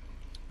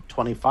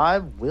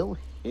 25 will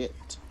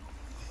hit.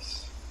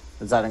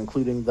 Is that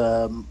including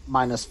the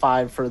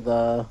 -5 for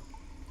the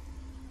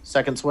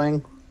second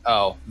swing?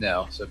 Oh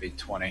no, so it'd be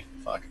 20.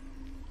 Fuck.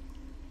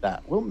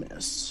 That will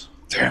miss.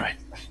 Damn it.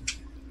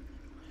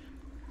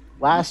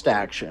 Last You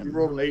action.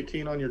 rolled an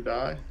 18 on your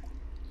die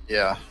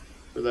Yeah.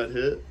 for that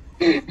hit.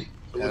 So And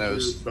what's it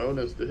was- your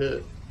bonus to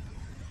hit?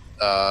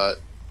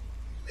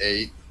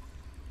 8.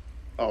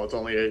 Oh, it's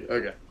only 8.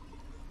 Okay.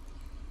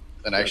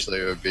 And actually,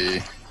 it would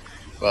be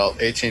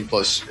 18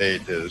 plus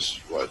 8 is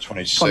what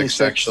 26,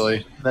 26.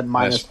 actually. Then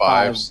Minus -5.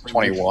 5's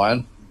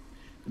 21.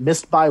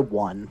 Missed by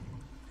 1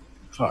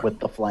 Fuck. with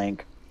the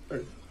flank.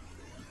 Right.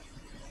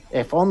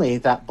 If only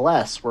that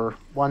bless were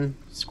 1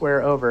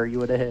 square over, you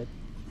would have hit.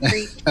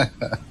 Great.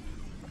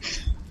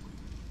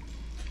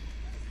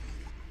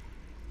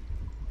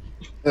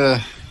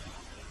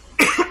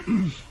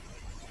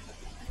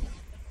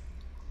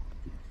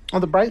 On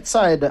the bright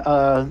side,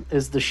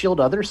 is the shield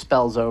other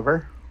spells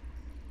over.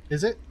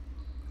 Is it?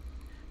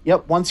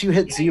 Yep, once you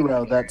hit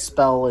 0, that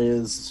spell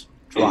is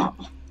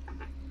dropped.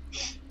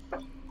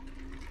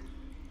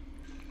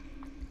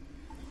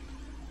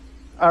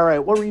 All right,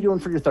 what were you doing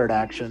for your third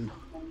action?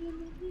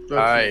 All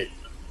right.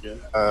 Yeah.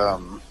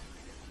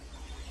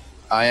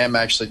 I am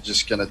actually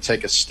just going to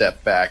take a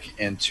step back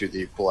into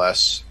the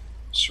bless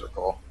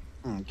circle.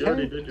 You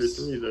already did your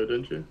 3 though,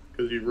 didn't you?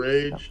 Because you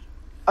raged.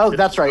 Oh,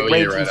 that's right. Oh,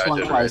 Rage you're and right, I swung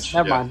did twice. rage.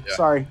 Never Yeah, mind. yeah.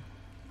 Sorry.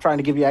 Trying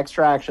to give you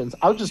extra actions.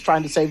 I was just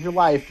trying to save your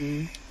life,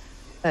 and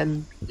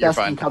You're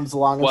Destin fine. comes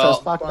along and Well,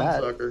 says, "Fuck Fun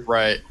that." sucker.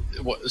 Right.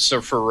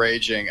 So for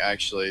raging,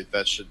 actually,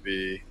 that should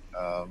be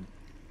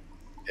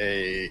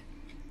a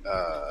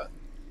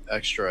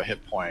extra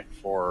hit point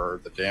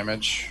for the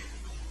damage.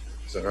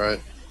 Is that right?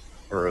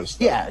 Or is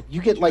that... Yeah,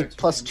 you get like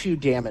 +2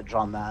 damage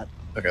on that.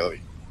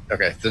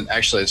 Okay. Then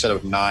actually, instead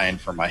of 9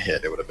 for my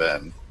hit, it would have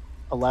been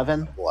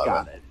 11? 11.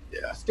 Got it.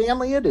 Yeah.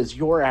 Stanley, it is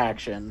your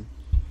action.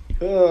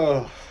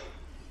 Oh,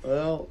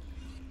 well,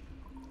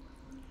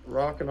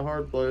 rock in a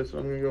hard place.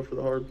 I'm gonna go for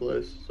the hard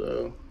place.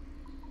 So,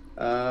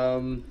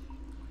 I'm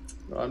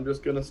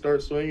just gonna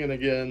start swinging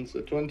again.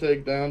 So twin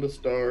takedown to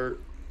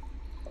start.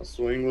 I'll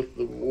swing with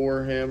the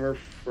warhammer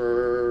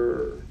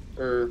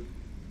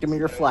Give me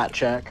your flat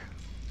check.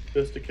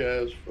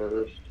 Fisticaz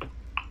first.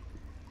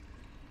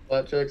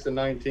 Flat check's a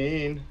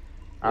 19.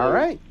 All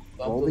right.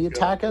 Roll the Something's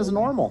attack going as for me.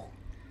 normal.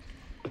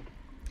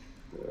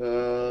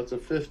 It's a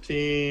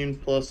 15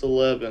 plus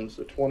 11,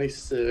 so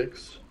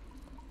 26.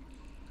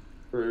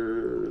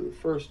 For the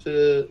first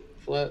hit,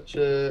 flat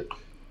check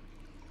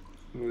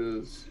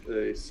was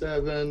a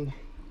 7.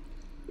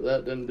 So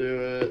that didn't do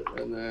it.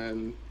 And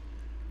then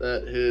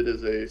that hit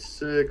is a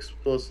 6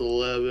 plus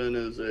 11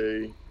 is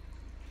a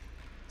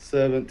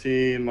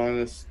 17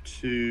 minus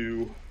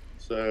 2.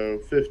 So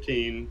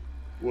 15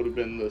 would have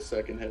been the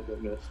second hit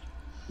that missed.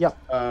 Yep.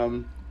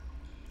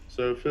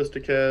 So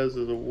Fisticaz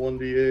is a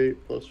 1d8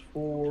 plus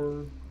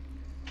 4.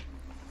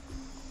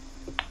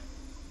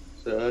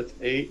 So that's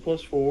 8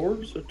 plus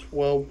 4, so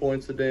 12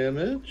 points of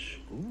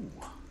damage. Ooh,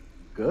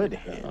 good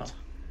hit.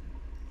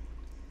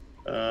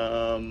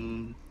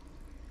 And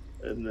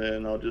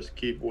then I'll just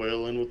keep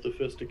wailing with the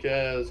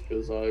Fisticaz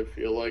because I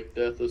feel like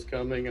death is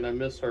coming and I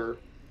miss her.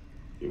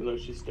 Even though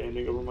she's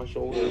standing over my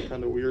shoulder,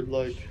 kind of weird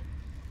like.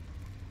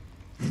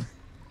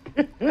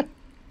 Good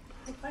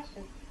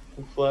question.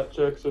 Flat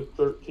checks of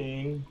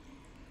 13.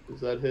 Does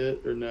that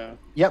hit or no?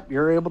 Yep,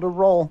 you're able to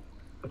roll.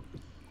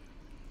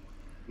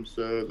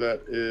 So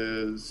that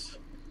is.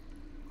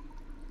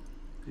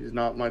 He's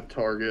not my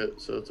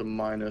target, so it's a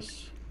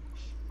minus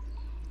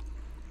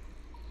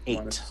 8.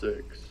 minus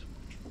 6.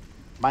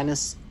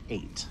 Minus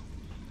 8.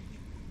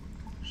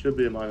 Should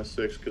be a minus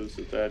 6 because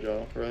it's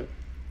agile, right?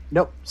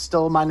 Nope,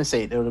 still a minus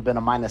 8. It would have been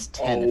a minus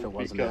 10 if it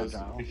wasn't because,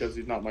 agile. because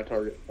he's not my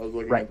target. I was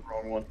looking Right. at the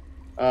wrong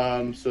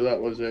one. So that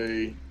was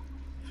a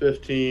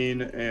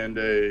 15 and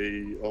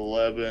a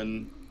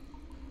 11.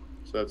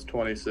 So that's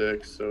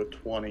 26. So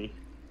 20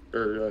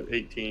 or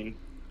 18.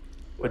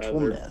 Which will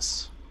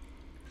miss.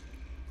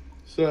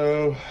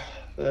 So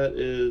that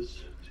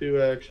is 2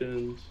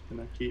 actions,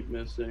 and I keep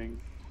missing.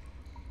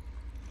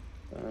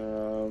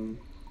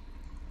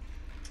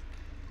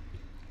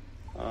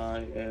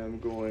 I am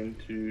going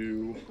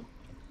to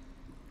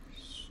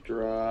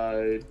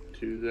stride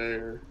to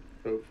there,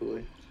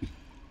 hopefully.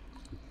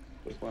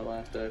 That's my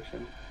last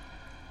action.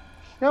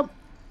 Yep,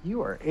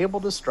 you are able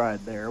to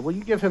stride there. Will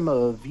you give him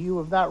a view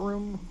of that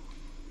room?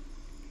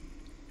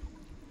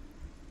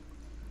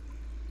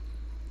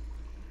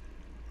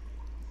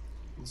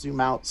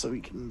 Zoom out so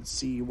we can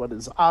see what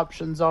his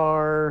options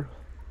are.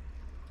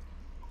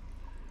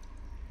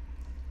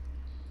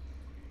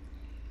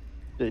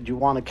 Did you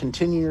want to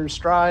continue your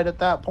stride at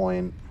that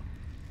point?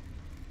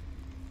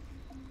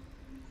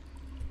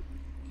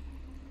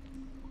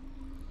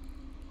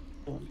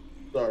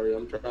 Sorry,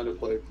 I'm trying to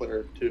play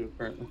cleric too,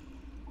 apparently.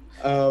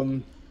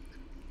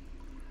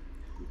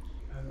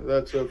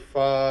 That's a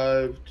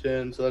 5,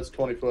 10, so that's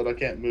 20 foot. I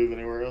can't move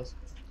anywhere else.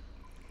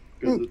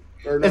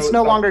 It's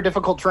no longer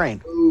difficult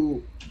terrain.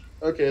 Ooh.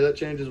 Okay, that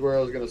changes where I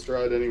was going to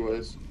stride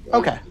anyways. I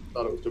Okay.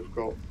 thought it was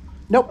difficult.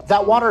 Nope,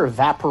 that water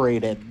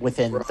evaporated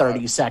within Right.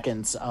 30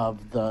 seconds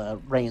of the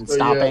rain So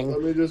stopping. Yeah,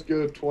 let me just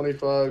go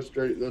 25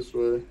 straight this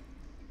way.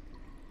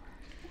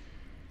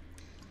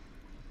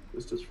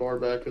 Just as far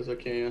back as I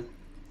can.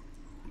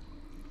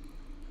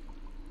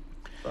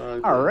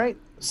 All right.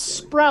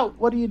 Sprout,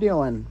 what are you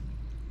doing?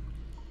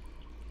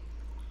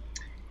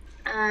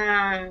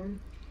 I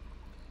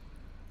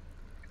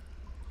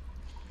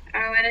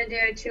want to do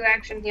a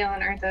 2-action heal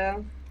on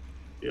Artho.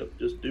 Yep,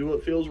 just do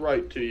what feels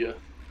right to you.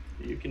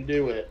 You can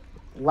do it.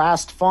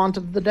 Last font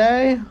of the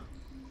day?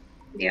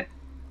 Yep.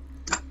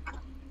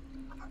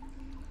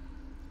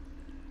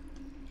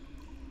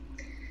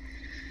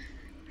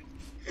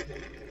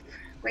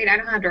 Wait, I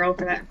don't have to roll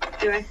for that,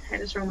 do I? I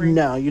just roll mine.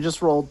 No, you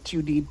just rolled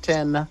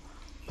 2d10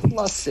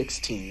 plus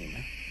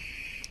 16.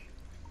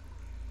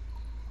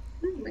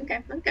 Okay.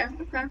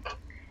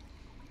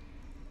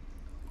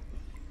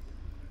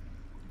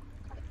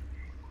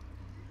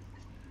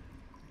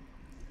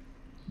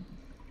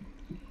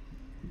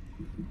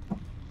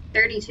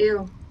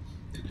 32.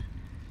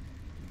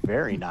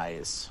 Very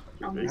nice.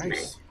 Oh, that's nice.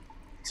 Nice.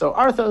 So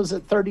Artho's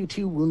at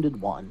 32, wounded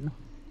 1.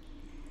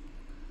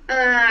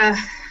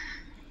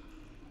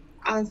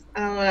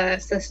 I'll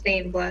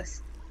sustain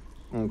bless.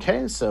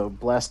 Okay, so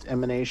blessed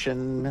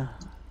emanation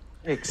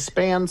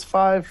expands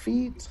 5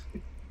 feet.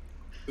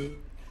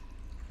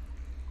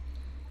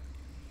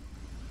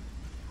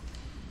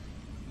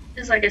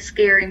 It's like a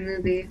scary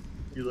movie.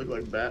 You look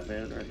like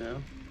Batman right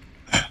now.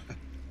 I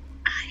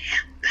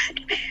am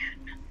Batman.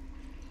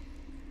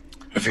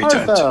 If you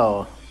don't.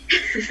 Artho.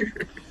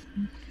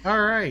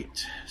 All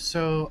right.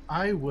 So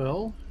I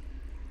will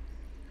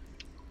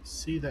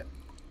see that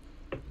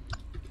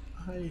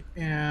I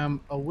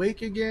am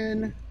awake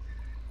again.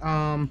 Do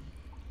I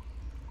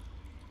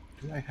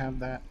have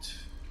that?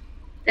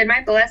 Did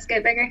my bless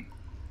get bigger?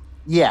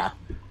 Yeah.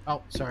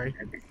 Oh, sorry.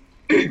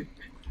 So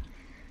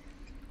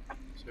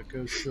it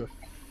goes to a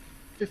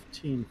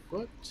 15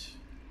 foot.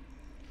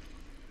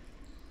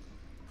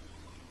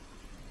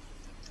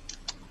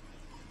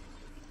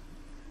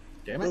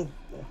 Damn it.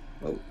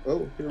 Oh,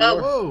 here we Oh.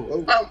 are.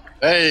 Whoa. Oh,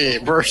 Hey,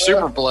 we're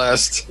super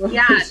blessed.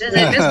 yeah. Does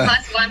it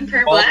just +1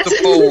 per bless?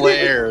 Multiple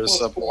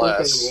layers of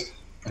bless.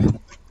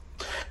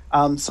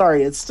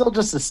 Sorry, it's still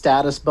just a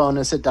status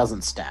bonus. It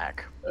doesn't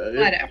stack.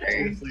 Whatever.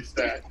 It's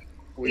stacked.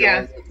 We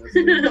Yeah. all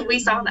witnessed it. We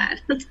saw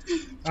that.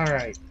 All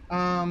right.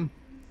 I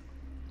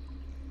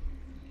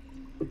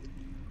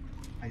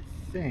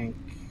think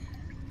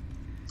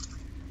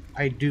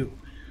I do.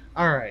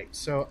 All right,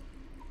 so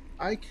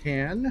I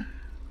can,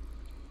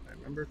 if I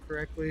remember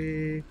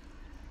correctly,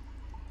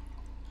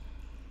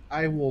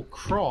 I will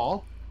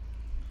crawl,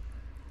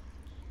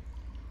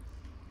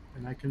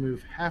 and I can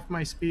move half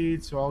my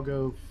speed, so I'll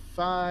go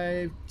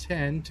 5,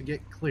 10 to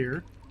get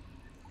clear.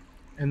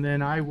 And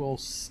then I will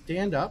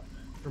stand up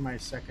for my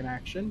second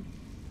action.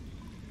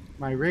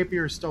 My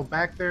rapier is still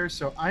back there,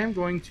 so I am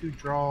going to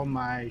draw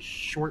my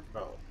short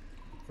bow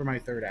for my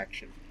third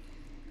action.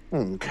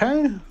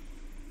 Okay.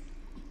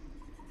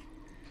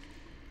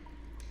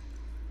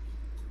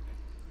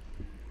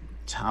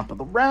 Top of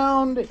the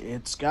round,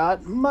 it's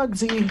got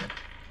Muggsy.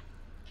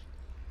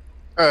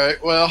 All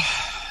right. Well,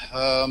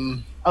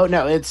 Oh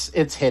no,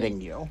 it's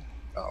hitting you.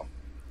 oh,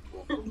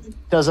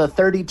 Does a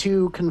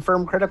 32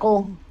 confirm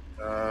critical?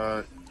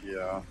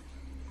 yeah.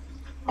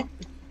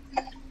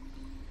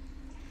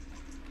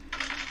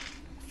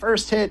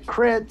 First hit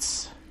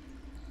crits.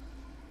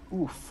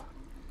 Oof.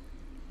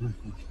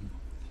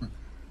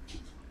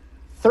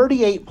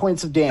 38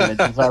 points of damage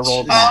as I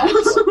rolled max.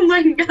 Oh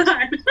my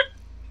god.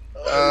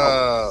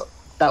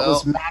 That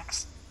was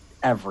max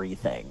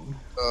everything.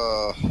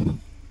 Uh,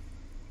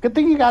 Good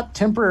thing you got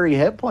temporary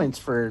hit points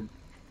for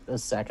a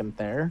second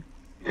there.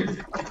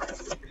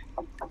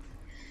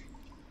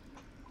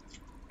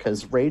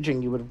 Because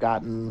raging, you would have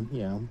gotten,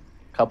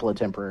 a couple of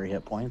temporary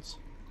hit points.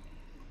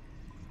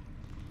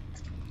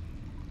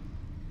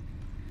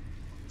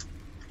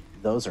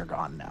 Those are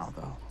gone now,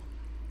 though.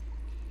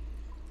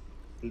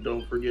 And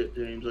don't forget,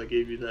 James, I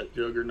gave you that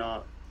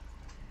Juggernaut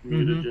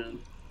mutagen.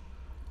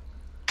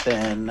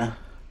 Then,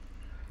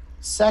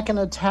 second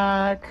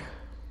attack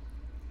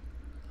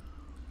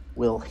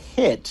will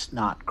hit,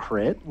 not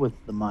crit, with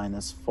the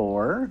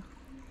 -4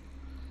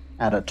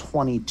 at a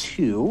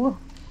 22.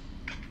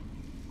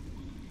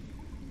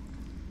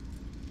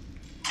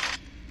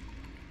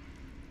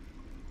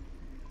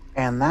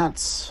 And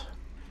that's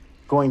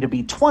going to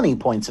be 20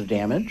 points of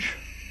damage.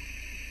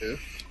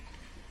 Oof.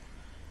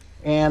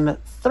 And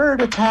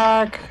third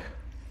attack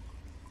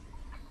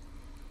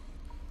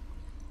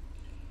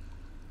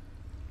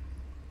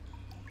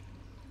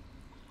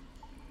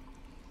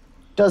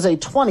does a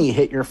 20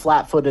 hit your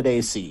flat-footed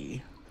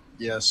AC?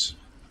 Yes.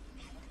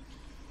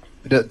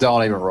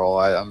 Don't even roll.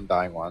 I'm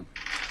dying one.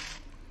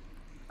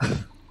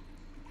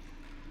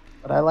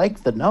 But I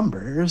like the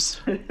numbers.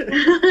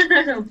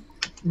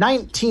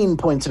 19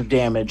 points of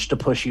damage to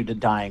push you to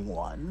dying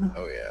one.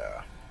 Oh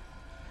yeah.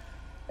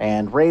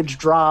 And rage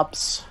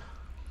drops.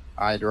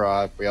 I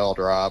drop. We all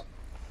drop.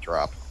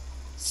 Drop.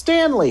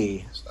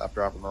 Stanley, Stop,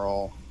 drop, and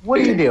roll.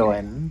 what are you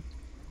doing?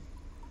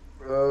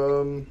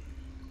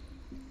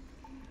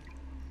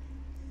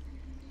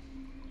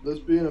 This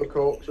be an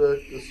occult check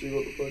to see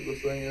what the fuck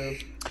this thing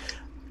is.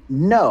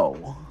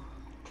 No.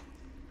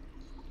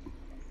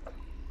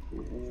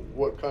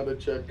 What kind of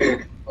check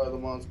by the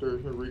monster?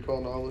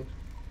 Recall knowledge?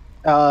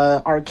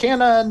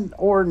 Arcana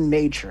or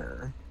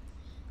nature?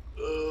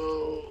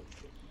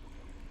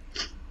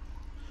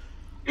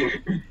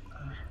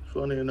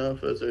 Funny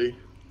enough, as a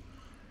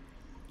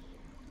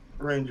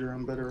ranger,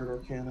 I'm better at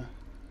Arcana.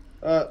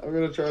 I'm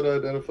going to try to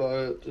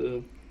identify it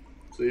to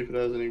see if it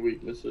has any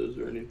weaknesses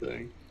or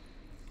anything.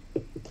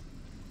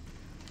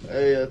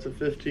 Hey, that's a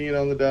 15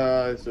 on the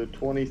die, so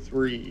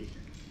 23.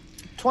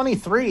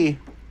 23.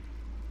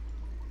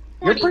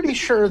 You're pretty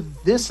sure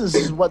this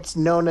is what's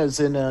known as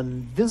an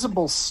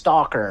invisible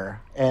stalker,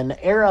 an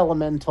air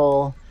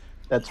elemental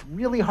that's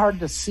really hard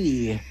to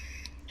see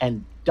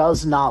and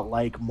does not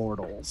like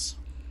mortals.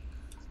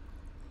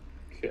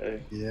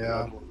 Okay. Yeah.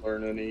 I won't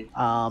learn any.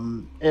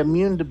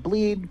 Immune to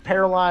bleed,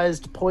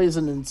 paralyzed,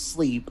 poison, and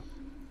sleep,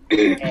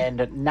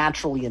 and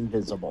naturally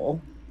invisible.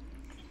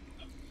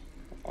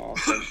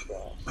 Awesome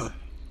stuff.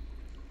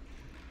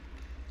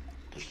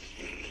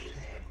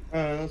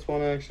 That's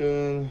one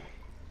action.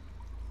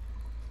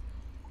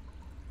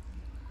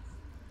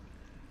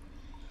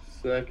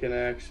 Second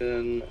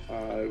action,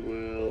 I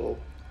will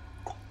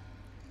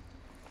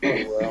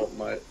pull out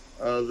my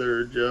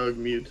other jug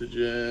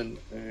mutagen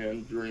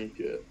and drink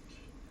it.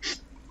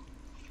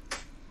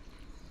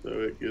 So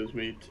it gives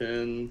me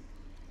 10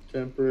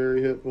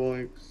 temporary hit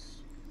points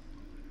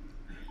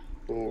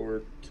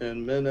for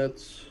 10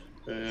 minutes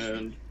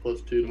and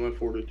 +2 to my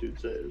fortitude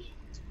saves.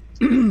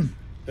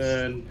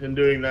 And in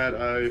doing that,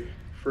 I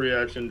free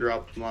action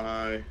dropped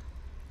my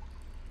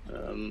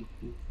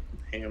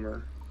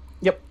hammer.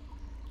 Yep.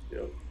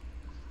 Yep.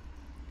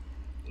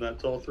 And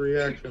that's all 3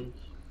 actions.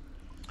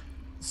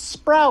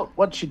 Sprout,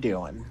 what you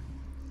doing?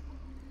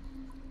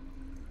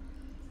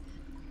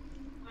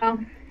 Well,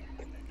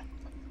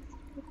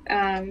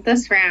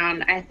 this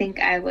round, I think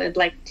I would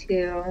like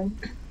to.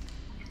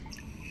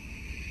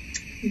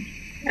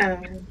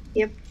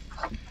 Yep.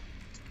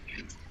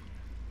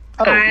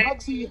 Oh,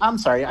 Lexi, I'm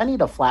sorry. I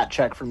need a flat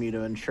check from you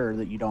to ensure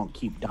that you don't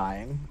keep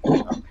dying.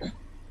 Okay.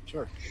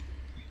 Sure.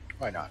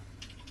 Why not?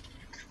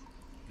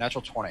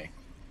 Natural 20.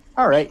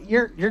 All right,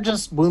 you're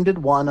just wounded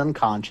 1,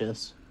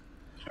 unconscious.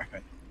 All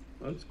right.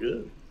 That's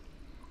good.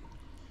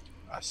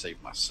 I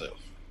saved myself.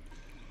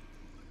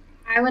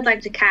 I would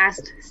like to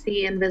cast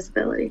See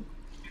Invisibility.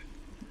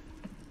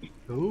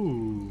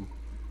 Ooh.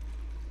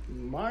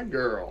 My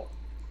girl.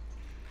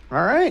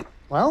 All right.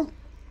 Well,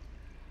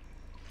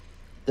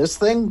 this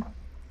thing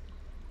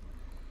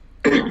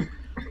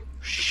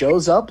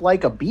shows up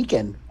like a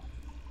beacon.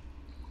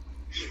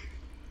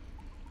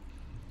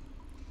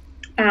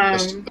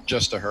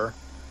 Just to her.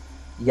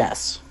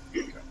 Yes.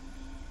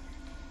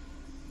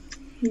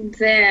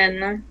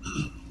 Then.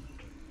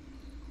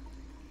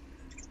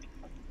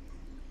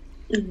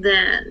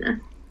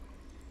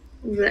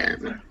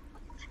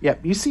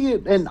 Yep. You see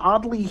an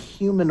oddly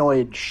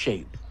humanoid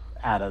shape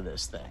out of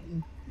this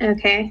thing.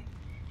 Okay.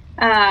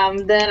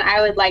 Then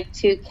I would like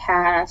to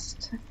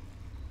cast.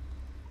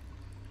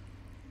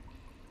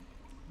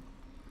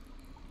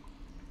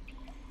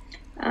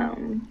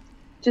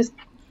 Just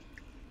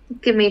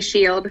give me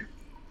shield.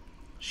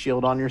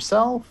 Shield on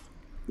yourself.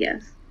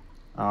 Yes.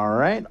 All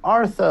right.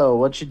 Artho,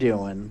 what you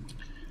doing?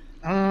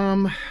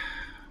 All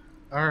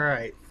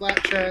right.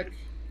 Flat check.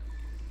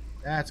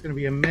 That's going to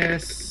be a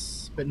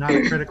miss, but not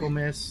a critical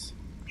miss.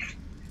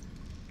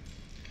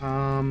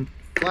 Flat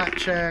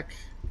check.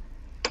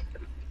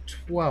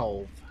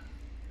 12.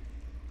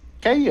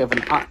 Okay, you have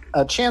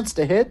a chance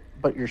to hit,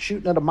 but you're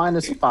shooting at a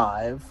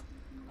 -5.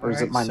 Or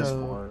is it Alright,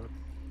 -4?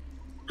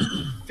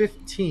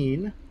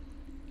 15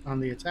 on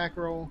the attack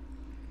roll.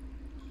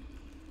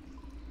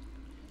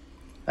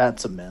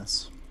 That's a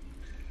miss.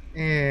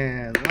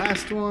 And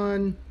last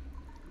one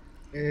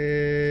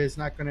is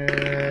not going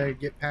to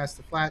get past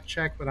the flat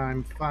check, but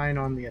I'm fine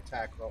on the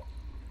attack roll.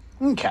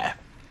 Okay.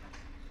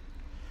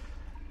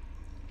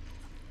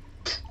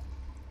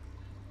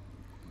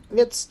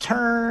 Its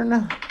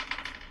turn.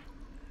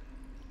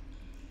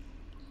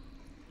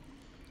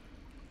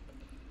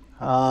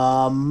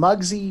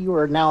 Muggsy, you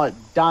are now at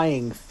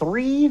dying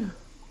 3.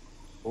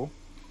 Cool.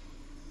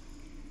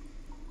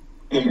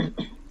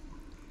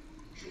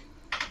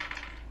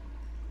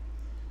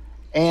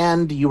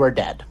 And you are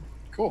dead.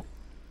 Cool.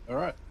 All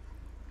right.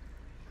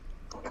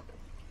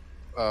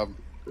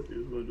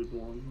 He's wounded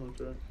 1.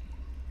 Okay.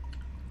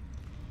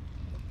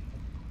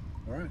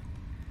 All right.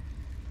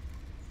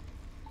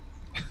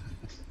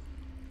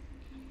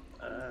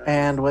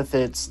 And with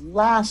its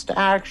last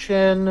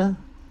action,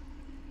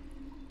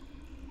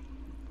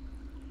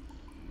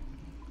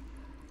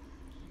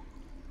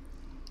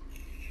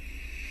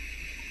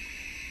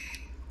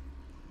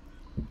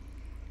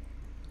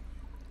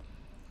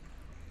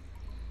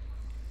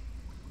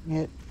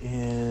 it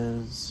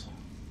is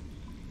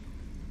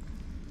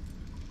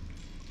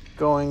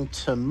going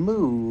to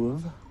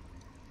move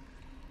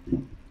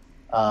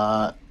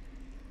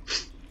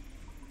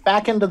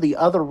back into the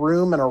other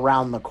room and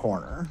around the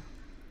corner,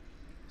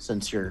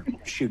 since you're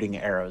shooting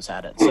arrows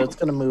at it. So it's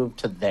going to move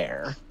to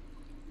there.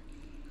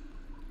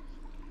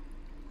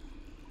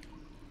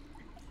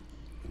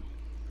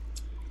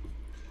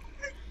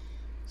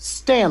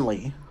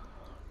 Stanley.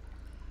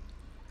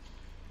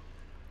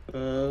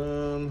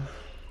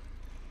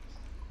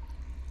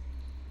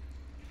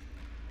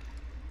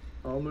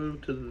 I'll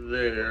move to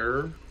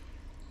there.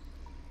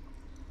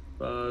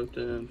 5,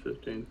 10,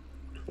 15,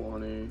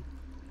 20.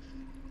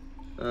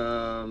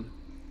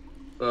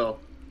 Well,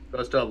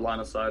 I still have line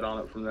of sight on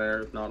it from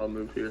there. If not, I'll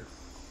move here.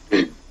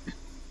 See,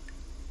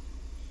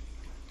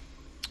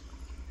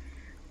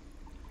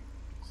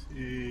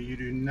 you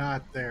do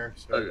not there.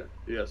 So. Okay.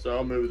 Yeah, so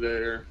I'll move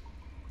there.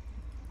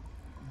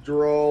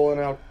 Draw an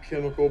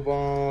alchemical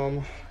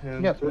bomb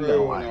and Yep, we got a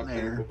throw line an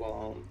alchemical there.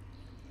 bomb.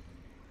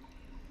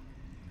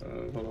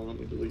 Hold on, let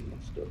me delete my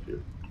stuff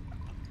here.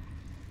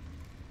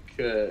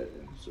 Okay,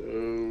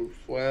 so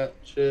flat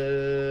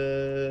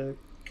check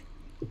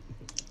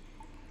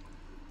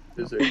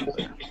is a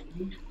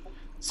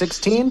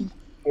 16?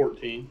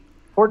 14.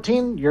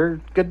 14?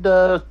 You're good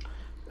to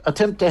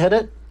attempt to hit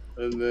it?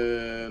 And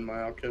then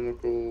my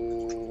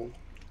alchemical.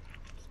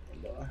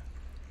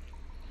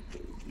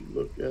 You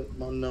look at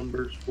my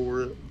numbers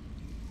for it.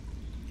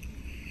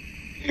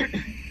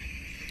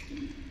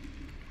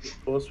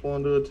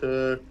 +1 to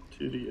attack,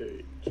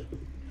 2d8.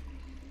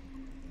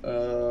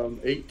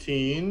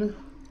 18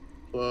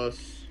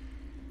 plus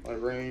my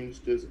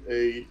ranged is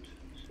 8,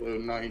 so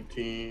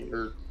 19,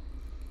 or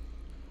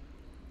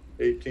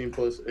 18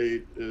 plus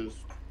 8 is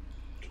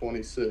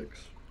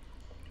 26.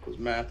 Because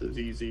math is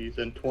easy.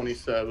 Then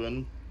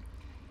 27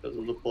 because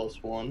of the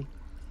 +1.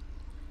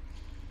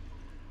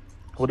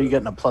 What are you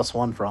getting a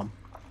 +1 from?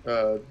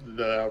 The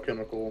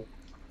alchemical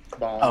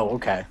bomb. Oh,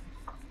 okay.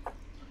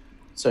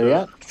 So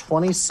yeah,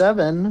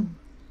 27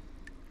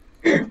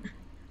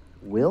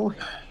 will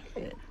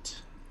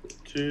hit.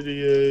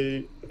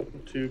 2d8,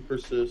 2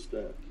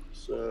 persistent.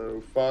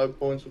 So 5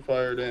 points of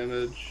fire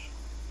damage.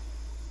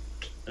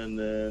 And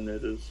then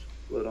it is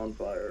lit on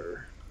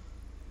fire.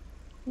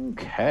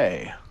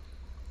 Okay.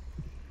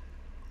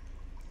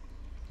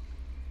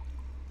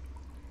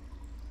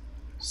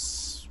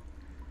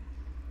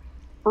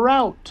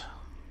 Sprout.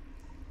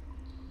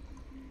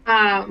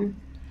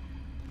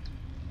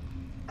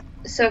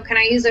 So can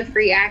I use a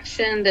free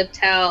action to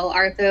tell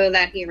Artho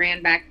that he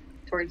ran back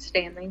towards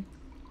Stanley?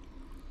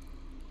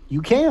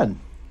 You can.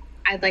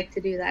 I'd like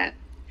to do that.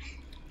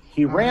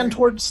 He ran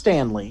towards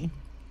Stanley.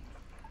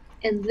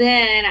 And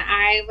then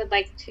I would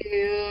like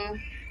to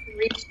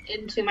reach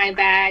into my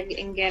bag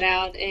and get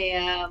out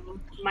a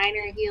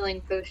minor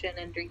healing potion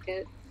and drink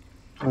it.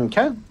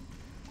 Okay.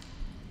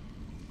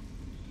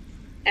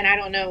 And I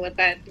don't know what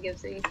that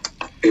gives me.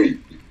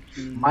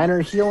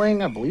 Minor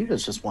healing, I believe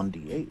it's just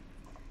 1d8.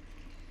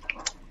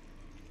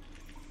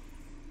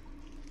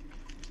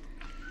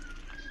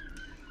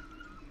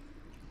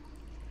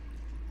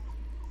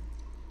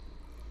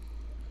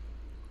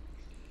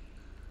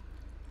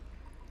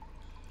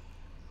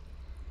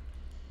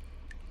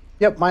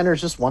 Yep, minor's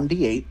just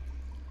 1d8.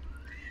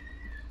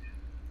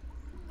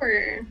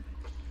 Or,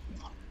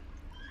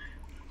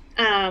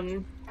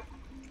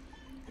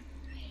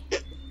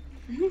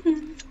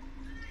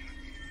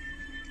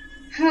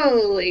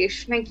 holy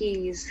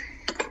schmankies.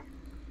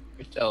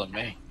 You're telling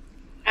me.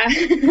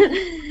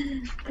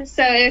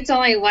 So it's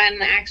only one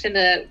action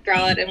to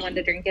draw it and one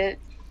to drink it.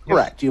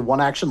 Correct. You have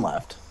one action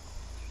left.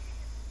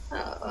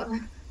 Oh.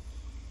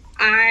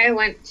 I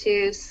want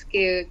to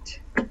scoot.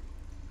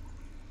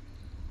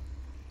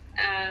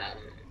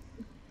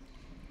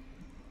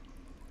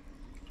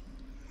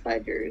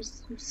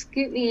 Fudgers.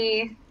 Scoot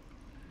me.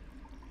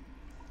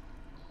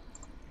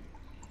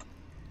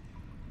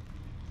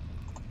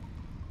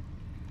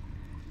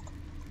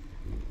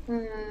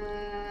 I'm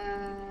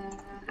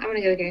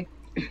gonna go here.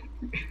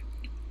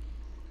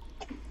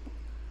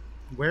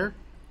 Where?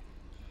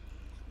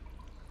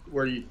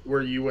 Where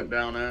you went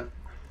down at?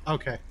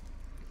 Okay.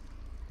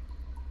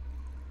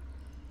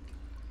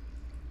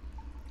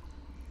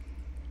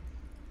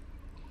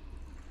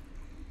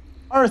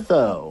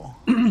 Artho.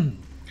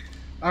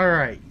 All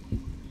right.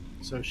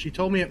 So she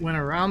told me it went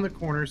around the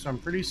corner, so I'm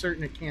pretty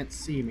certain it can't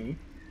see me.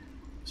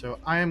 So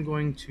I am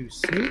going to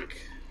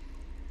sneak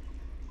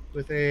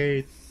with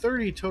a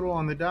 30 total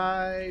on the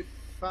die.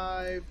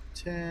 5,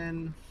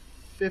 10,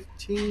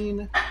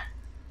 15.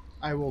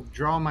 I will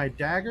draw my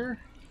dagger.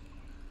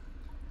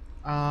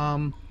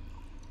 Can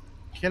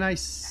I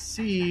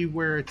see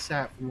where it's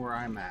at from where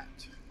I'm at?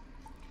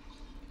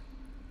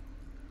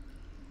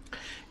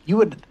 You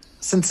would,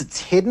 since it's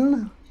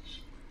hidden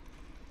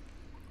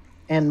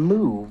and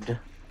moved.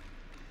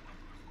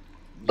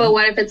 But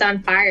what if it's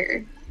on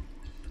fire?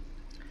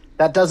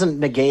 That doesn't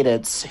negate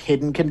its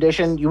hidden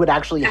condition. You would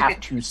actually have Okay.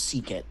 to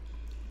seek it.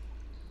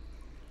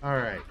 All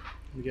right.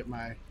 Let me get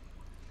my...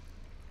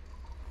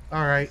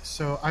 All right,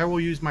 so I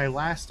will use my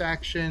last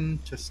action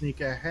to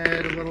sneak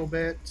ahead a little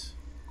bit.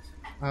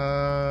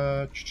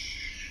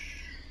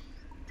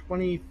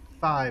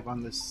 25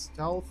 on the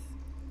stealth.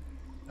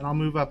 And I'll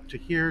move up to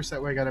here so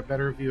that way I got a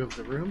better view of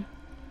the room.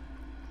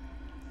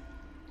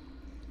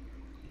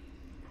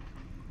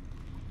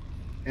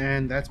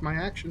 And that's my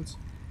actions.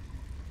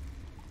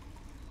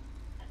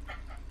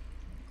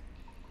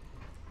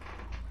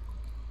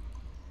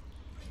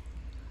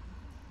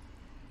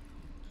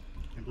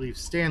 I believe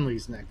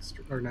Stanley's next.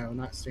 Or no,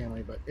 not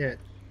Stanley, but it.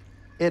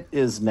 It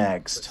is But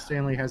next.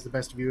 Stanley has the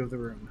best view of the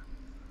room.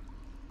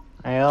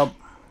 Yep.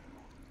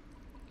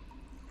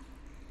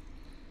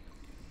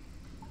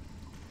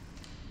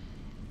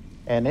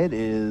 And it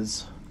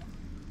is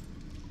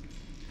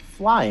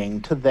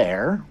flying to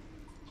there,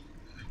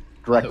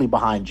 directly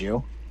behind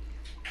you.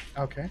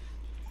 Okay.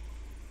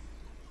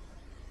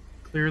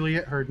 Clearly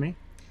it heard me.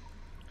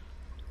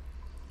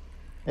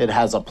 It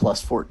has a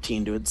plus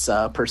 14 to its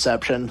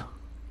perception.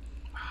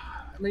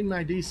 I mean,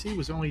 my DC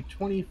was only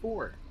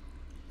 24.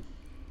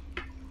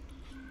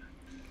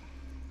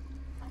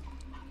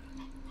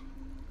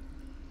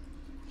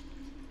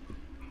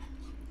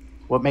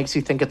 What makes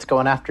you think it's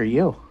going after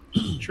you?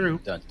 True.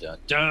 Dun, dun,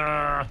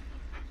 dun.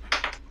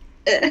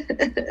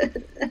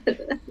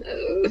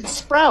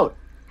 Sprout.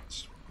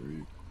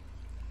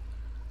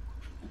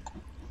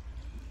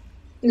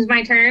 Is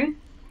my turn?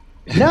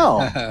 No,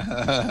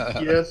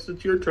 Yes,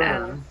 it's your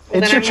turn. Well, it's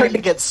then your I'm turn gonna-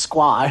 to get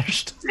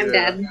squashed. I'm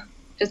Yeah. dead.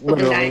 Just put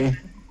the Literally. die.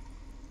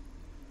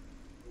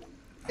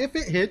 If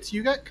it hits,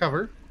 you got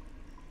cover.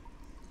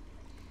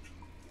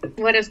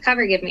 What does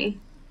cover give me?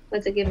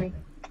 What's it give me?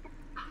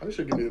 I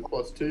should give you a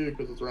 +2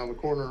 because it's around the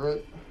corner,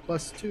 right?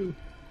 +2.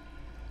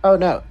 Oh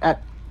no!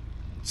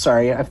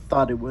 Sorry, I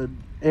thought it would.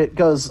 It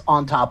goes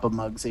on top of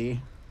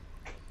Muggsy.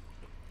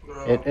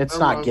 It's Never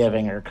not mind.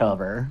 giving her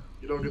cover.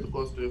 You don't get the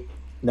 +2.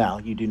 No,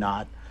 you do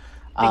not.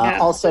 I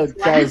got Also,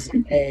 +1. does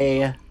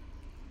a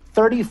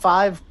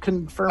 35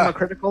 confirm a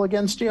critical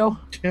against you?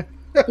 Yeah,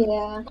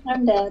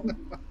 I'm dead.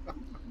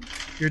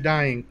 You're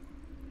dying.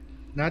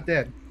 Not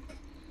dead.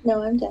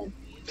 No, I'm dead.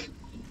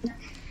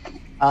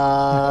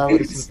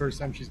 This is the first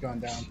time she's gone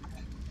down.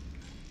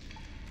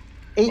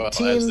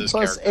 18 Well, as this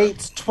plus character.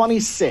 8's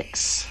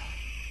 26.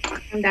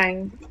 I'm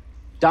dying.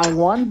 Dying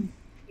one.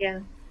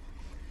 Yeah.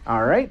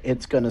 All right,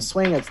 it's going to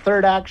swing its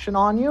third action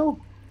on you.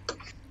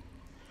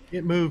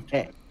 It moved.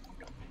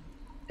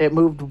 It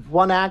moved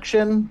one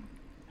action,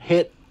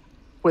 hit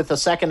with a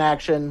second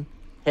action,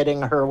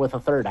 hitting her with a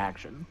third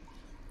action.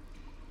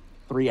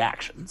 3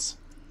 actions.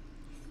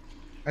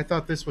 I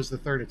thought this was the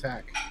third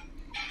attack.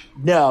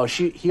 No,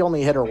 he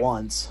only hit her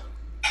once.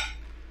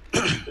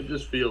 It It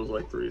just feels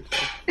like 3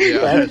 attacks.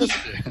 Yeah.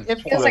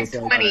 It Feels like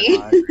feels 20.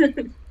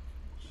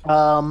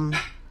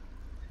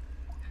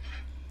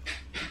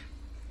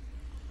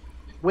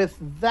 With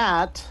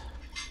that,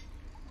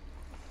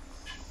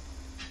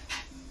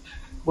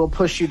 we'll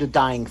push you to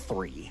dying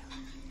 3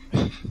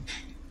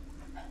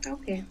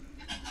 Okay.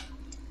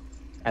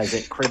 as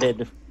it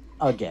critted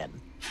again.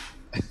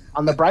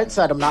 On the bright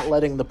side, I'm not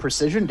letting the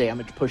precision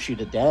damage push you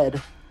to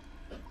dead.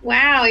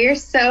 Wow, you're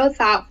so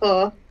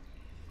thoughtful.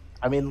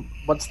 I mean,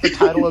 what's the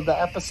title of the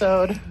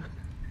episode?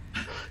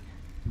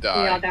 We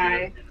all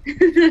die.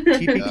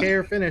 TPK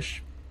or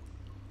finish.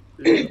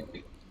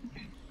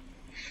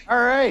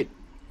 All right.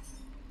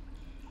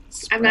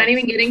 I'm not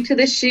even getting to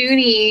the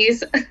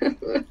shoonies.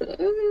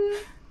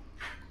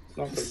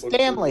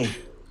 Stanley.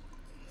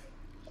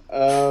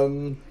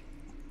 I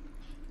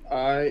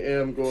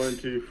am going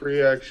to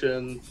free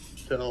action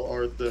tell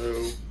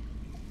Artho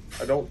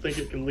I don't think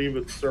it can leave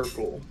its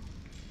circle.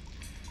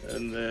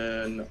 And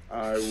then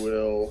I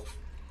will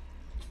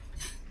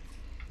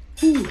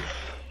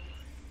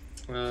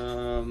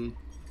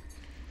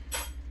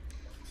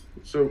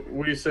so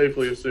we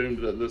safely assumed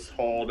that this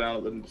hall down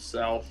at the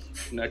south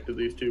connected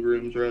these 2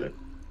 rooms, right?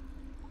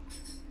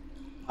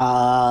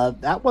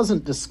 That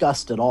wasn't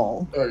discussed at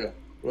all. Okay.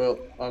 Well,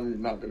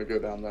 I'm not going to go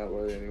down that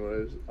way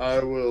anyways. I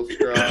will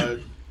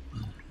stride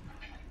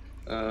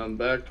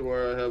back to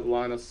where I have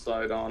line of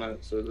sight on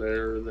it. So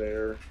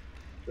there.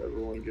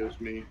 Everyone gives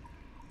me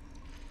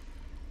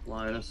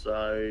line of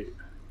sight.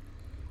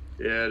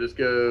 Yeah, just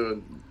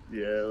go.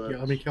 Yeah,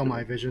 let me kill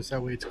my vision so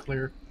that way it's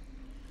clear.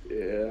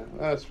 Yeah,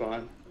 that's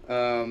fine.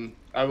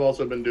 I've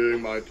also been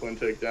doing my twin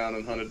takedown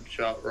and hunted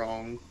shot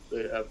wrong.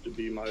 They have to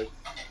be my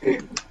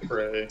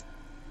prey.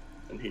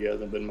 And he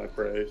hasn't been my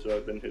prey, so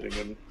I've been hitting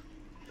him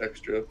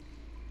extra.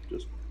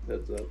 Just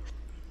heads up.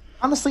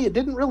 Honestly, it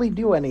didn't really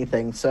do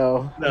anything,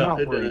 so I'm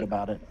not worried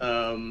about it.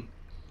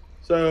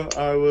 So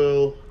I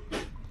will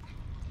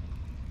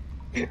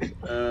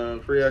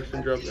free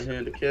action drop the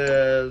hand to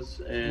Kaz.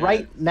 And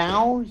right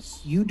now,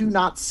 you do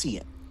not see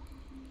it.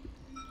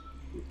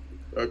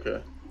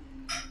 Okay.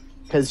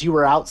 Because you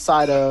were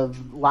outside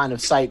of line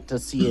of sight to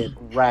see it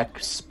wreck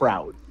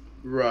Sprout.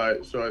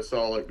 Right, so I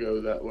saw it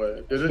go that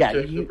way. Did it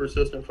take the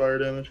persistent fire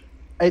damage?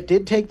 It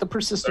did take the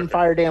persistent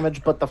fire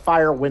damage, but the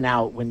fire went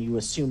out when you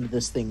assumed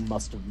this thing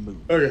must have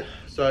moved. Okay,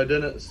 so I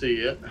didn't see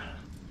it.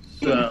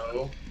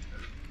 So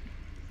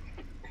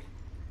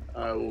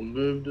I will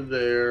move to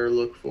there,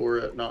 look for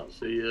it, not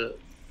see it.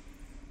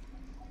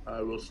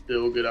 I will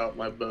still get out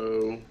my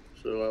bow,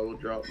 so I will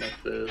drop my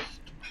fist.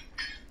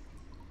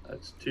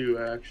 That's 2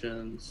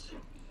 actions.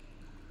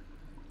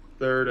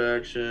 Third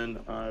action,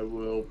 I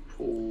will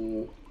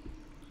pull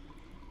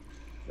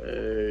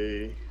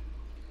a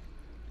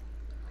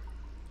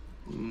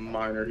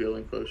minor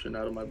healing potion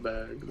out of my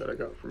bag that I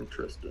got from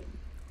Tristan.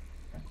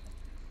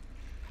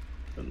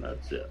 And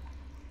that's it.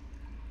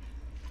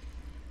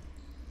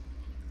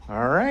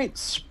 All right,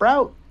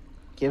 Sprout,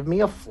 give me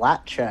a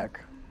flat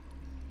check.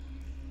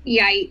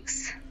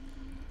 Yikes.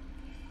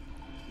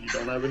 You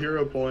don't have a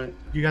hero point.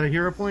 You got a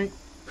hero point?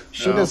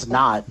 She does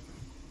not.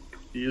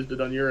 You used it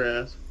on your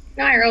ass.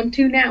 No, I rolled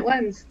 2 nat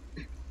ones.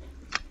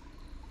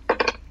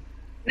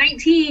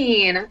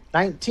 19.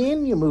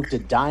 19, you move to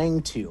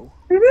dying 2.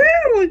 Woo,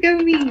 look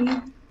at me.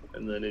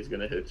 And then he's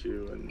going to hit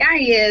you. And Yeah,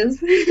 he is.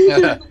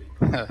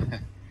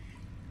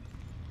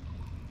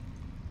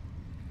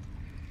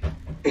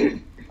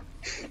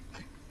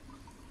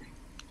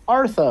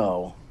 Artho.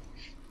 All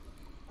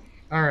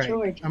right.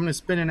 George. I'm going to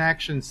spin an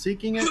action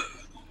seeking it.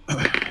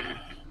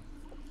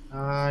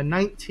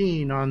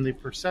 19 on the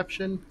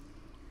perception.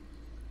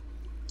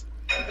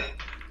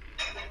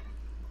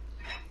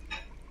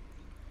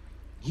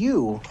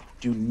 You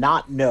do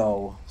not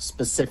know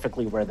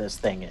specifically where this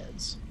thing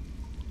is.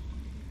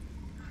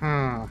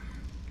 Huh.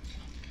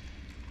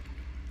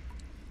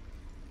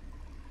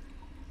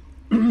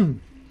 All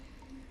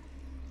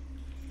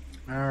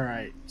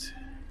right.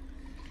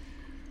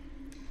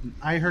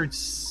 I heard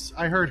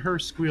her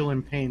squeal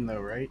in pain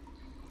though, right?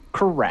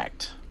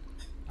 Correct.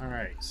 All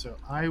right. So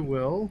I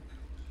will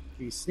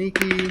be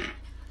sneaky.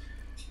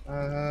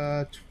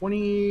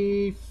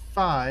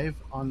 25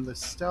 on the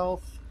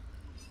stealth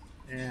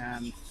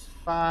and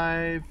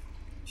 5.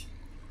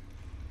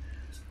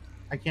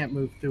 I can't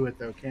move through it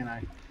though, can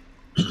I?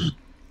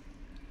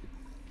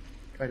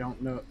 I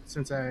don't know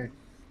since I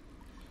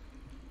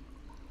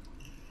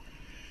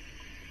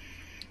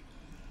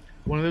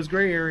one of those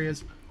gray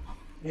areas.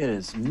 It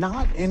is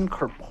not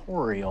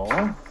incorporeal,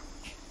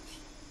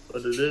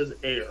 but it is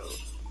air.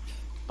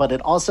 but it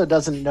also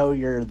doesn't know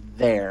you're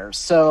there.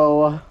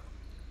 So,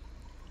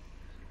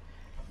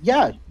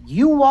 yeah,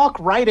 you walk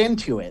right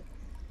into it.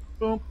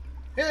 Boom.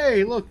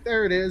 Hey, look,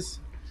 there it is.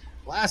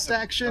 Last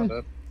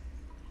action.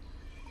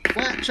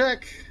 Flat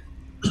check.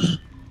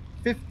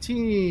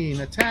 15.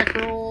 Attack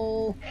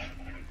roll.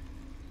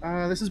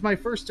 This is my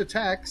first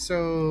attack,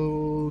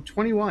 so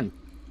 21.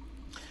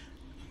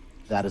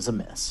 That is a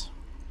miss.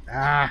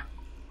 But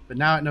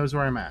now it knows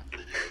where I'm at.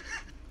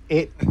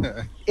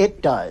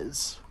 It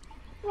does.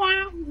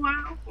 Wow.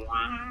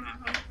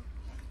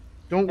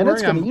 Don't And worry,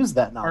 it's going I'm to use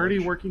that knowledge. already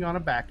working on a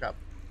backup.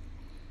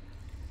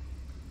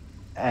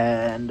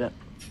 And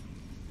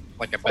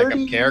Like a backup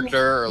 30.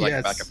 character, or like a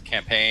Yes. backup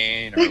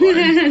campaign, or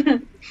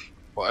like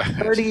what?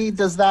 30,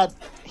 does that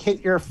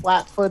hit your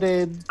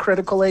flat-footed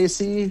critical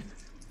AC?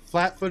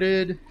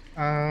 Flat-footed.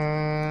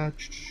 Your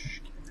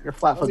Let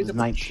flat-foot me is double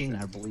 19,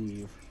 check. I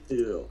believe.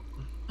 Yeah.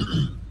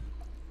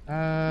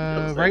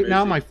 Right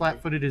now, my AC.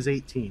 flat-footed is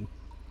 18.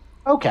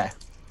 Okay.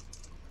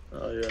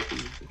 Oh yeah,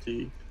 he's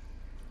fatigued.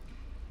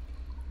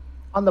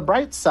 On the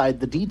bright side,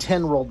 the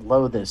D10 rolled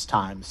low this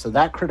time, so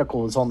that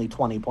critical is only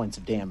 20 points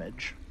of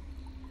damage.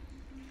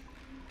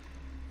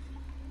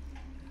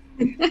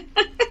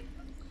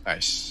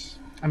 Nice.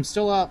 I'm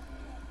still up.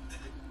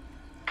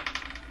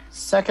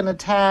 Second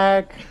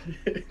attack,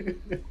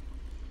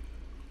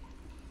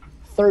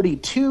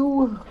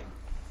 32.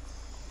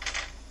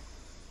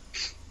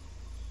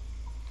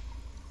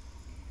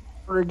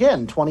 For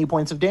again, 20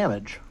 points of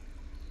damage.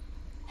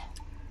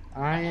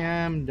 I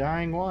am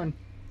dying 1.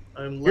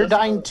 You're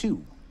dying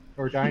 2.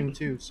 Or dying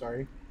 2,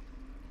 sorry.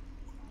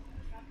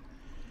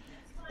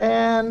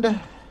 And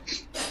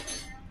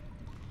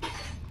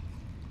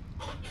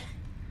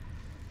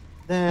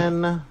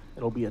then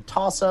it'll be a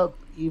toss-up.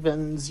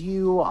 Evens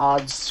you,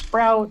 odds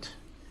Sprout.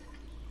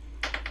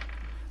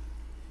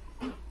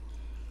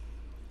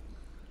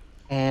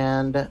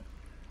 And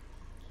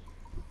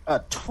a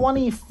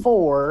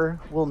 24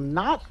 will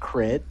not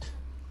crit.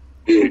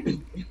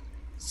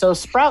 So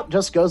Sprout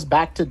just goes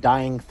back to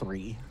dying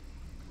 3.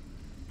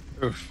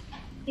 Oof.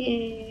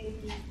 Yay.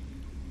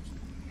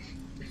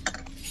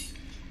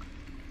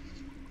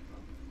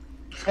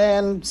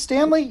 And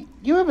Stanley,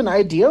 you have an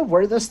idea of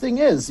where this thing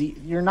is.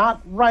 You're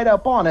not right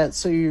up on it,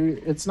 so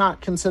it's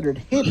not considered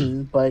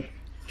hidden, but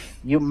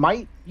you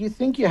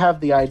think you have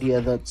the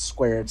idea that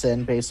square it's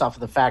in based off of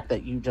the fact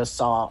that you just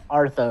saw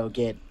Artho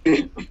get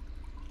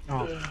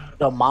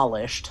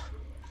demolished.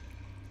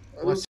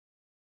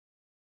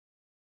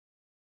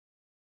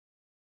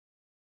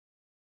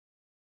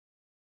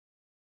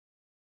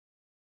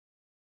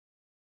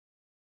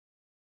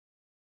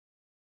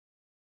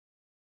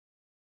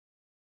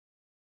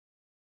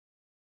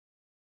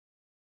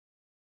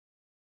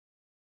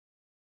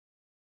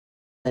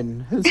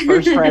 And his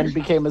first friend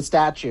became a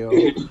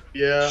statue.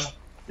 Yeah.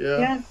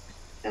 Yeah,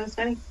 that was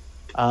funny.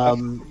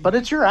 But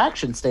it's your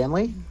action,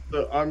 Stanley.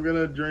 So I'm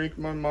gonna drink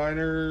my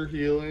minor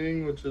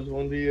healing, which is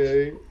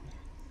 1d8.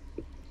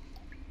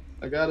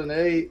 I got an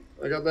 8.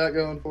 I got that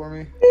going for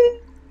me.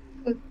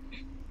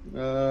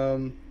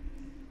 So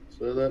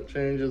that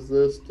changes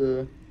this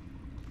to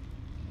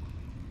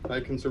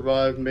I can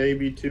survive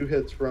maybe 2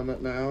 hits from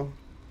it now.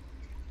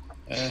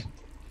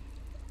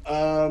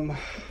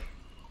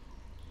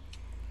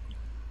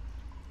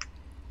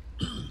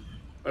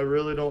 I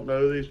really don't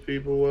know these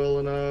people well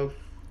enough.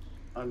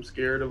 I'm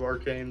scared of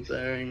arcane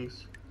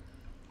things.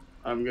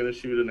 I'm gonna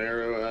shoot an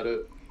arrow at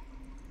it.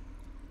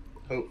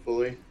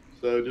 Hopefully.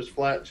 So just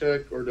flat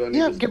check, or do I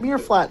need to give me your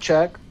flat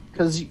check,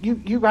 because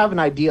you have an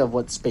idea of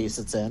what space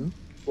it's in.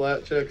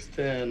 Flat check's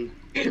 10.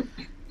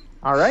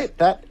 All right,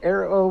 that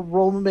arrow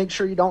roll, make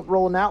sure you don't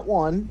roll a nat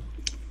 1.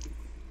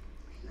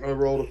 I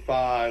rolled a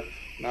 5,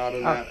 not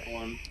a nat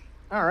 1.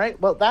 All right,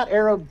 well, that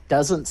arrow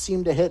doesn't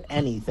seem to hit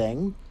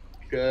anything.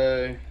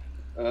 Okay.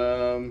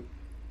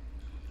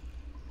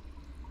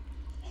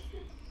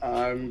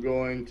 I'm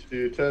going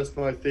to test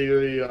my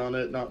theory on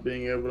it not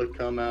being able to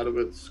come out of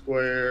its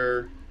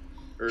square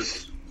or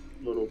its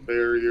little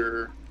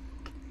barrier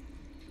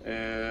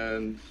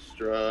and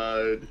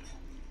stride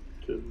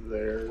to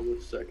there,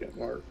 the second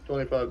mark.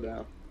 25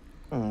 down.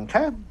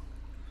 Okay.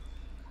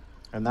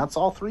 And that's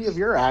all 3 of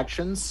your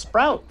actions.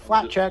 Sprout,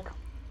 flat check.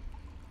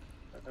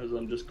 As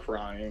I'm just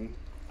crying.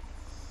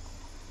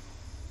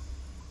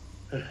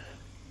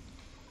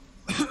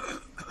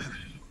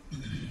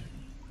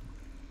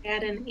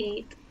 Got an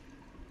 8.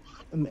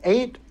 An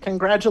 8.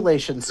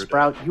 Congratulations,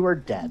 Sprout. You are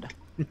dead.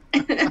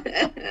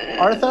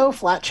 Artho,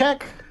 flat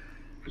check.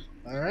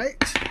 All right.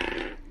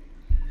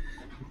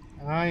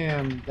 I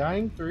am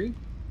dying 3.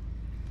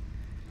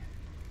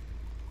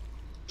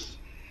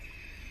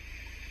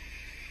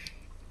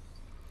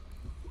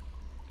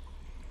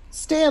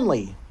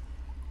 Stanley,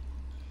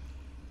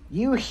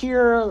 you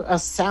hear a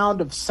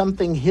sound of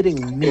something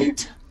hitting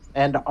meat,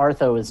 and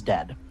Artho is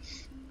dead.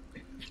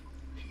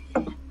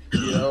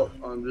 Yep,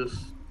 I'm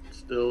just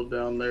still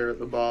down there at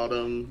the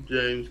bottom.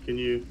 James, can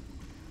you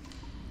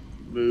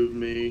move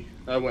me?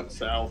 I went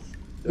south.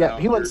 Yeah,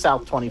 he went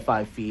south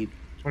 25 feet.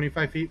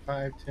 25 feet,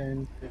 5,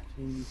 10,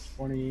 15,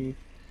 20,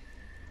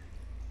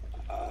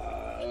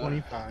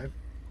 25.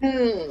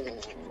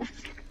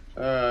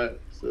 Alright,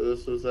 so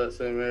this was that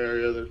same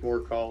area. There's more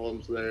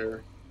columns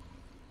there.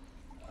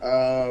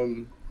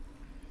 So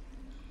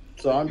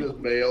I'm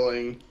just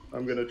bailing.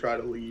 I'm going to try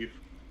to leave.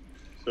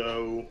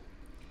 So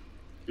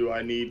do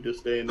I need to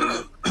stay in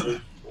the middle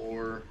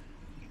or...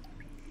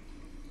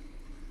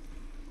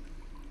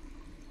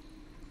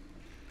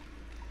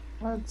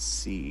 Let's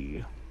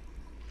see.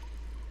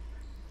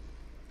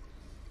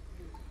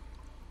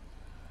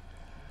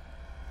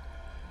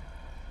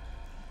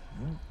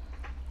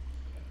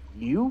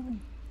 You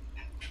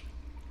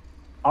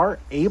are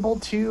able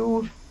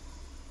to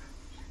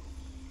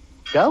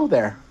go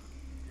there.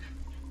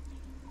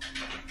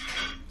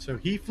 So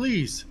he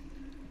flees.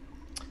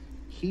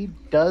 He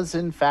does,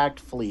 in fact,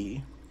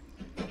 flee.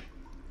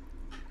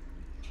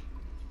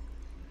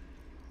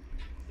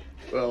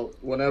 Well,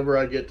 whenever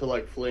I get to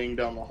like fleeing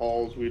down the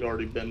halls, we'd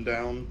already been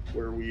down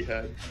where we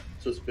had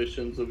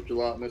suspicions of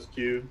gelatinous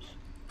cubes.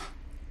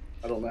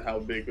 I don't know how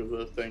big of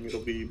a thing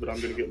it'll be, but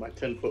I'm going to get my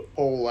 10-foot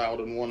pole out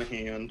in one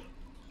hand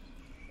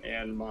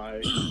and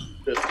my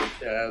fist of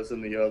Chaz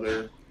in the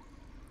other.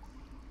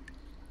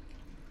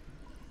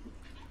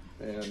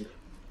 And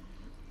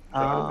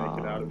try to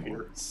make it out of here.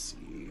 Let's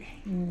see.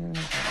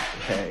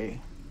 Okay.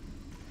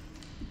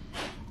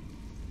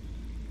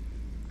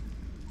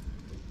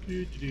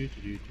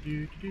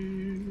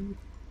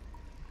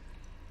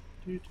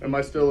 Am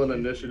I still in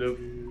initiative?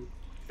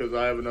 Because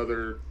I have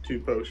another 2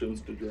 potions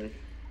to drink.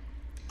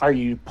 Are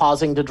you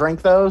pausing to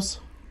drink those?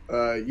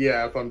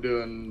 Yeah, if I'm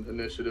doing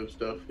initiative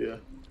stuff, yeah.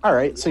 All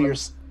right, so you're...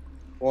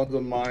 One's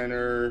a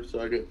minor, so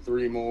I get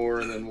 3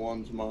 more, and then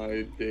one's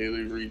my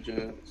daily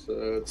regent.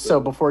 So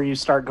before you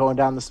start going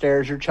down the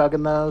stairs, you're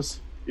chugging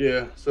those?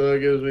 Yeah, so that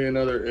gives me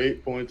another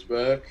 8 points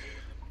back.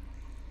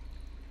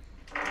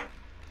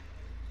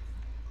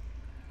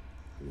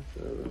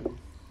 7.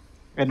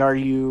 And are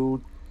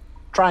you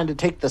trying to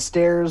take the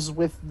stairs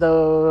with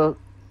the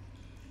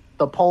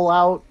pole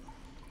out?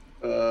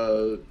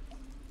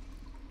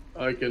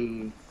 I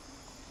can.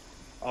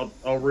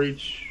 I'll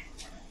reach.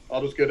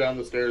 I'll just go down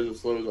the stairs as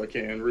slow as I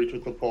can. Reach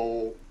with the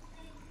pole,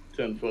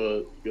 10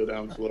 foot. Go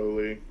down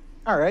slowly.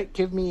 All right,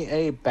 give me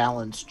a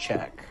balance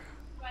check.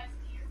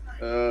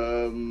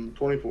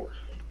 24.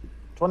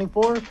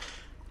 24.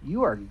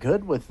 You are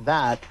good with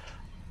that.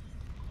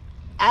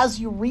 As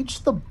you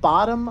reach the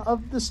bottom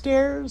of the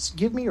stairs,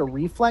 give me a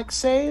reflex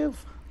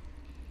save.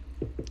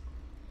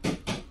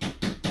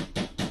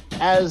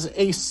 As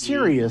a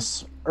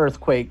serious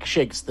earthquake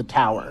shakes the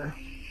tower.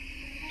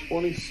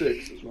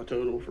 26 is my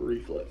total for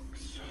reflex.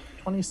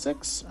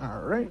 26.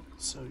 All right.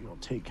 So you'll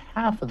take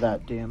half of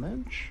that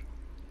damage.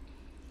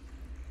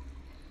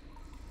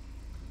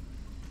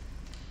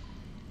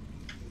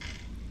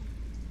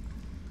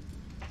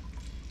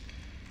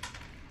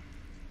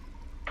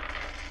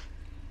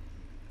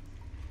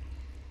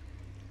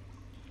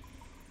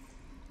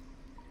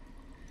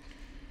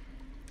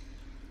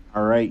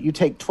 All right. You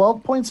take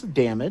 12 points of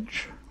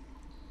damage.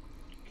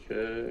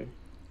 Okay.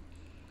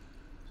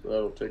 So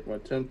that'll take my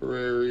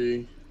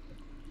temporary.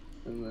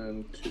 And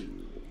then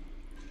 2.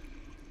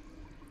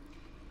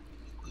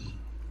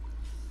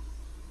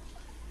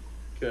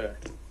 Okay.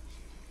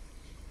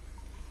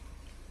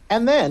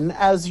 And then,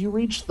 as you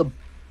reach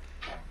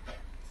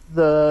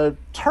the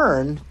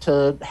turn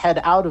to head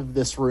out of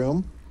this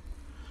room,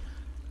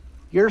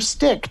 your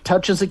stick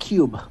touches a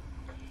cube.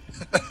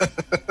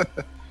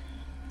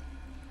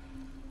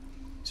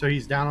 So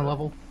he's down a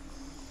level?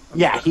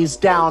 Yeah, he's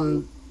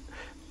down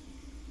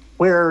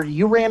where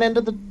you ran into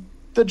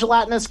the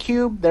gelatinous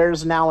cube.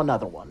 There's now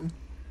another one.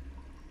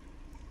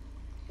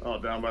 Oh,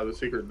 down by the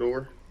secret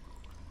door?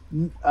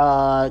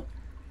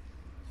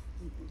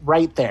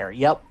 Right there.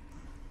 Yep.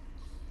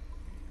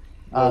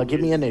 Oh,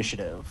 Give me wait.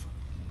 initiative.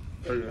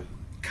 Okay.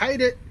 Kite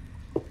it.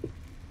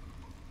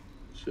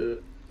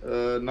 Shit.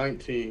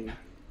 19.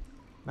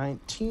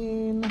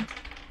 19.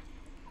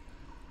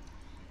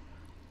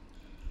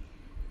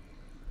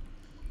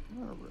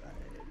 All right.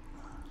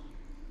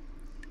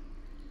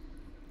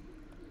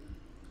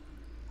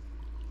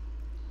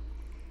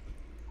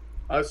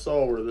 I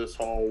saw where this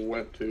hall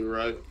went to,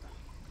 right?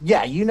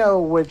 Yeah, you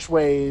know which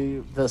way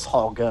this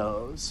hall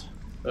goes.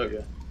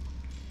 Okay.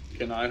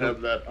 Can I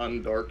have that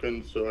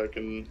undarkened so I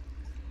can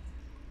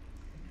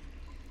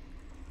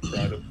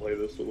try to play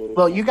this a little?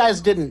 Well, you guys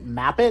didn't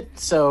map it,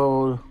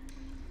 so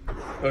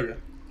Okay.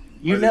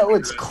 you I know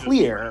didn't it's figure that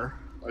clear.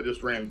 I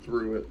just ran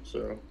through it,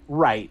 so.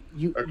 Right.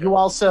 You Okay. you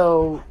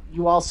also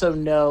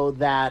know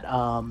that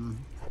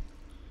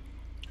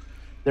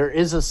there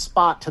is a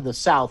spot to the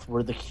south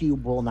where the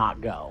cube will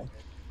not go.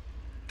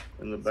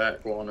 In the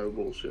back wall, no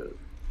bullshit.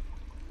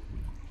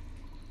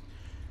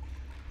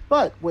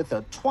 But with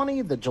a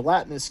 20, the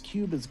gelatinous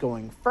cube is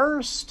going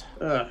first.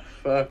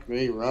 Fuck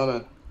me,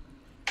 running.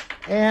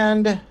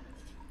 And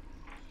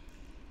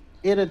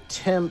it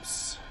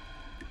attempts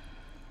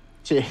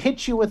to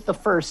hit you with the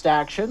first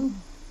action.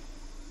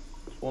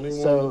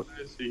 21 So-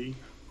 I see.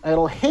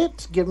 It'll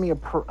hit. Give me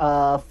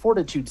a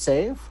fortitude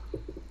save.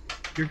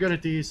 You're good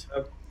at these.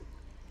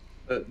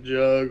 That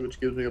jug, which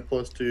gives me a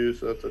 +2,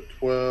 so that's a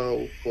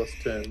 12 plus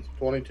 10.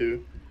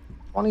 22.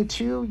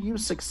 22, you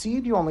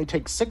succeed. You only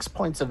take 6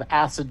 points of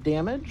acid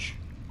damage.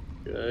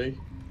 Okay.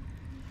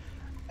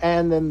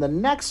 And then the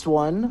next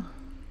one,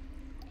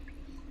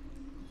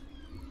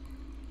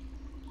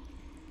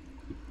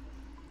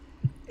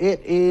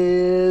 it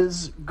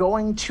is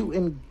going to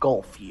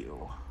engulf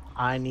you.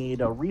 I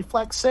need a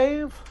reflex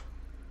save.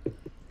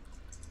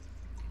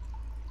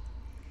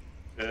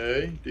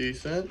 Okay,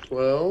 decent.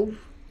 12.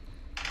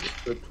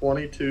 So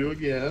 22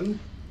 again.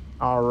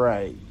 All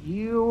right,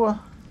 you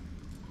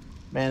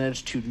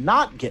managed to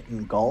not get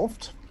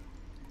engulfed.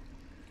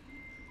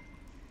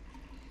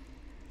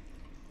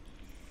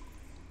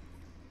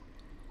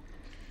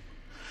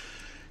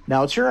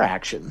 Now it's your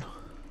action.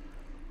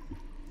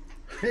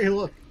 Hey,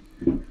 look.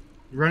 You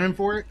running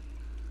for it?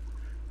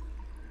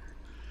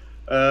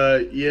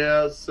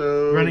 Yeah,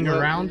 so... Running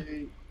around?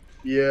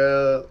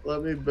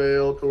 Let me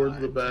bail towards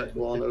 5, the back 10,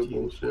 while no 15,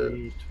 bullshit.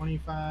 20,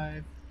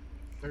 25,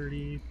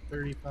 30,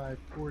 35,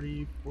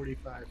 40,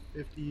 45,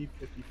 50,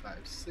 55,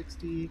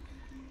 60,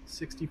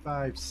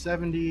 65,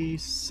 70,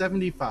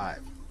 75.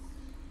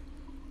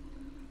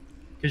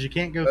 Because you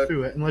can't go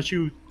through it unless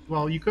you...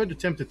 Well, you could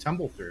attempt to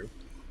tumble through.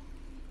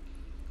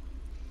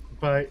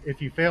 But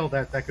if you fail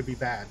that could be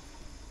bad.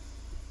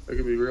 That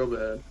could be real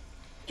bad. Do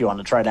you want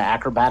to try to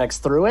acrobatics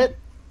through it?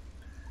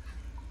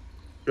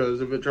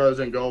 Because if it tries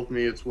to engulf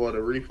me, it's what,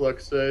 a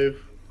reflex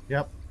save?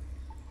 Yep.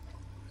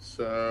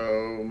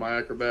 So my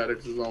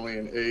acrobatics is only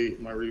an 8.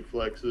 My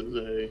reflex is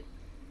a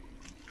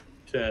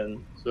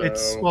 10. So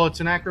It's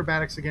an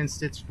acrobatics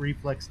against its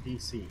reflex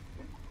DC.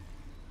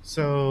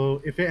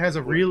 So if it has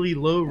a really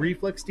low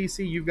reflex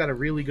DC, you've got a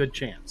really good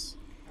chance.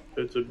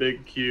 it's a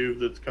big cube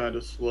that's kind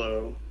of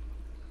slow.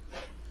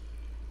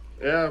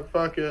 Yeah,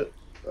 fuck it.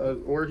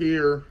 We're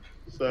here.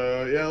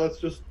 So yeah, let's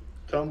just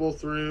tumble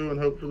through and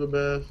hope for the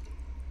best.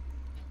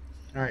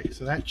 All right,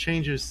 so that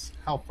changes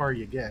how far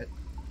you get.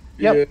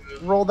 Yep. Yeah,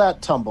 Roll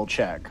that tumble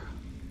check.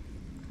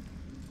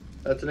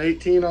 that's an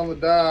 18 on the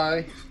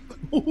die.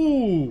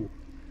 Ooh!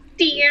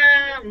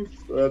 Damn.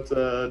 So that's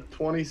a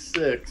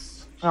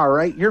 26. All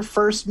right. Your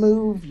first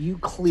move, you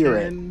clear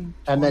 10, it. 20,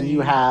 And then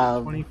you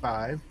have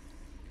 25.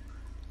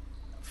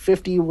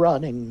 50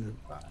 running.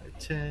 5,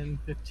 10,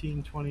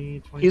 15, 20,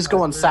 25. He's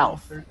going 30,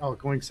 south. 30. Oh,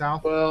 going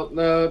south? Well,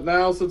 no,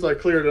 now since I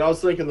cleared it, I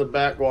was thinking the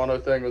back guano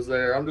thing was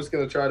there. I'm just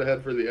going to try to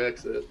head for the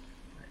exit.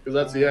 Because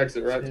that's the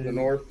exit, right? To the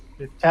north?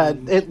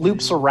 15, It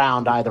loops 20,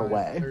 around either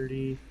 25, way.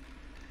 30.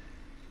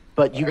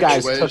 But you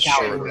guys way took is out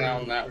shorter.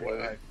 Down that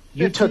way.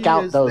 you 50 took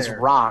out is those there.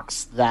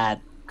 rocks that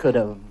could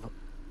have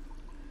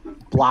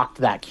blocked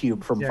that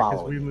cube from Yeah, because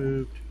following. we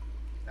moved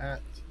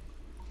that.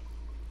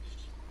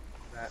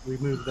 We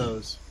moved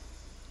those.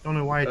 Don't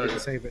know why it didn't Okay.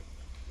 save it.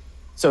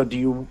 So do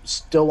you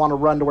still want to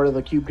run to where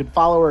the cube could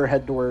follow or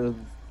head to where...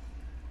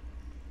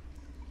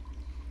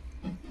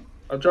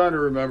 I'm trying to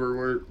remember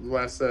where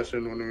last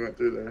session when we went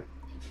through there.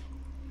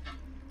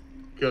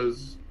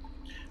 Because,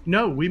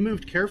 No, we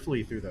moved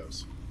carefully through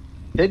those.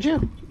 Did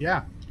you?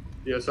 Yeah.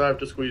 yes, I have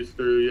to squeeze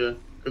through, yeah.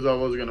 Because I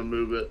was going to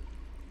move it.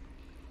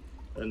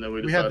 And then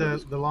we We had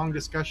decided the long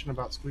discussion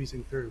about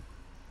squeezing through.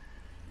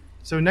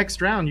 So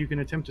next round, you can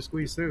attempt to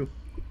squeeze through.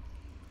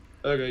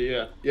 Okay,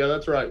 yeah. Yeah,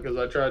 that's right, because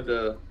I tried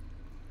to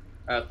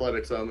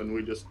athletics them and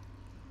we just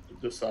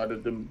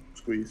decided to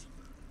squeeze.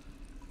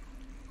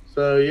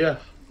 So, yeah,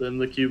 then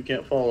the cube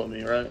can't follow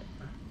me, right?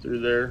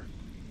 Through there,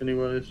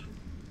 anyways.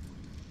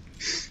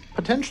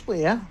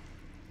 Potentially, yeah.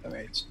 I mean,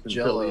 it's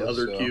Until the jello.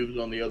 other so- cubes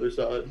on the other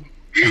side.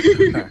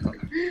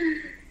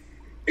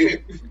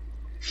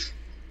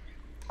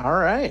 All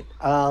right.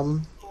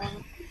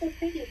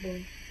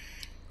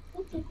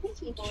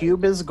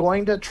 Cube is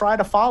going to try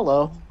to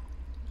follow.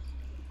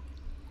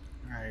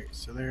 All right,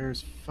 so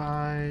there's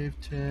 5,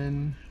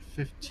 10,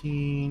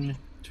 15,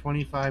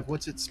 25.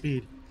 What's its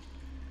speed?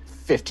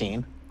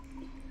 15.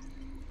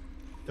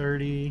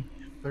 30,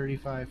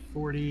 35,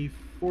 40,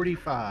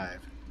 45.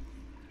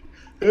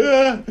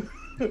 Yeah.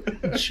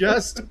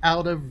 Just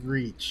out of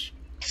reach.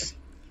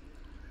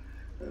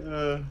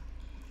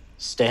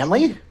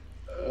 Stanley?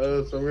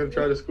 So I'm going to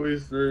try to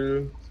squeeze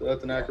through. So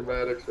that's an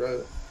acrobatics, right?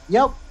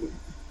 Yep.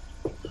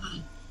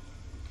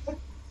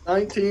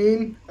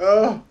 19.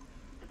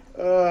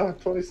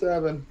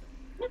 27.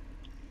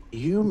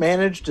 You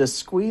managed to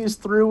squeeze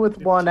through with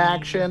 15, one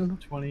action.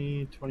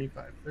 20,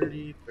 25,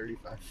 30,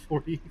 35,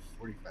 40,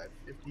 45,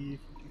 50,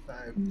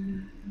 55,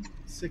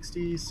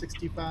 60,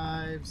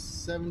 65,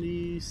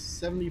 70,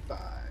 75.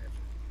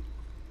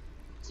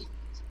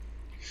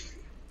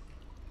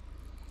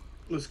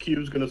 This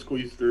cube's going to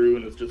squeeze through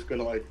and it's just going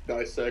to like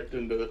dissect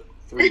into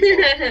 3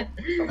 parts and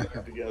come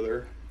back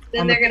together.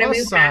 Then On they're the going to plus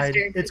move side,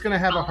 faster. it's going to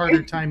have a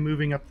harder time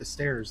moving up the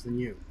stairs than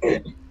you.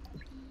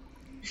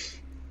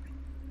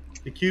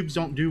 The cubes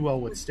don't do well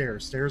with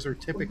stairs. Stairs are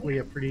typically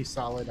a pretty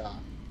solid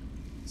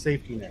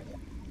safety net.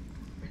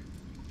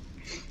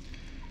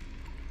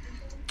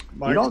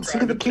 Mike's don't see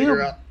trying the to figure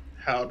cube. out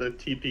how to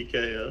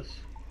TPK us.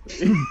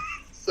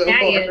 So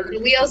Yeah, hard. the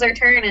wheels are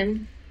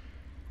turning.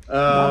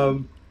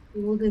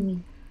 Look at me.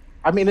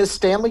 I mean, is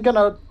Stanley going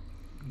to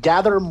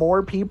gather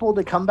more people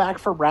to come back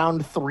for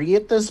round 3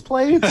 at this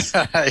place?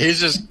 He's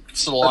just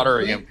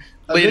slaughtering him,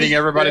 I think leading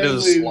everybody to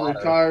the Stanley's slaughter.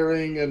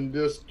 retiring and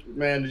just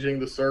managing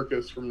the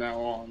circus from now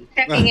on.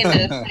 Checking into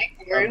the I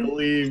cycle.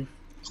 believe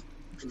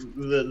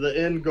the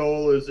end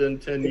goal is in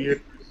 10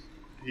 years.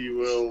 He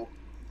will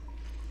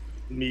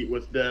meet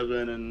with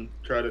Devin and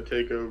try to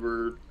take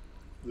over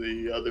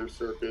the other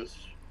circus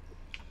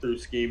through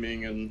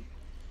scheming and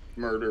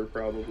murder,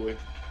 probably.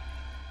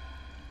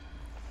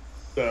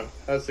 So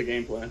that's the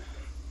game plan.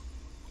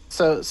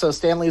 So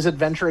Stanley's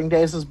adventuring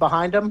days is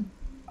behind him?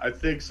 I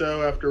think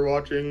so. After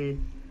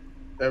watching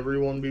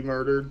everyone be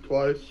murdered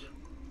twice,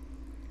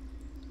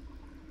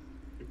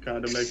 it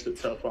kind of makes it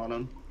tough on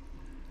him.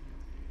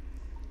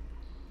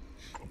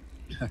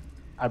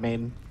 I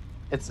mean,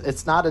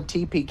 it's not a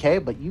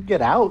TPK, but you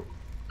get out.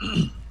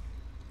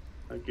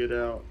 I get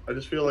out. I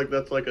just feel like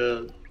that's like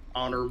a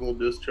honorable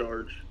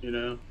discharge, you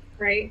know?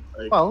 Right.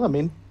 Like, Well, I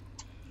mean,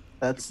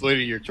 that's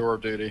Completing your tour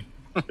of duty.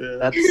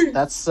 yeah.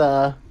 that's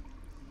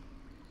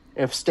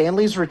if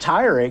Stanley's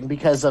retiring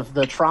because of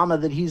the trauma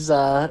that he's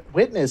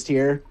witnessed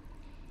here,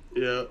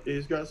 Yeah,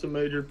 he's got some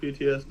major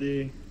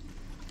PTSD.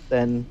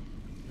 then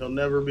He'll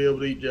never be able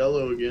to eat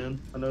Jello again.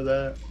 I know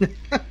that.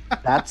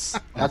 that's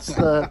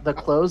the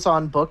close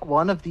on book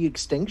 1 of the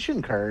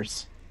Extinction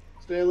Curse.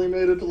 Stanley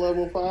made it to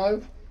level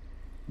 5.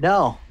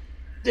 No,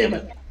 Damn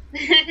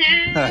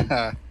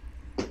it!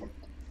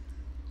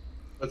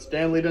 But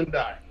Stanley didn't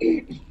die.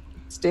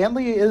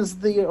 Stanley is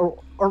the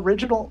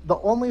original, the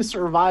only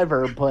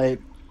survivor, but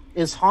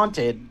is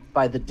haunted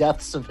by the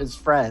deaths of his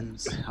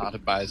friends.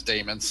 Haunted by his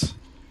demons.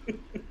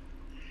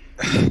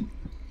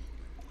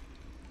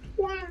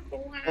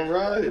 All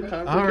right. Time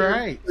for All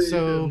right, character so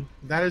creation.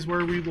 that is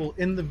where we will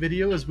end the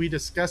video as we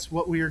discuss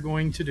what we are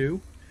going to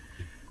do.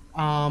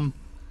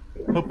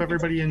 Hope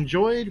everybody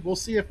enjoyed. We'll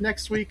see if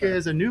next week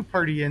is a new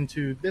party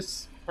into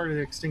this part of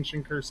the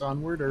Extinction Curse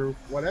onward or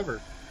whatever.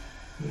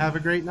 Have a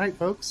great night,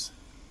 folks.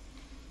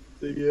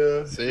 See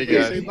ya. See you Say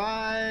guys.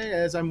 bye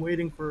as I'm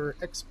waiting for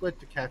XSplit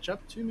to catch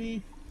up to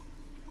me.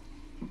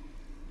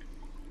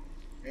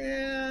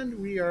 And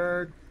we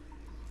are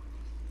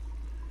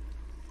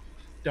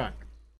done.